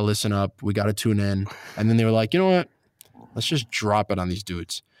 "Dude, we gotta listen up. We gotta tune in." And then they were like, "You know what? Let's just drop it on these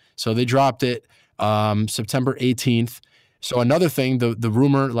dudes." So they dropped it September 18th. So another thing, the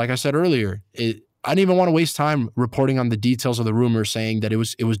rumor, like I said earlier, I didn't even want to waste time reporting on the details of the rumor, saying that it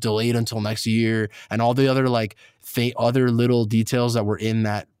was delayed until next year and all the other other little details that were in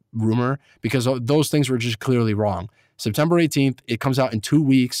that rumor, because those things were just clearly wrong. September 18th, it comes out in 2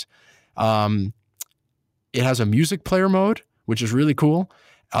 weeks. It has a music player mode, which is really cool.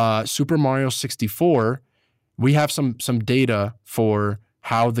 Super Mario 64, we have some data for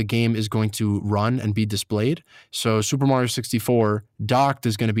how the game is going to run and be displayed. So Super Mario 64 docked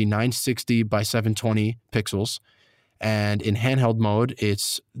is going to be 960 by 720 pixels. And in handheld mode,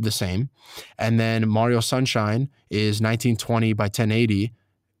 it's the same. And then Mario Sunshine is 1920 by 1080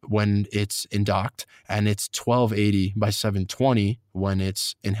 when it's in docked. And it's 1280 by 720 when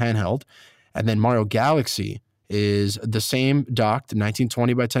it's in handheld. And then Mario Galaxy is the same docked,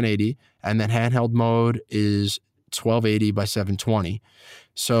 1920 by 1080. And then handheld mode is 1280 by 720.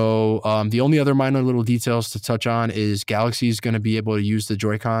 So the only other minor little details to touch on is Galaxy is going to be able to use the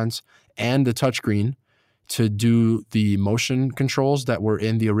Joy-Cons and the touchscreen to do the motion controls that were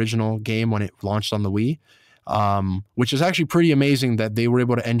in the original game when it launched on the Wii, which is actually pretty amazing that they were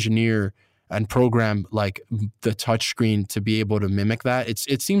able to engineer and program like the touchscreen to be able to mimic that.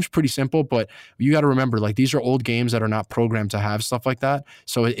 It seems pretty simple, but you got to remember, like, these are old games that are not programmed to have stuff like that.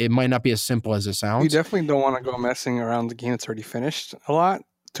 So it might not be as simple as it sounds. You definitely don't want to go messing around the game that's already finished a lot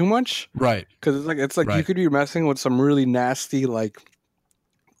too much, right? Because it's like right. You could be messing with some really nasty like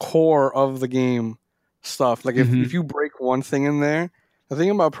core of the game stuff. Like if you break one thing in there, the thing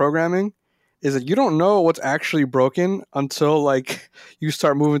about programming is that you don't know what's actually broken until like you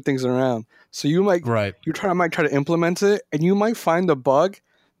start moving things around. So you might might try to implement it, and you might find a bug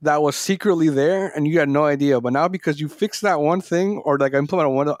that was secretly there, and you had no idea. But now because you fixed that one thing, or like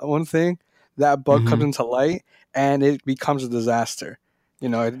implemented one thing, that bug comes into light, and it becomes a disaster. You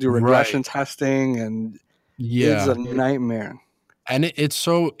know, do regression testing, and it's a nightmare. And it's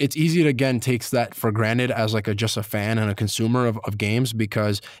easy to, again, takes that for granted as like just a fan and a consumer of games,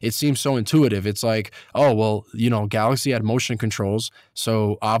 because it seems so intuitive. It's like, oh, well, you know, Galaxy had motion controls,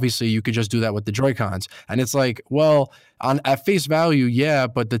 so obviously you could just do that with the Joy-Cons. And it's like, well, at face value, yeah,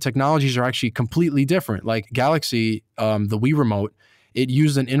 but the technologies are actually completely different. Like Galaxy, the Wii Remote, it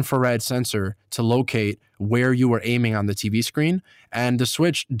used an infrared sensor to locate where you were aiming on the TV screen. And the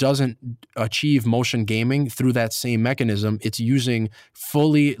Switch doesn't achieve motion gaming through that same mechanism. It's using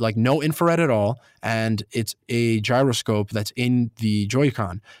fully, like, no infrared at all. And it's a gyroscope that's in the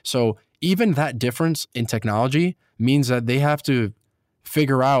Joy-Con. So even that difference in technology means that they have to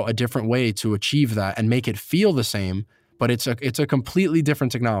figure out a different way to achieve that and make it feel the same. But it's a completely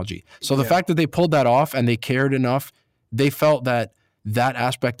different technology. So the fact that they pulled that off and they cared enough, they felt that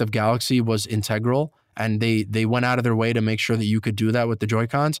aspect of Galaxy was integral, and they went out of their way to make sure that you could do that with the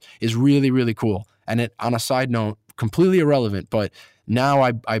Joy-Cons, is really, really cool. And it, on a side note, completely irrelevant, but now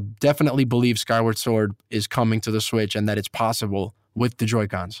I definitely believe Skyward Sword is coming to the Switch, and that it's possible with the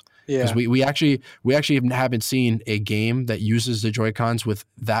Joy-Cons. Because we actually haven't seen a game that uses the Joy-Cons with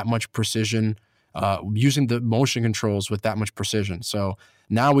that much precision, using the motion controls with that much precision. So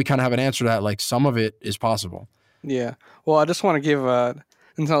now we kind of have an answer to that, like, some of it is possible. Yeah. Well, I just want to give Nintendo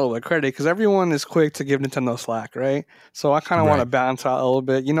a little credit, because everyone is quick to give Nintendo slack, right? So I kind of want to balance out a little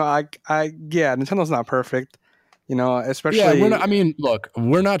bit. You know, Nintendo's not perfect, you know, especially... Yeah, look,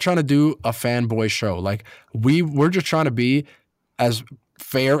 we're not trying to do a fanboy show. Like, we're just trying to be as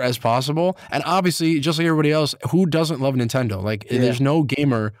fair as possible. And obviously, just like everybody else, who doesn't love Nintendo? Like, there's no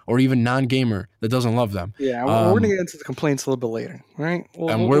gamer or even non-gamer that doesn't love them. Yeah, we're going to get into the complaints a little bit later, right?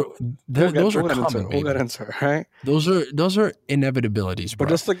 Those are coming, we'll get into it, right? Those are inevitabilities, bro.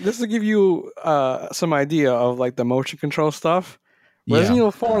 But just to give you some idea of like the motion control stuff, Resident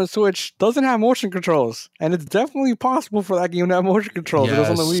Evil 4 on the Switch doesn't have motion controls, and it's definitely possible for that game to have motion controls. Yes. It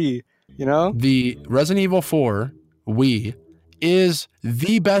does on the Wii, you know? The Resident Evil 4 Wii is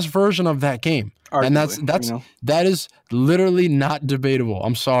the best version of that game. Arguably, and that is literally not debatable.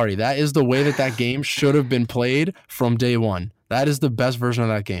 I'm sorry. That is the way that game should have been played from day one. That is the best version of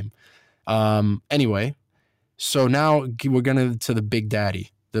that game. Anyway, so now we're going to the big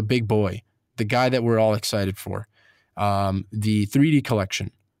daddy, the big boy, the guy that we're all excited for. The 3D collection,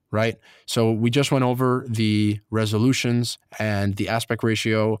 right? So we just went over the resolutions and the aspect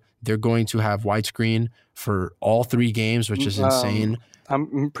ratio. They're going to have widescreen for all 3 games, which is insane.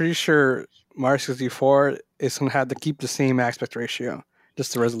 I'm pretty sure Mario 64 is going to have to keep the same aspect ratio.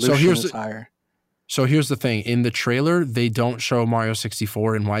 Just the resolution is higher. So here's the thing. In the trailer, they don't show Mario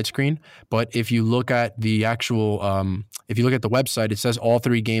 64 in widescreen. But if you look at the actual, if you look at the website, it says all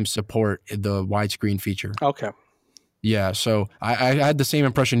 3 games support the widescreen feature. Okay. Yeah. So I had the same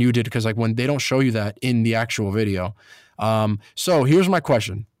impression you did, because like when they don't show you that in the actual video. So here's my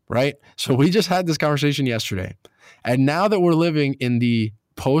question, right? So we just had this conversation yesterday. And now that we're living in the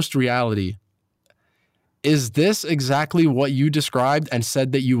post-reality, is this exactly what you described and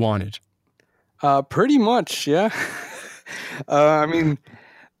said that you wanted? Pretty much, yeah. I mean,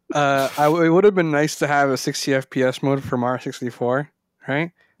 it would have been nice to have a 60 FPS mode for Mario 64,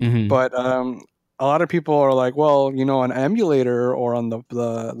 right? Mm-hmm. But a lot of people are like, well, you know, an emulator or on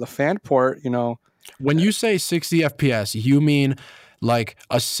the fan port, you know. When you say 60 FPS, you mean like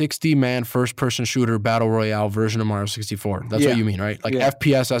a 60-man first-person shooter battle royale version of Mario 64. That's what you mean, right? Like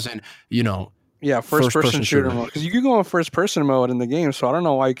FPS as in, you know. Yeah, first-person shooter mode. Because you can go in first-person mode in the game, so I don't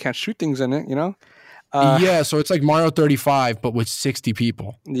know why you can't shoot things in it, you know? Yeah, so it's like Mario 35, but with 60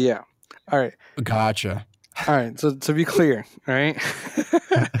 people. Yeah. All right. Gotcha. All right, so to be clear, all right?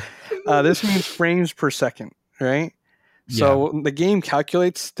 This means frames per second, right? So the game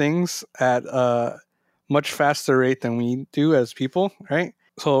calculates things at a much faster rate than we do as people, right?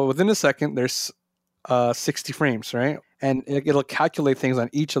 So within a second, there's 60 frames, right? And it'll calculate things on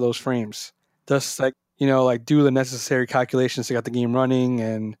each of those frames. Just like, you know, like do the necessary calculations to get the game running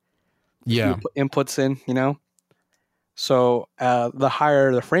and put inputs in, you know? So the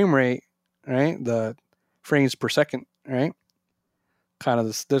higher the frame rate, right? The frames per second, right?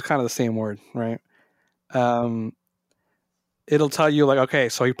 There's kind of the same word, right? It'll tell you like, okay,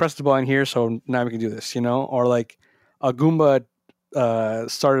 so you press the button here, so now we can do this, you know? Or like a Goomba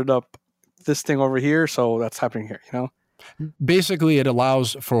started up this thing over here, so that's happening here, you know? Basically, it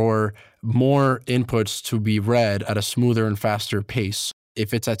allows for more inputs to be read at a smoother and faster pace.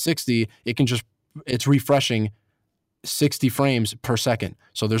 If it's at 60, it's refreshing 60 frames per second.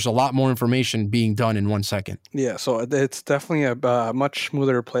 So there's a lot more information being done in 1 second. Yeah, so it's definitely a much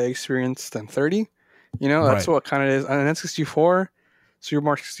smoother play experience than 30. You know, that's what kind of is. On an N64, Super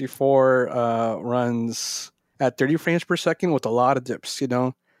Mario 64 runs at 30 frames per second with a lot of dips, you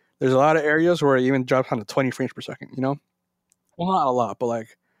know. There's a lot of areas where it even drops down to 20 frames per second, you know. Well, not a lot, but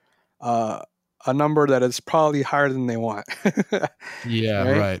like a number that is probably higher than they want.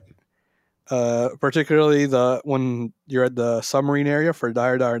 Yeah, right. Particularly when you're at the submarine area for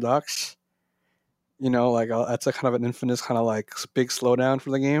Dire Docks, you know, like that's a kind of an infamous kind of like big slowdown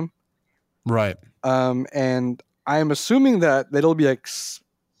for the game. Right. And I'm assuming that it'll be like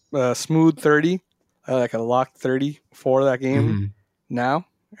smooth 30, like a locked 30 for that game now,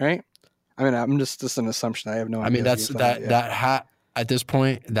 right? I mean, I'm just an assumption. I have no idea. I mean, at this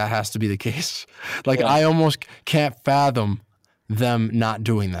point, that has to be the case. Like, I almost can't fathom them not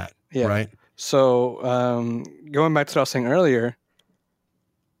doing that, right? So, going back to what I was saying earlier,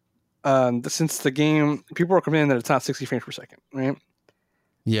 since the game, people are complaining that it's not 60 frames per second, right?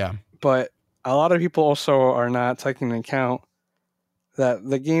 Yeah. But a lot of people also are not taking into account that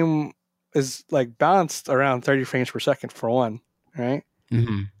the game is like balanced around 30 frames per second for one, right?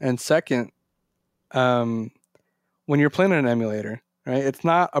 Mm-hmm. And second, when you're playing on an emulator, right, it's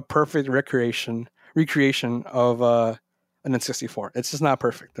not a perfect recreation of an N64. It's just not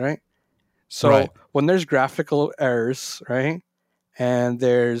perfect, right? So when there's graphical errors, right, and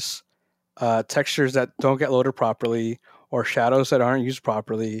there's textures that don't get loaded properly or shadows that aren't used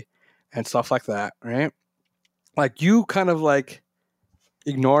properly and stuff like that, right? Like you kind of like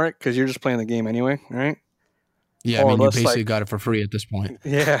ignore it because you're just playing the game anyway, right? Yeah, I mean, you basically got it for free at this point.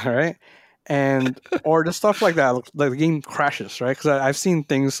 Yeah, right? And or just stuff like that, like the game crashes, right? Because I've seen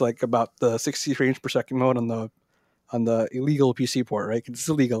things like about the 60 frames per second mode on the illegal PC port, right? It's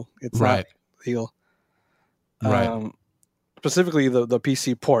illegal. It's not legal. Right. Specifically the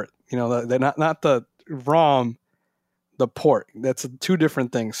PC port. You know, they're not the ROM, the port. That's two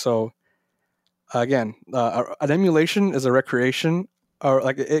different things. So again, an emulation is a recreation, or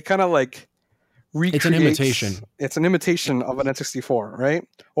like it kind of like recreates. It's an imitation. It's an imitation of an N64, right?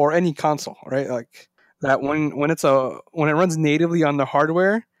 Or any console, right? Like that when it runs natively on the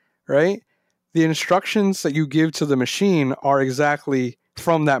hardware, right? The instructions that you give to the machine are exactly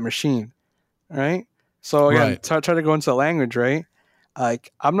from that machine, right? So again, try to go into the language, right?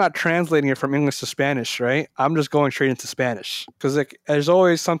 Like I'm not translating it from English to Spanish, right? I'm just going straight into Spanish because like there's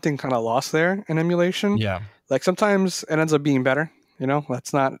always something kind of lost there in emulation. Yeah. Like sometimes it ends up being better,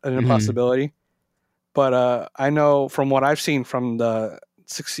 That's not an Mhm. impossibility. But I know from what I've seen from the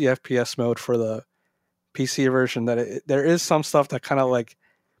 60 FPS mode for the PC version that there is some stuff that kind of like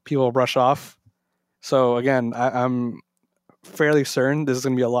people brush off. So again, I'm fairly certain this is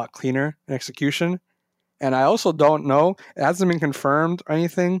going to be a lot cleaner in execution. And I also don't know, it hasn't been confirmed or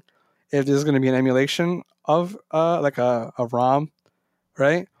anything, if this is going to be an emulation of like a ROM,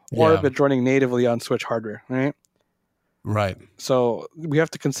 right? Or if Yeah. it's running natively on Switch hardware, right? Right. So we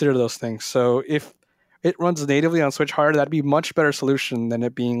have to consider those things. So if it runs natively on Switch hardware, that'd be a much better solution than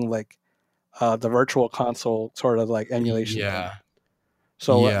it being like the virtual console sort of like emulation thing. Yeah.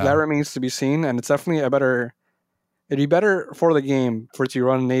 So that Yeah. remains to be seen, and it's definitely it'd be better for the game for it to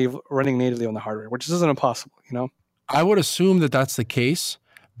run running natively on the hardware, which isn't impossible, I would assume that that's the case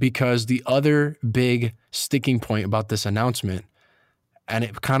because the other big sticking point about this announcement, and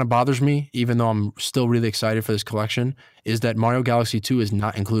it kind of bothers me, even though I'm still really excited for this collection, is that Mario Galaxy 2 is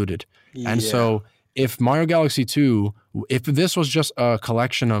not included. And so if Mario Galaxy 2, if this was just a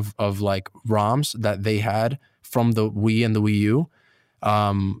collection of like ROMs that they had from the Wii and the Wii U,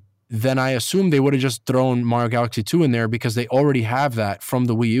 then I assume they would have just thrown Mario Galaxy 2 in there because they already have that from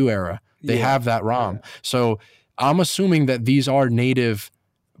the Wii U era. They have that ROM. Yeah. So I'm assuming that these are native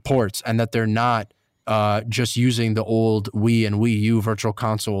ports and that they're not just using the old Wii and Wii U Virtual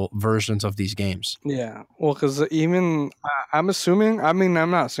Console versions of these games. Yeah. Well, because even I'm assuming, I'm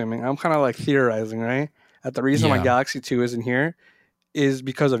not assuming, I'm kind of like theorizing, right? That the reason why Galaxy 2 isn't here is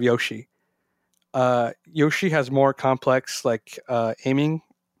because of Yoshi. Yoshi has more complex like aiming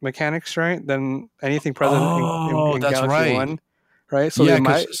mechanics, right, than anything present in Galaxy 1, right? So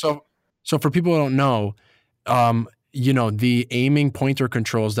yeah, so for people who don't know, the aiming pointer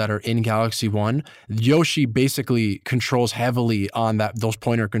controls that are in Galaxy 1, Yoshi basically controls heavily on those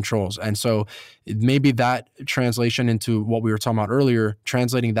pointer controls. And so maybe that translation into what we were talking about earlier,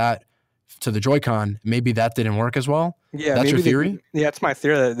 translating that to the Joy-Con, maybe that didn't work as well. Yeah, that's your theory? It's my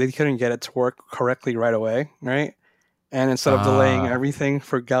theory that they couldn't get it to work correctly right away, right? And instead of delaying everything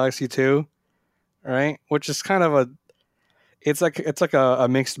for Galaxy 2, right? Which is kind of it's like a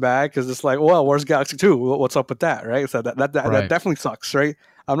mixed bag because it's like, well, where's Galaxy 2? What's up with that, right? So that definitely sucks, right?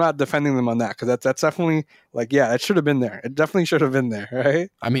 I'm not defending them on that because that's definitely like, yeah, it should have been there. It definitely should have been there, right?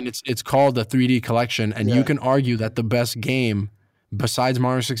 I mean, it's called the 3D collection, and you can argue that the best game besides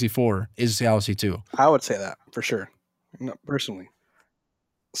Mario 64 is Galaxy 2. I would say that for sure, personally.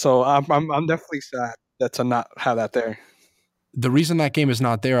 So I'm definitely sad to not have that there. The reason that game is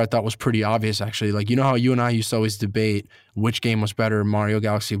not there, I thought was pretty obvious, actually. Like, you know how you and I used to always debate which game was better, Mario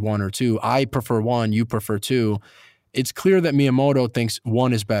Galaxy 1 or 2? I prefer 1, you prefer 2. It's clear that Miyamoto thinks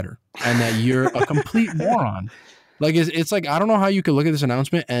 1 is better and that you're a complete moron. Like, it's like, I don't know how you could look at this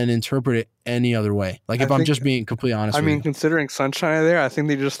announcement and interpret it any other way. Like, I'm just being completely honest with you. Considering Sunshine there, I think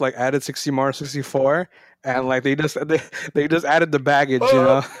they just, like, added 60 Mario 64, and, like, they just added the baggage,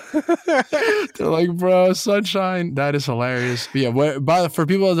 They're like, bro, Sunshine, that is hilarious. But yeah, for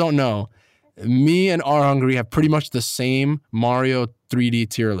people that don't know, me and R Hungry have pretty much the same Mario 3D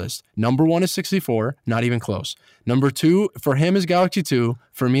tier list. Number 1 is 64, not even close. Number 2 for him is Galaxy 2,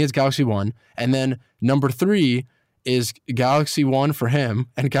 for me is Galaxy 1, and then number 3 is Galaxy 1 for him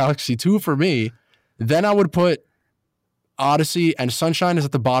and Galaxy 2 for me. Then I would put Odyssey, and Sunshine is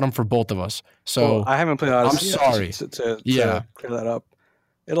at the bottom for both of us. So I haven't played Odyssey. I'm sorry. To clear that up.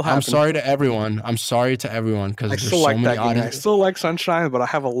 It'll happen. I'm sorry to everyone. Because there's still so like many that game. I still like Sunshine, but I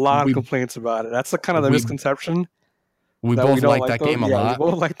have a lot of complaints about it. That's the kind of the misconception. We both like that game a lot. We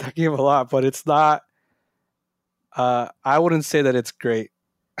both like that game a lot, but it's not. I wouldn't say that it's great.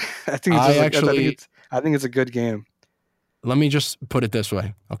 I think it's a good game. Let me just put it this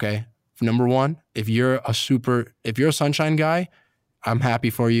way, okay? Number 1, if you're a Sunshine guy, I'm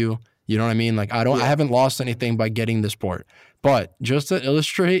happy for you. You know what I mean? Like, I haven't lost anything by getting this port. But just to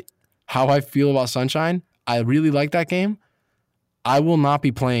illustrate how I feel about Sunshine, I really like that game. I will not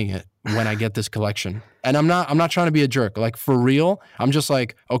be playing it when I get this collection. And I'm not trying to be a jerk. Like, for real, I'm just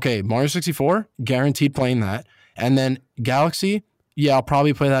like, okay, Mario 64, guaranteed playing that. And then Galaxy, yeah, I'll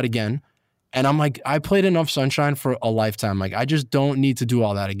probably play that again. And I'm like, I played enough Sunshine for a lifetime. Like, I just don't need to do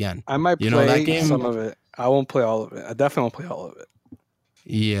all that again. I might play that game, some of it. I won't play all of it. I definitely won't play all of it.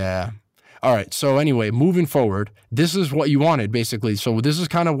 Yeah. All right. So anyway, moving forward, this is what you wanted, basically. So this is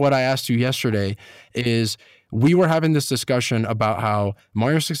kind of what I asked you yesterday is we were having this discussion about how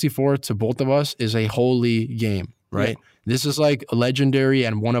Mario 64 to both of us is a holy game, right? Yeah. This is like legendary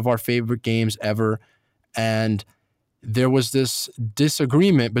and one of our favorite games ever. And there was this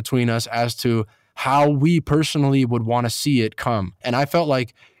disagreement between us as to how we personally would want to see it come. And I felt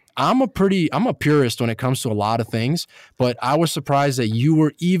like I'm a purist when it comes to a lot of things, but I was surprised that you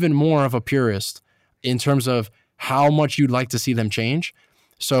were even more of a purist in terms of how much you'd like to see them change.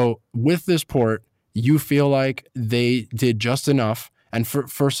 So with this port, you feel like they did just enough. And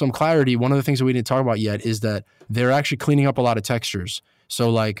for some clarity, one of the things that we didn't talk about yet is that they're actually cleaning up a lot of textures.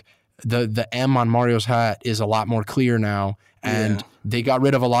 So like the M on Mario's hat is a lot more clear now. And they got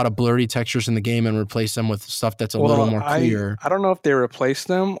rid of a lot of blurry textures in the game and replaced them with stuff that's a little more clear. I don't know if they replaced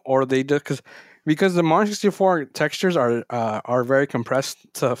them or they did because the Mario 64 textures are very compressed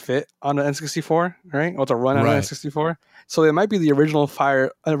to fit on the N64, right? Or to run on the N64. So it might be the original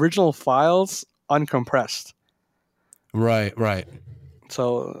files uncompressed. Right.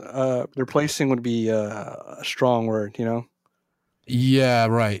 So replacing would be a strong word, you know? Yeah,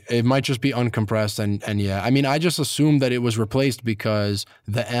 right. It might just be uncompressed and yeah. I mean, I just assumed that it was replaced because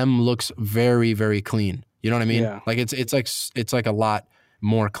the M looks very, very clean. You know what I mean? Yeah. Like it's like a lot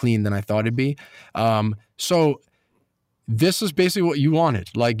more clean than I thought it'd be. So this is basically what you wanted.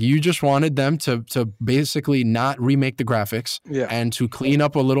 Like you just wanted them to basically not remake the graphics and to clean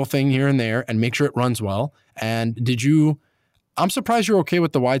up a little thing here and there and make sure it runs well. And I'm surprised you're okay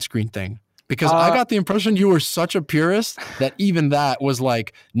with the widescreen thing. Because I got the impression you were such a purist that even that was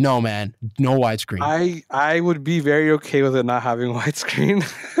like, no, man, no widescreen. I would be very okay with it not having widescreen.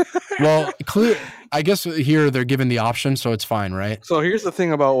 Well, I guess here they're given the option, so it's fine, right? So here's the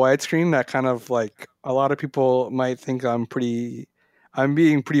thing about widescreen that kind of like a lot of people might think I'm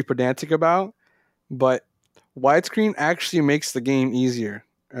being pretty pedantic about, but widescreen actually makes the game easier,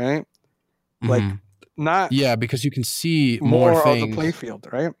 right? Like because you can see more things of the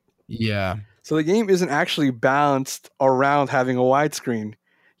playfield, right? Yeah. So the game isn't actually balanced around having a widescreen,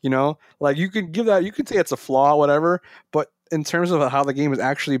 you know? Like you could say it's a flaw, whatever, but in terms of how the game is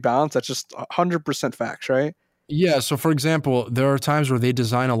actually balanced, that's just 100% facts, right? Yeah, so for example, there are times where they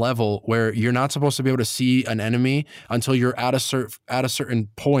design a level where you're not supposed to be able to see an enemy until you're at a certain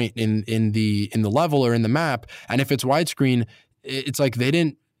point in the level or in the map, and if it's widescreen, it's like they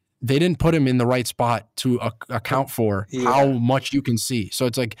didn't put him in the right spot to account for how much you can see. So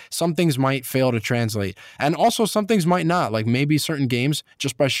it's like some things might fail to translate. And also some things might not. Like maybe certain games,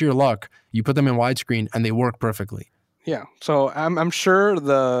 just by sheer luck, you put them in widescreen and they work perfectly. Yeah. So I'm sure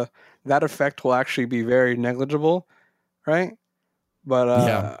that effect will actually be very negligible, right?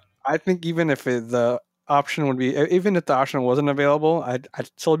 But I think even if the option wasn't available, I'd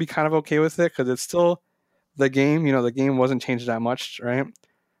still be kind of okay with it because it's still the game. You know, the game wasn't changed that much, right?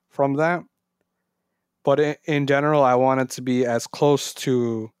 From that, but in general, I want it to be as close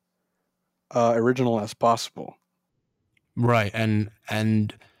to original as possible. Right,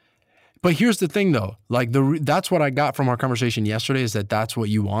 but here's the thing, though. Like that's what I got from our conversation yesterday is that that's what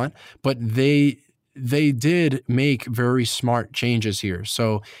you want. But they did make very smart changes here,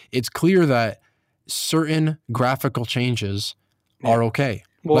 so it's clear that certain graphical changes are okay.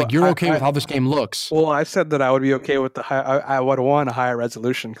 Well, like you're okay with how this game looks. Well, I said that I would be okay with I would want a higher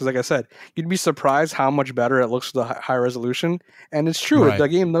resolution because, like I said, you'd be surprised how much better it looks with a higher resolution, and it's true. Right. The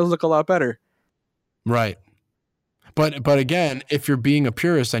game does look a lot better. Right, but again, if you're being a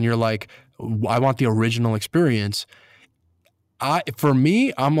purist and you're like, I want the original experience. For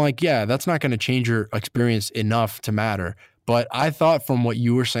me, I'm like, yeah, that's not going to change your experience enough to matter. But I thought from what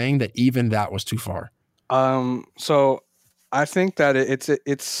you were saying that even that was too far. So. I think that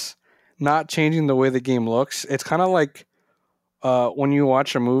it's not changing the way the game looks. It's kind of like when you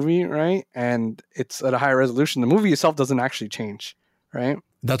watch a movie, right? And it's at a higher resolution. The movie itself doesn't actually change, right?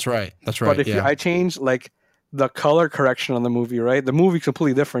 That's right. But if I change like the color correction on the movie, right? The movie's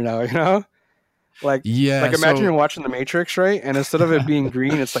completely different now, you know? Like imagine you're watching The Matrix, right? And instead of it being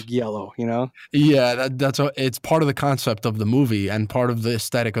green, it's like yellow, you know? Yeah, it's part of the concept of the movie and part of the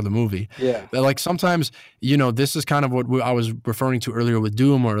aesthetic of the movie. Yeah. Like sometimes, you know, this is kind of what I was referring to earlier with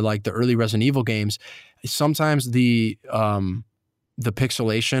Doom or like the early Resident Evil games. Sometimes the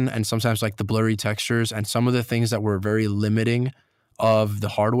pixelation and sometimes like the blurry textures and some of the things that were very limiting of the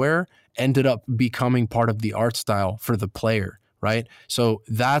hardware ended up becoming part of the art style for the player. Right. So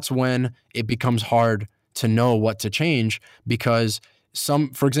that's when it becomes hard to know what to change because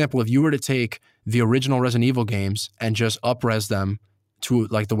for example, if you were to take the original Resident Evil games and just up-res them to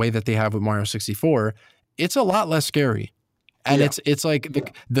like the way that they have with Mario 64, it's a lot less scary. And it's like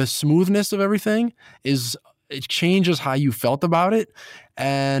the smoothness of everything it changes how you felt about it.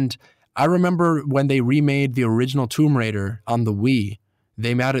 And I remember when they remade the original Tomb Raider on the Wii,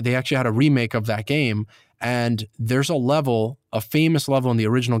 they actually had a remake of that game. And there's a famous level in the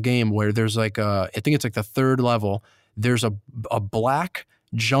original game where there's like I think it's like the third level. There's a black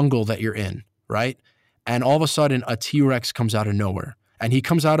jungle that you're in, right? And all of a sudden a T-Rex comes out of nowhere. and he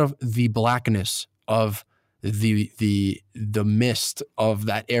comes out of the blackness of the mist of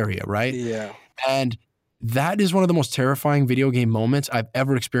that area, right? Yeah. And that is one of the most terrifying video game moments I've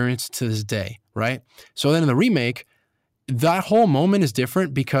ever experienced to this day, right? So then in the remake, that whole moment is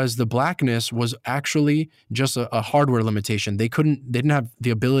different because the blackness was actually just a hardware limitation. They didn't have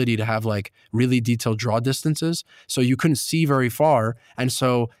the ability to have like really detailed draw distances, so you couldn't see very far. And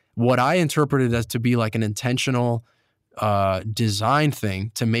so what I interpreted as to be like an intentional design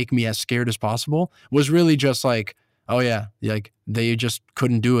thing to make me as scared as possible was really just like, oh yeah, like they just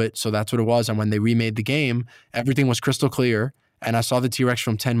couldn't do it, so that's what it was. And when they remade the game, everything was crystal clear, and I saw the T-Rex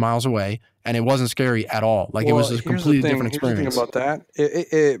from 10 miles away, and it wasn't scary at all. Like it was a completely different experience. Here's the thing about that.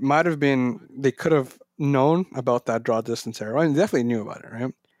 It might have been, they could have known about that draw distance error. I mean, they definitely knew about it,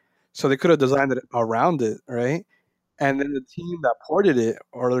 right? So they could have designed it around it, right? And then the team that ported it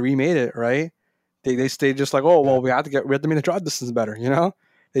or remade it, right? They stayed just like, oh, well, we have to make the draw distance better, you know?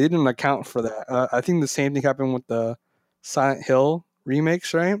 They didn't account for that. I think the same thing happened with the Silent Hill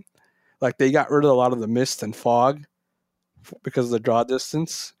remakes, right? Like they got rid of a lot of the mist and fog because of the draw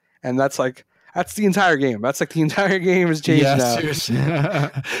distance, and that's the entire game. That's like the entire game has changed now. Seriously.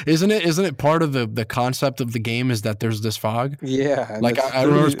 Isn't it part of the concept of the game is that there's this fog? Yeah. Like I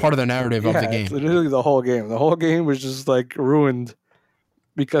remember it's part of the narrative of the game. It's literally the whole game. The whole game was just like ruined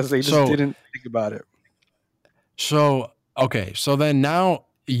because they just didn't think about it. So, okay. So then now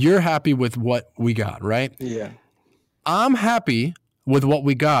you're happy with what we got, right? Yeah. I'm happy with what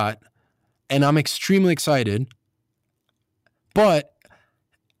we got, and I'm extremely excited. But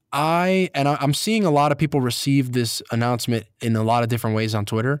I'm seeing a lot of people receive this announcement in a lot of different ways on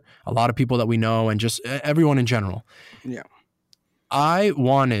Twitter. A lot of people that we know and just everyone in general. Yeah. I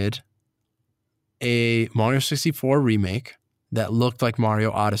wanted a Mario 64 remake that looked like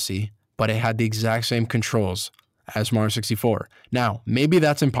Mario Odyssey, but it had the exact same controls as Mario 64. Now, maybe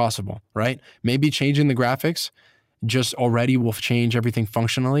that's impossible, right? Maybe changing the graphics just already will change everything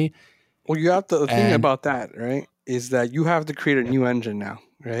functionally. Well, you have to, the thing about that, right, is that you have to create a new engine now,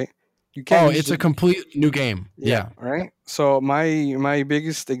 right? You can't. It's a complete new game. Yeah. Right. So my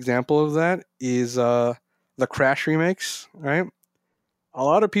biggest example of that is the Crash remakes, right? A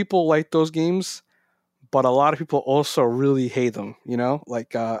lot of people like those games, but a lot of people also really hate them. You know,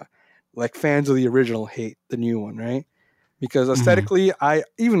 like fans of the original hate the new one, right? Because aesthetically,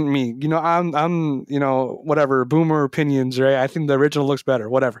 even me, you know, I'm you know, whatever, boomer opinions, right? I think the original looks better,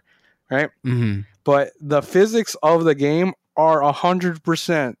 whatever, right? Mm-hmm. But the physics of the game are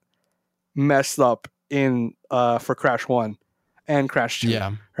 100% messed up in for Crash 1 and Crash 2.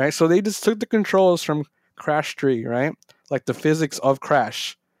 Yeah. Right? So they just took the controls from Crash 3, right? Like the physics of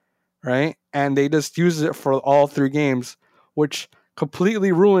Crash, right? And they just used it for all three games, which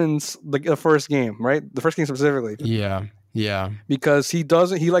completely ruins the first game, right? The first game specifically. Yeah. Yeah. Because he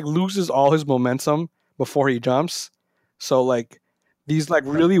like loses all his momentum before he jumps. So like these like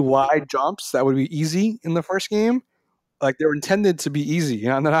really wide jumps that would be easy in the first game, like they were intended to be easy, you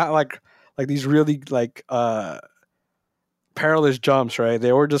know, and they're not like these really like perilous jumps, right?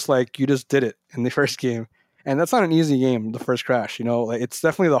 They were just like, you just did it in the first game. And that's not an easy game, the first Crash, you know, like it's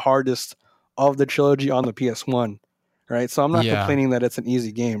definitely the hardest of the trilogy on the PS1, right? So I'm not complaining that it's an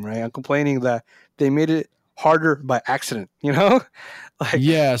easy game, right? I'm complaining that they made it harder by accident, you know? Like,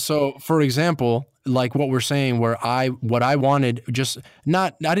 yeah. So for example, like what we're saying, what I wanted, just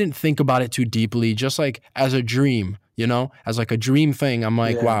I didn't think about it too deeply, just like as a dream, you know, as like a dream thing. I'm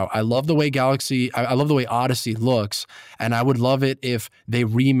like, wow, I love the way I love the way Odyssey looks. And I would love it if they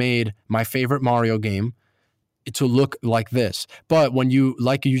remade my favorite Mario game to look like this. But when you,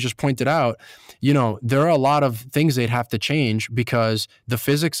 like you just pointed out, you know, there are a lot of things they'd have to change because the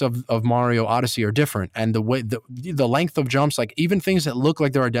physics of Mario Odyssey are different, and the way the length of jumps, like even things that look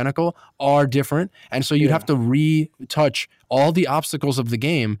like they're identical, are different. And so you'd have to retouch all the obstacles of the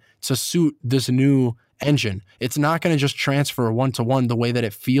game to suit this new engine. It's not going to just transfer one-to-one the way that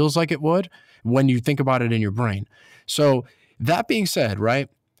it feels like it would when you think about it in your brain. So that being said, right,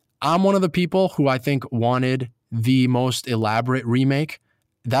 I'm one of the people who I think wanted the most elaborate remake.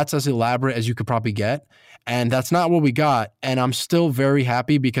 That's as elaborate as you could probably get. And that's not what we got. And I'm still very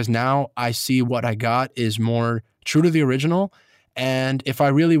happy because now I see what I got is more true to the original. And if I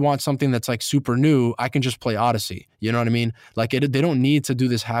really want something that's like super new, I can just play Odyssey. You know what I mean? Like they don't need to do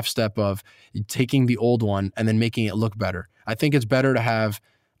this half step of taking the old one and then making it look better. I think it's better to have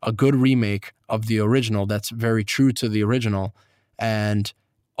a good remake of the original that's very true to the original, and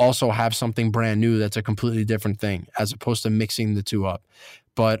also have something brand new that's a completely different thing, as opposed to mixing the two up.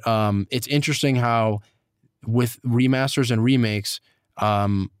 But it's interesting how with remasters and remakes,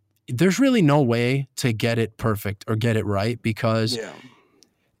 there's really no way to get it perfect or get it right, because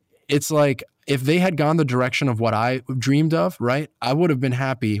it's like if they had gone the direction of what I dreamed of, right, I would have been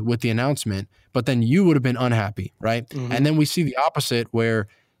happy with the announcement, but then you would have been unhappy, right? Mm-hmm. And then we see the opposite, where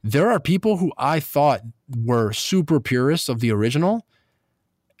there are people who I thought were super purists of the original,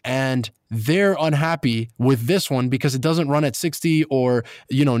 and they're unhappy with this one because it doesn't run at 60, or,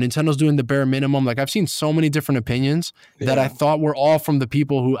 you know, Nintendo's doing the bare minimum. Like, I've seen so many different opinions that I thought were all from the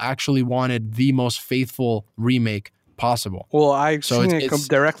people who actually wanted the most faithful remake possible. Well, I've seen it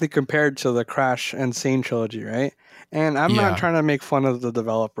directly compared to the Crash and Sane trilogy, right? And I'm not trying to make fun of the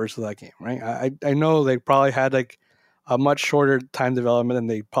developers of that game, right? I know they probably had like a much shorter time development than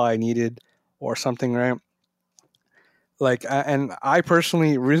they probably needed or something, right? Like, and I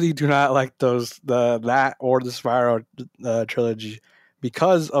personally really do not like that or the Spyro trilogy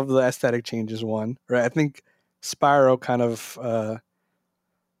because of the aesthetic changes. One, right? I think Spyro kind of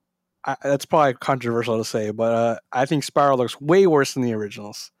that's probably controversial to say, but I think Spyro looks way worse than the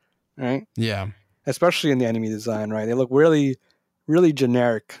originals, right? Yeah, especially in the enemy design, right? They look really, really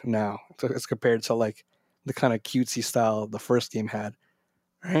generic now as compared to like the kind of cutesy style the first game had,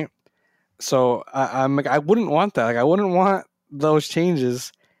 right? So I'm like, I wouldn't want that. Like, I wouldn't want those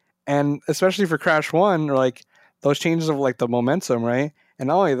changes, and especially for Crash 1, or like those changes of like the momentum, right? And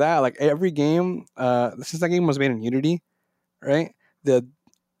not only that, like every game, since that game was made in Unity, right?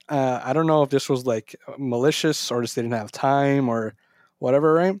 I don't know if this was like malicious or just they didn't have time or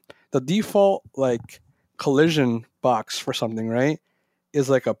whatever, right? The default like collision box for something, right, is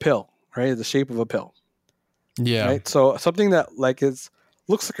like a pill, right? The shape of a pill. Yeah. Right. So something that like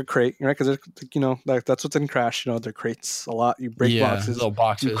looks like a crate, right? Because you know, like that's what's in Crash. You know, they're crates a lot. You break boxes, little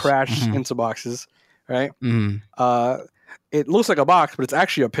boxes. You crash into boxes, right? It looks like a box, but it's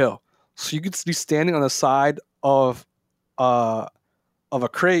actually a pill. So you could be standing on the side of a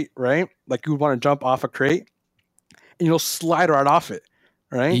crate, right? Like you would want to jump off a crate, and you'll slide right off it,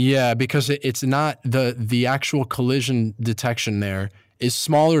 right? Yeah, because it's not the actual collision detection there is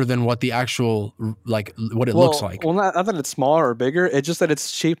smaller than what the actual, like, what it looks like. Well, not that it's smaller or bigger. It's just that it's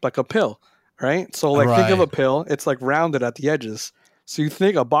shaped like a pill, right? So, like, think of a pill. It's, like, rounded at the edges. So you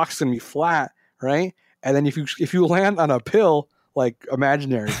think a box is going to be flat, right? And then if you land on a pill, like,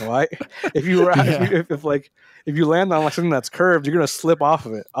 imaginary, right? if you land on like something that's curved, you're going to slip off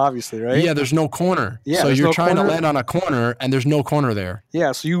of it, obviously, right? Yeah, there's no corner. Yeah, so you're trying to land on a corner, and there's no corner there.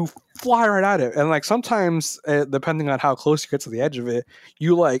 Yeah, so you fly right at it. And like sometimes, depending on how close you get to the edge of it,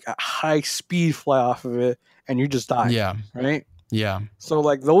 you like at high speed fly off of it, and you just die. Yeah. Right? Yeah. So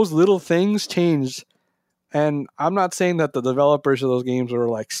like those little things changed. And I'm not saying that the developers of those games are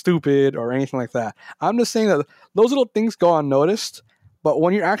like stupid or anything like that. I'm just saying that those little things go unnoticed, but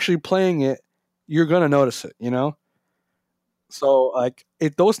when you're actually playing it, you're going to notice it, you know? So, like,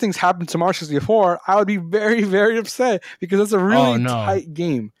 if those things happened to Mario 64, I would be very, very upset because it's a really tight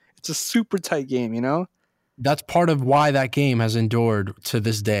game. It's a super tight game, you know? That's part of why that game has endured to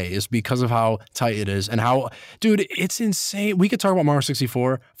this day, is because of how tight it is and how, dude, it's insane. We could talk about Mario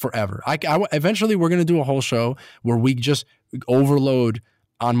 64 forever. Eventually, we're going to do a whole show where we just overload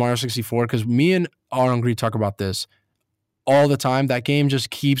on Mario 64, because me and Arangri talk about this all the time. That game just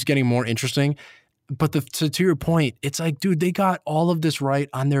keeps getting more interesting. But to your point, it's like, dude, they got all of this right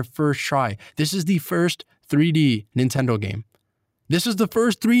on their first try. This is the first 3D Nintendo game. This is the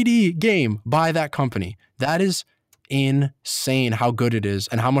first 3D game by that company. That is insane how good it is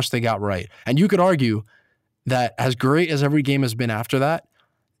and how much they got right. And you could argue that as great as every game has been after that,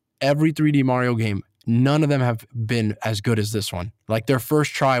 every 3D Mario game, none of them have been as good as this one. Like, their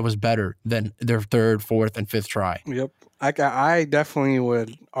first try was better than their third, fourth, and fifth try. Yep. I definitely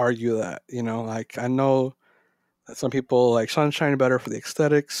would argue that, you know, like I know that some people like Sunshine better for the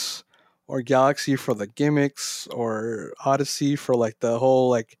aesthetics, or Galaxy for the gimmicks, or Odyssey for like the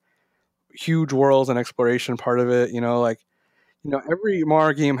whole like huge worlds and exploration part of it. You know, like, you know, every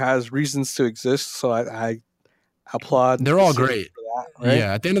Mario game has reasons to exist. So I applaud. They're all great. For that, right?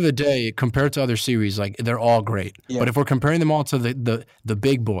 Yeah. At the end of the day, compared to other series, like, they're all great. Yeah. But if we're comparing them all to the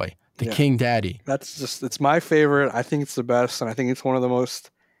big boy, the King Daddy, it's my favorite. I think it's the best, and I think it's one of the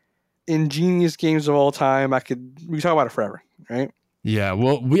most ingenious games of all time. We talk about it forever, right? Yeah,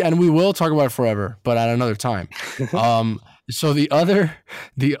 well, we will talk about it forever, but at another time. So the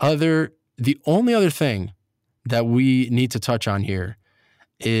only other thing that we need to touch on here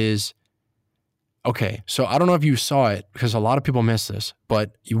is, okay, so I don't know if you saw it, because a lot of people miss this,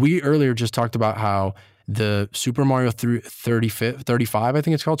 but we earlier just talked about how the Super Mario 35, I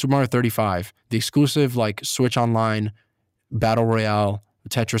think it's called, Super Mario 35, the exclusive like Switch Online Battle Royale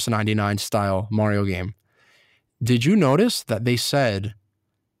Tetris 99 style Mario game. Did you notice that they said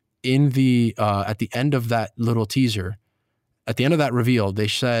in the at the end of that little teaser, at the end of that reveal, they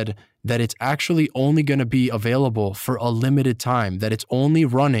said that it's actually only going to be available for a limited time, that it's only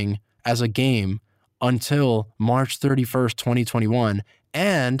running as a game until March 31st, 2021.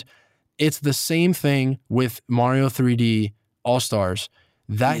 And it's the same thing with Mario 3D All-Stars.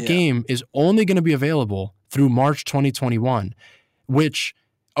 That game is only going to be available through March 2021, which,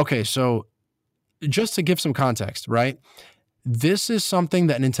 okay, so just to give some context, right? This is something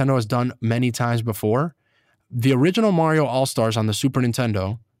that Nintendo has done many times before. The original Mario All-Stars on the Super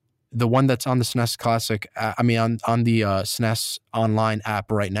Nintendo, the one that's on the SNES Classic, on the SNES Online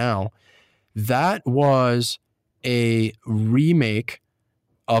app right now, that was a remake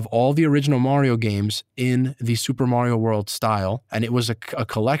of all the original Mario games in the Super Mario World style, and it was a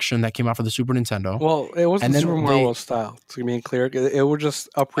collection that came out for the Super Nintendo. Well, it wasn't Super Mario World style, to be clear. It would just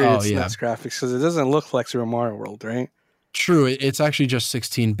upgrade its SNES graphics, because it doesn't look like Super Mario World, right? True, it's actually just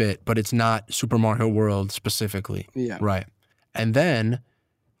 16-bit, but it's not Super Mario World specifically. Yeah. Right. And then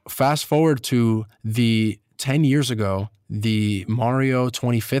fast forward to the 10 years ago, the Mario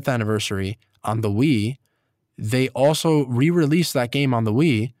 25th anniversary on the Wii, they also re-released that game on the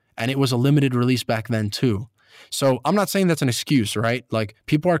Wii, and it was a limited release back then too. So I'm not saying that's an excuse, right? Like,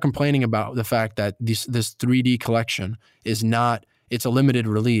 people are complaining about the fact that this 3D collection is not, it's a limited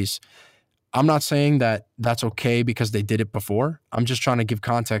release. I'm not saying that that's okay because they did it before. I'm just trying to give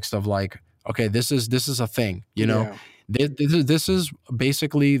context of like, okay, this is a thing, you know? Yeah. This is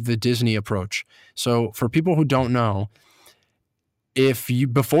basically the Disney approach. So for people who don't know,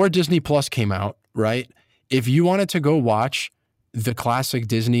 before Disney Plus came out, right? If you wanted to go watch the classic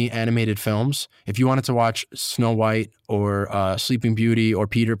Disney animated films, if you wanted to watch Snow White or Sleeping Beauty or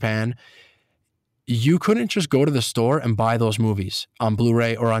Peter Pan, you couldn't just go to the store and buy those movies on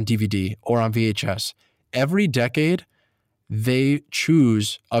Blu-ray or on DVD or on VHS. Every decade, they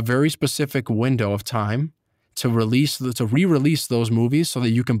choose a very specific window of time to re-release those movies so that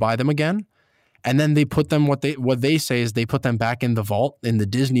you can buy them again. And then they put them, what they say is they put them back in the vault, in the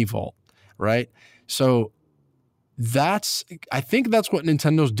Disney vault, right? So I think that's what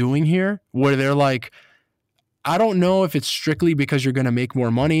Nintendo's doing here, where they're like, I don't know if it's strictly because you're going to make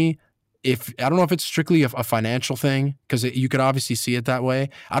more money. I don't know if it's strictly a financial thing, because you could obviously see it that way.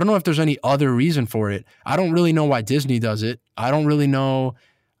 I don't know if there's any other reason for it. I don't really know why Disney does it. I don't really know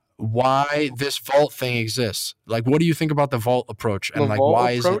why this vault thing exists. Like, what do you think about the vault approach, and like,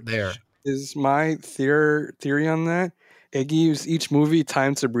 why is it there? Is my theory on that. It gives each movie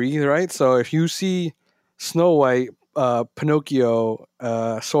time to breathe, right? So if you see Snow White, Pinocchio,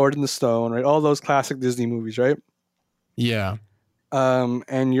 Sword in the Stone, right, all those classic Disney movies, right? Yeah.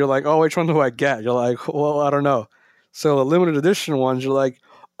 And you're like, oh, which one do I get? You're like, well, I don't know. So the limited edition ones, you're like,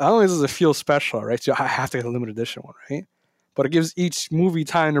 not only does it feel special, right? So I have to get a limited edition one, right? But it gives each movie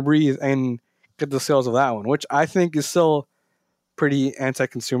time to breathe and get the sales of that one, which I think is still pretty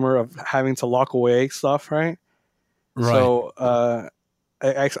anti-consumer of having to lock away stuff, right? Right. So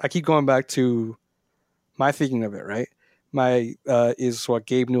I keep going back to my thinking of it, right? Is what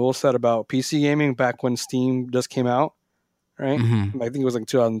Gabe Newell said about PC gaming back when Steam just came out. Right? Mm-hmm. I think it was like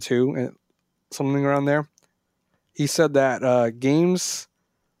 2002, something around there. He said that games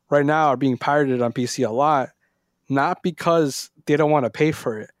right now are being pirated on PC a lot, not because they don't want to pay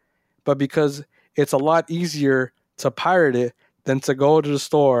for it, but because it's a lot easier to pirate it than to go to the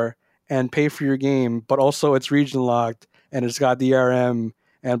store and pay for your game, but also it's region locked and it's got DRM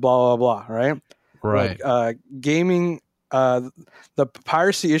and blah, blah, blah, right? Right. Like, gaming, the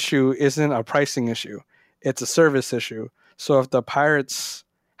piracy issue isn't a pricing issue. It's a service issue. So if the pirates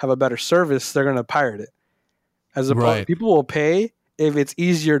have a better service, they're going to pirate it. As opposed, people will pay if it's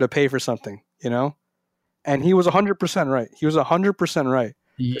easier to pay for something, you know? And he was 100% right. He was 100% right.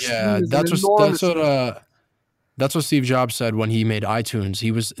 Yeah, that's what Steve Jobs said when he made iTunes.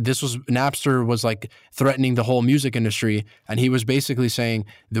 Napster was like threatening the whole music industry, and he was basically saying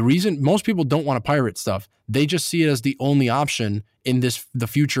the reason most people don't want to pirate stuff, they just see it as the only option in the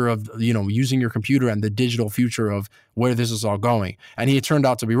future of, you know, using your computer and the digital future of where this is all going. And he turned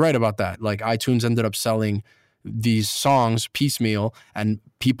out to be right about that. Like, iTunes ended up selling these songs piecemeal, and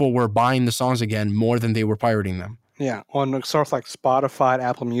people were buying the songs again more than they were pirating them. Yeah, on sort of like Spotify,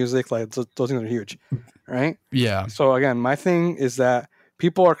 Apple Music, like those things are huge, right? Yeah. So again, my thing is that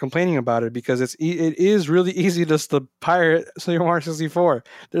people are complaining about it because it is really easy just to pirate Super Mario 64.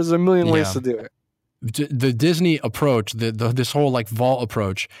 There's a million ways to do it. The Disney approach, this whole like vault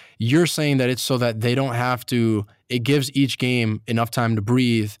approach, you're saying that it's so that they don't have to. It gives each game enough time to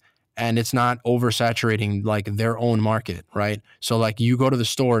breathe, and it's not oversaturating like their own market, right? So like, you go to the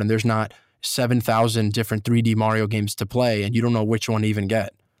store and there's not 7,000 different 3D Mario games to play, and you don't know which one to even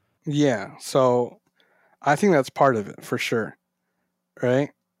get. Yeah. So I think that's part of it for sure.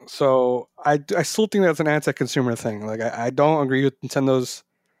 Right. So I still think that's an anti-consumer thing. Like I don't agree with Nintendo's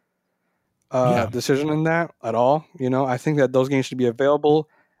Yeah. decision in that at all. I think that those games should be available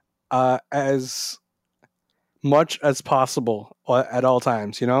as much as possible at all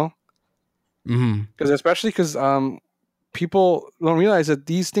times. Hmm. Because especially because people don't realize that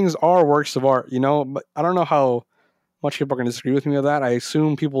these things are works of art. But I don't know how much people are going to disagree with me with that. I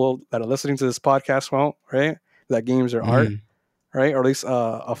assume people that are listening to this podcast won't, right? That games are art, Hmm. right? Or at least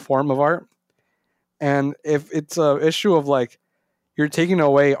a form of art. And if it's a issue of like you're taking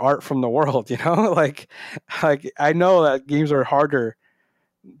away art from the world, like I know that games are harder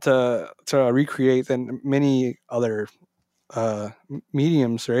to recreate than many other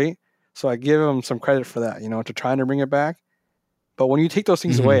mediums, right? So I give them some credit for that, to trying to bring it back. But when you take those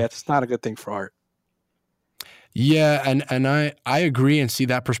things away, Hmm. it's not a good thing for art. Yeah, and I agree and see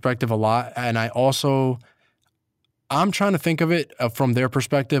that perspective a lot. And I'm trying to think of it from their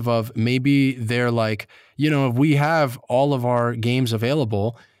perspective of maybe they're like, if we have all of our games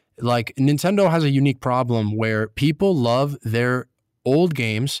available, like Nintendo has a unique problem where people love their old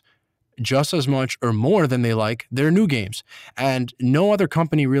games just as much or more than they like their new games. And no other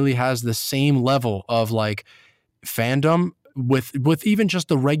company really has the same level of like fandom with even just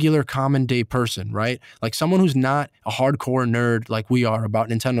the regular common day person, right? Like someone who's not a hardcore nerd like we are about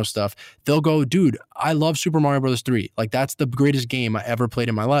Nintendo stuff, they'll go, dude, I love Super Mario Bros. 3. Like that's the greatest game I ever played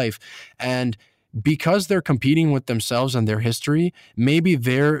in my life. And because they're competing with themselves and their history, maybe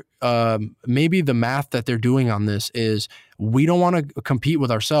maybe the math that they're doing on this is we don't want to compete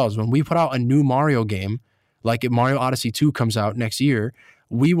with ourselves. When we put out a new Mario game, like if Mario Odyssey 2 comes out next year,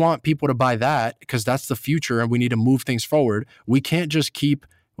 we want people to buy that because that's the future and we need to move things forward. We can't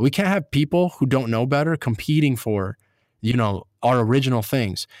have people who don't know better competing for, our original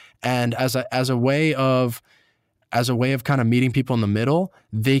things. And as a way of kind of meeting people in the middle,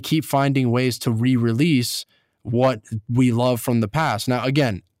 they keep finding ways to re-release what we love from the past. Now,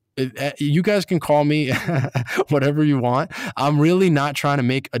 again, you guys can call me whatever you want. I'm really not trying to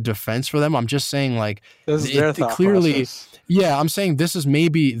make a defense for them. I'm just saying like This is their it thought clearly, process. yeah, I'm saying this is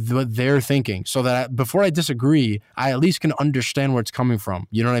maybe what they're thinking so that before I disagree, I at least can understand where it's coming from.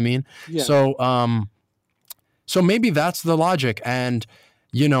 You know what I mean? Yeah. So maybe that's the logic. And,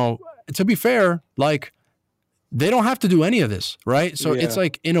 to be fair, like, they don't have to do any of this, right? So Yeah. it's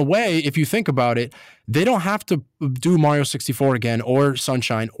like, in a way, if you think about it, they don't have to do Mario 64 again or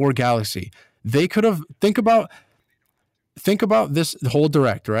Sunshine or Galaxy. They could have think about this whole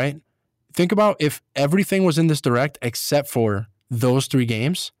direct, right? Think about if everything was in this direct except for those 3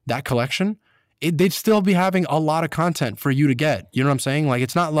 games, that collection, they'd still be having a lot of content for you to get. You know what I'm saying? Like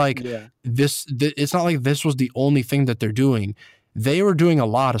it's not like Yeah. it's not like this was the only thing that they're doing. They were doing a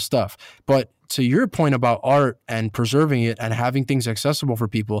lot of stuff. But to your point about art and preserving it and having things accessible for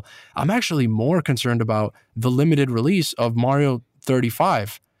people, I'm actually more concerned about the limited release of Mario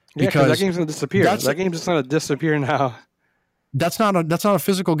 35 Yeah, because that because game's gonna disappear. That game's just gonna disappear now. that's not a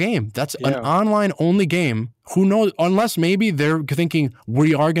physical game. That's an Yeah. online only game. Who knows? Unless maybe they're thinking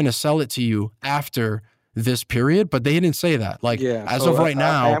we are going to sell it to you after this period, but they didn't say that. Like Yeah. as So of right I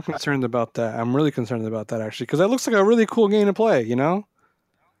now, am concerned about that. I'm really concerned about that actually, because that looks like a really cool game to play.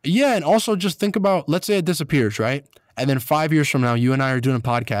 yeah. And also just think about, let's say it disappears, right? And then 5 years from now, you and I are doing a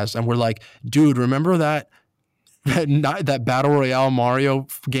podcast, and we're like, dude, remember that that battle royale Mario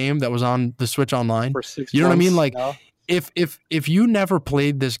game that was on the Switch Online? For 6 You know what I mean? months, Like if you never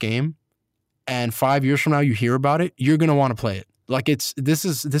played this game and 5 years from now you hear about it, you're gonna want to play it. Like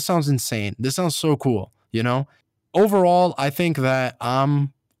this sounds insane. This sounds so cool. Overall, I think that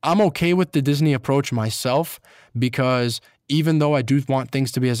I'm okay with the Disney approach myself because even though I do want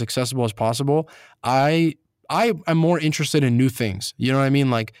things to be as accessible as possible, I am more interested in new things. You know what I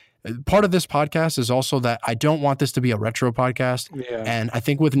mean? Like part of this podcast is also that I don't want this to be a retro podcast. Yeah. And I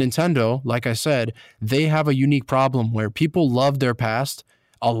think with Nintendo, like I said, they have a unique problem where people love their past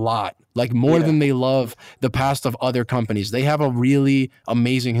a lot, like more Yeah. than they love the past of other companies. They have a really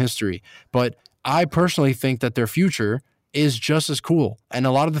amazing history. But I personally think that their future is just as cool. And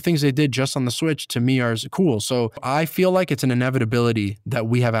a lot of the things they did just on the Switch to me are as cool. So I feel like it's an inevitability that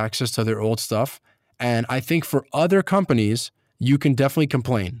we have access to their old stuff. And I think for other companies, you can definitely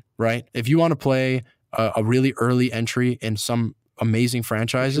complain, right? If you want to play a really early entry in some amazing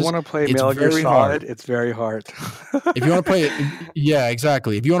franchises, If you want to play it's Metal Gear very Solid, hard. it's very hard. If you want to play it, yeah,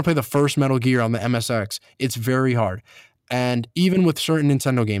 exactly. If you want to play the first Metal Gear on the MSX, it's very hard. And even with certain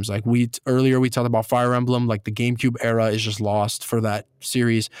Nintendo games, like earlier we talked about Fire Emblem, like the GameCube era is just lost for that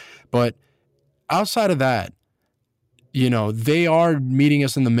series. But outside of that, they are meeting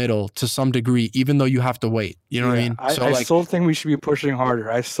us in the middle to some degree, even though you have to wait. You know what I mean? So I still think we should be pushing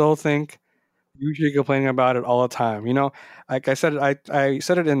harder. I still think you should be complaining about it all the time. Like I said, I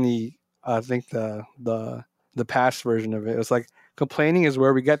said it in the I think the past version of it. It was like complaining is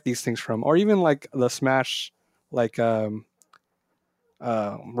where we get these things from, or even like the Smash rollback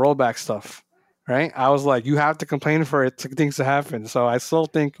stuff. Right? I was like, you have to complain for things to happen. So I still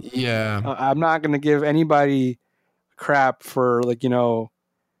think, I'm not going to give anybody crap for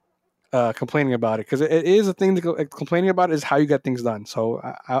complaining about it, because it is a thing to complaining about is how you get things done. So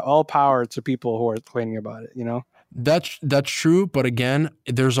all power to people who are complaining about it. That's true, but again,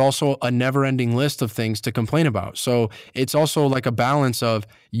 there's also a never-ending list of things to complain about. So it's also like a balance of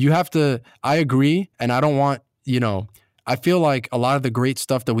you have to. I agree, and I don't want I feel like a lot of the great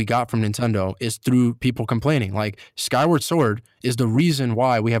stuff that we got from Nintendo is through people complaining. Like Skyward Sword is the reason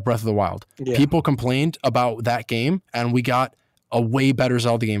why we have Breath of the Wild. Yeah. People complained about that game, and we got a way better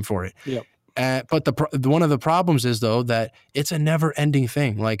Zelda game for it. Yep. But one of the problems is, though, that it's a never-ending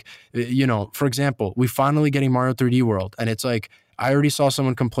thing. Like, for example, we finally getting Mario 3D World, and it's like I already saw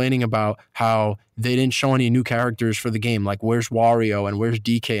someone complaining about how they didn't show any new characters for the game. Like, where's Wario and where's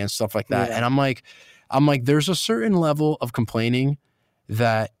DK and stuff like that. Yeah. And I'm like, there's a certain level of complaining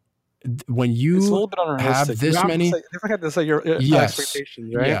that when you have this many, you have to say your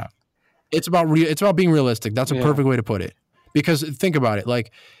expectations, right? Yeah, it's about being realistic. That's a perfect way to put it. Because think about it,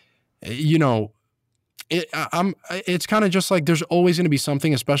 like, it's kind of just like there's always going to be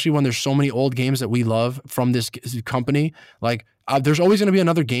something, especially when there's so many old games that we love from this company. Like, there's always going to be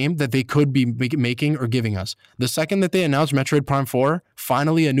another game that they could be making or giving us. The second that they announced Metroid Prime 4,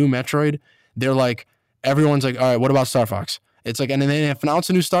 finally a new Metroid, they're like, everyone's like, all right, what about Star Fox? It's like, and then they announce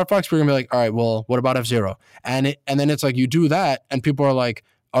a new Star Fox, we're going to be like, all right, well, what about F-Zero? And then it's like, you do that, and people are like,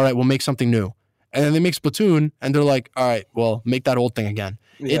 all right, we'll make something new. And then they make Splatoon, and they're like, all right, well, make that old thing again.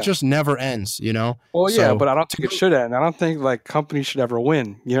 Yeah. It just never ends, Well, yeah, but I don't think it should end. I don't think, like, companies should ever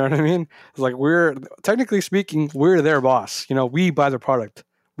win. You know what I mean? It's like, technically speaking, we're their boss. We buy the product.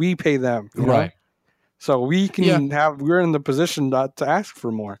 We pay them. Right. So we can we're in the position to ask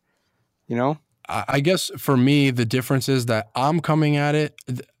for more, I guess for me, the difference is that I'm coming at it.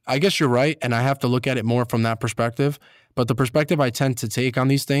 I guess you're right, and I have to look at it more from that perspective. But the perspective I tend to take on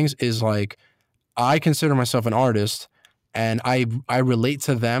these things is like, I consider myself an artist, and I relate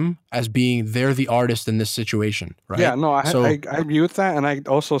to them as being they're the artist in this situation, right? Yeah, no, I agree with that, and I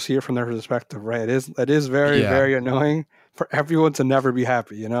also see it from their perspective, right? It is very, very annoying for everyone to never be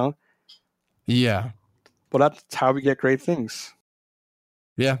happy, Yeah. But that's how we get great things.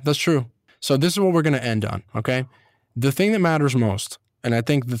 Yeah, that's true. So this is what we're going to end on, okay? The thing that matters most, and I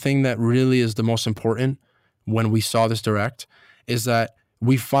think the thing that really is the most important when we saw this direct, is that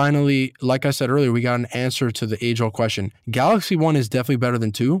we finally, like I said earlier, we got an answer to the age-old question. Galaxy 1 is definitely better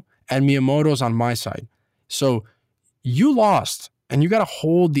than 2, and Miyamoto's on my side. So you lost, and you got to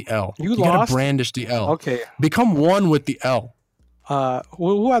hold the L. You got to brandish the L. Okay. Become one with the L.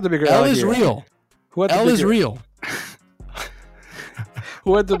 Who had the bigger L? L is real. L is real.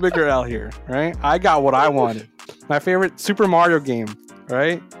 Who had the bigger L here, right? I got what I wanted. My favorite Super Mario game,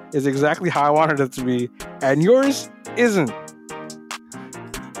 right, is exactly how I wanted it to be, and yours isn't.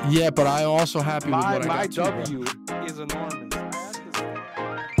 Yeah, but I'm also happy with what I got. My W is enormous.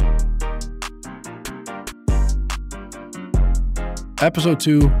 Episode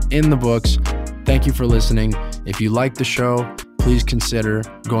 2 in the books. Thank you for listening. If you like the show, please consider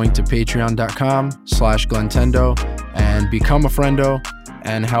going to patreon.com/Glentendo and become a friendo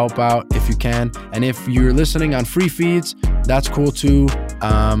and help out if you can. And if you're listening on free feeds, that's cool too.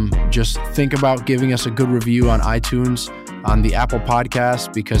 Just think about giving us a good review on iTunes, on the Apple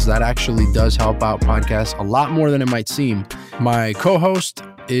Podcast, because that actually does help out podcasts a lot more than it might seem. My co-host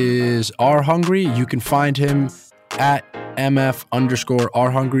is R Hungry. You can find him at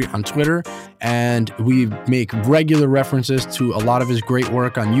MF_RHungry on Twitter, and we make regular references to a lot of his great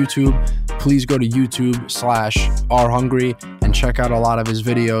work on YouTube. Please go to YouTube/RHungry and check out a lot of his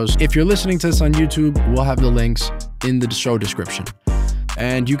videos. If you're listening to this on YouTube, we'll have the links in the show description.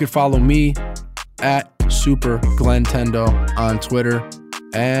 And you can follow me at Super Glentendo on Twitter.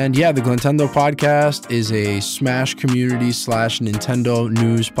 And yeah, the Glentendo podcast is a Smash community /Nintendo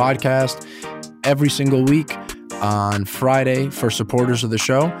news podcast every single week on Friday for supporters of the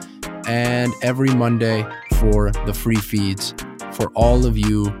show, and every Monday for the free feeds. For all of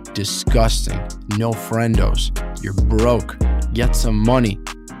you disgusting no friendos, you're broke, get some money.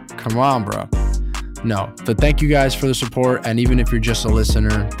 Come on, bro. No, but thank you guys for the support, and even if you're just a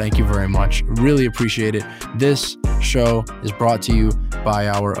listener, thank you very much. Really appreciate it. This show is brought to you by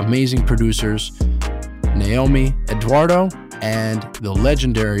our amazing producers, Naomi, Eduardo, and the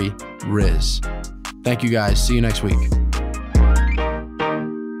legendary Riz. Thank you guys. See you next week.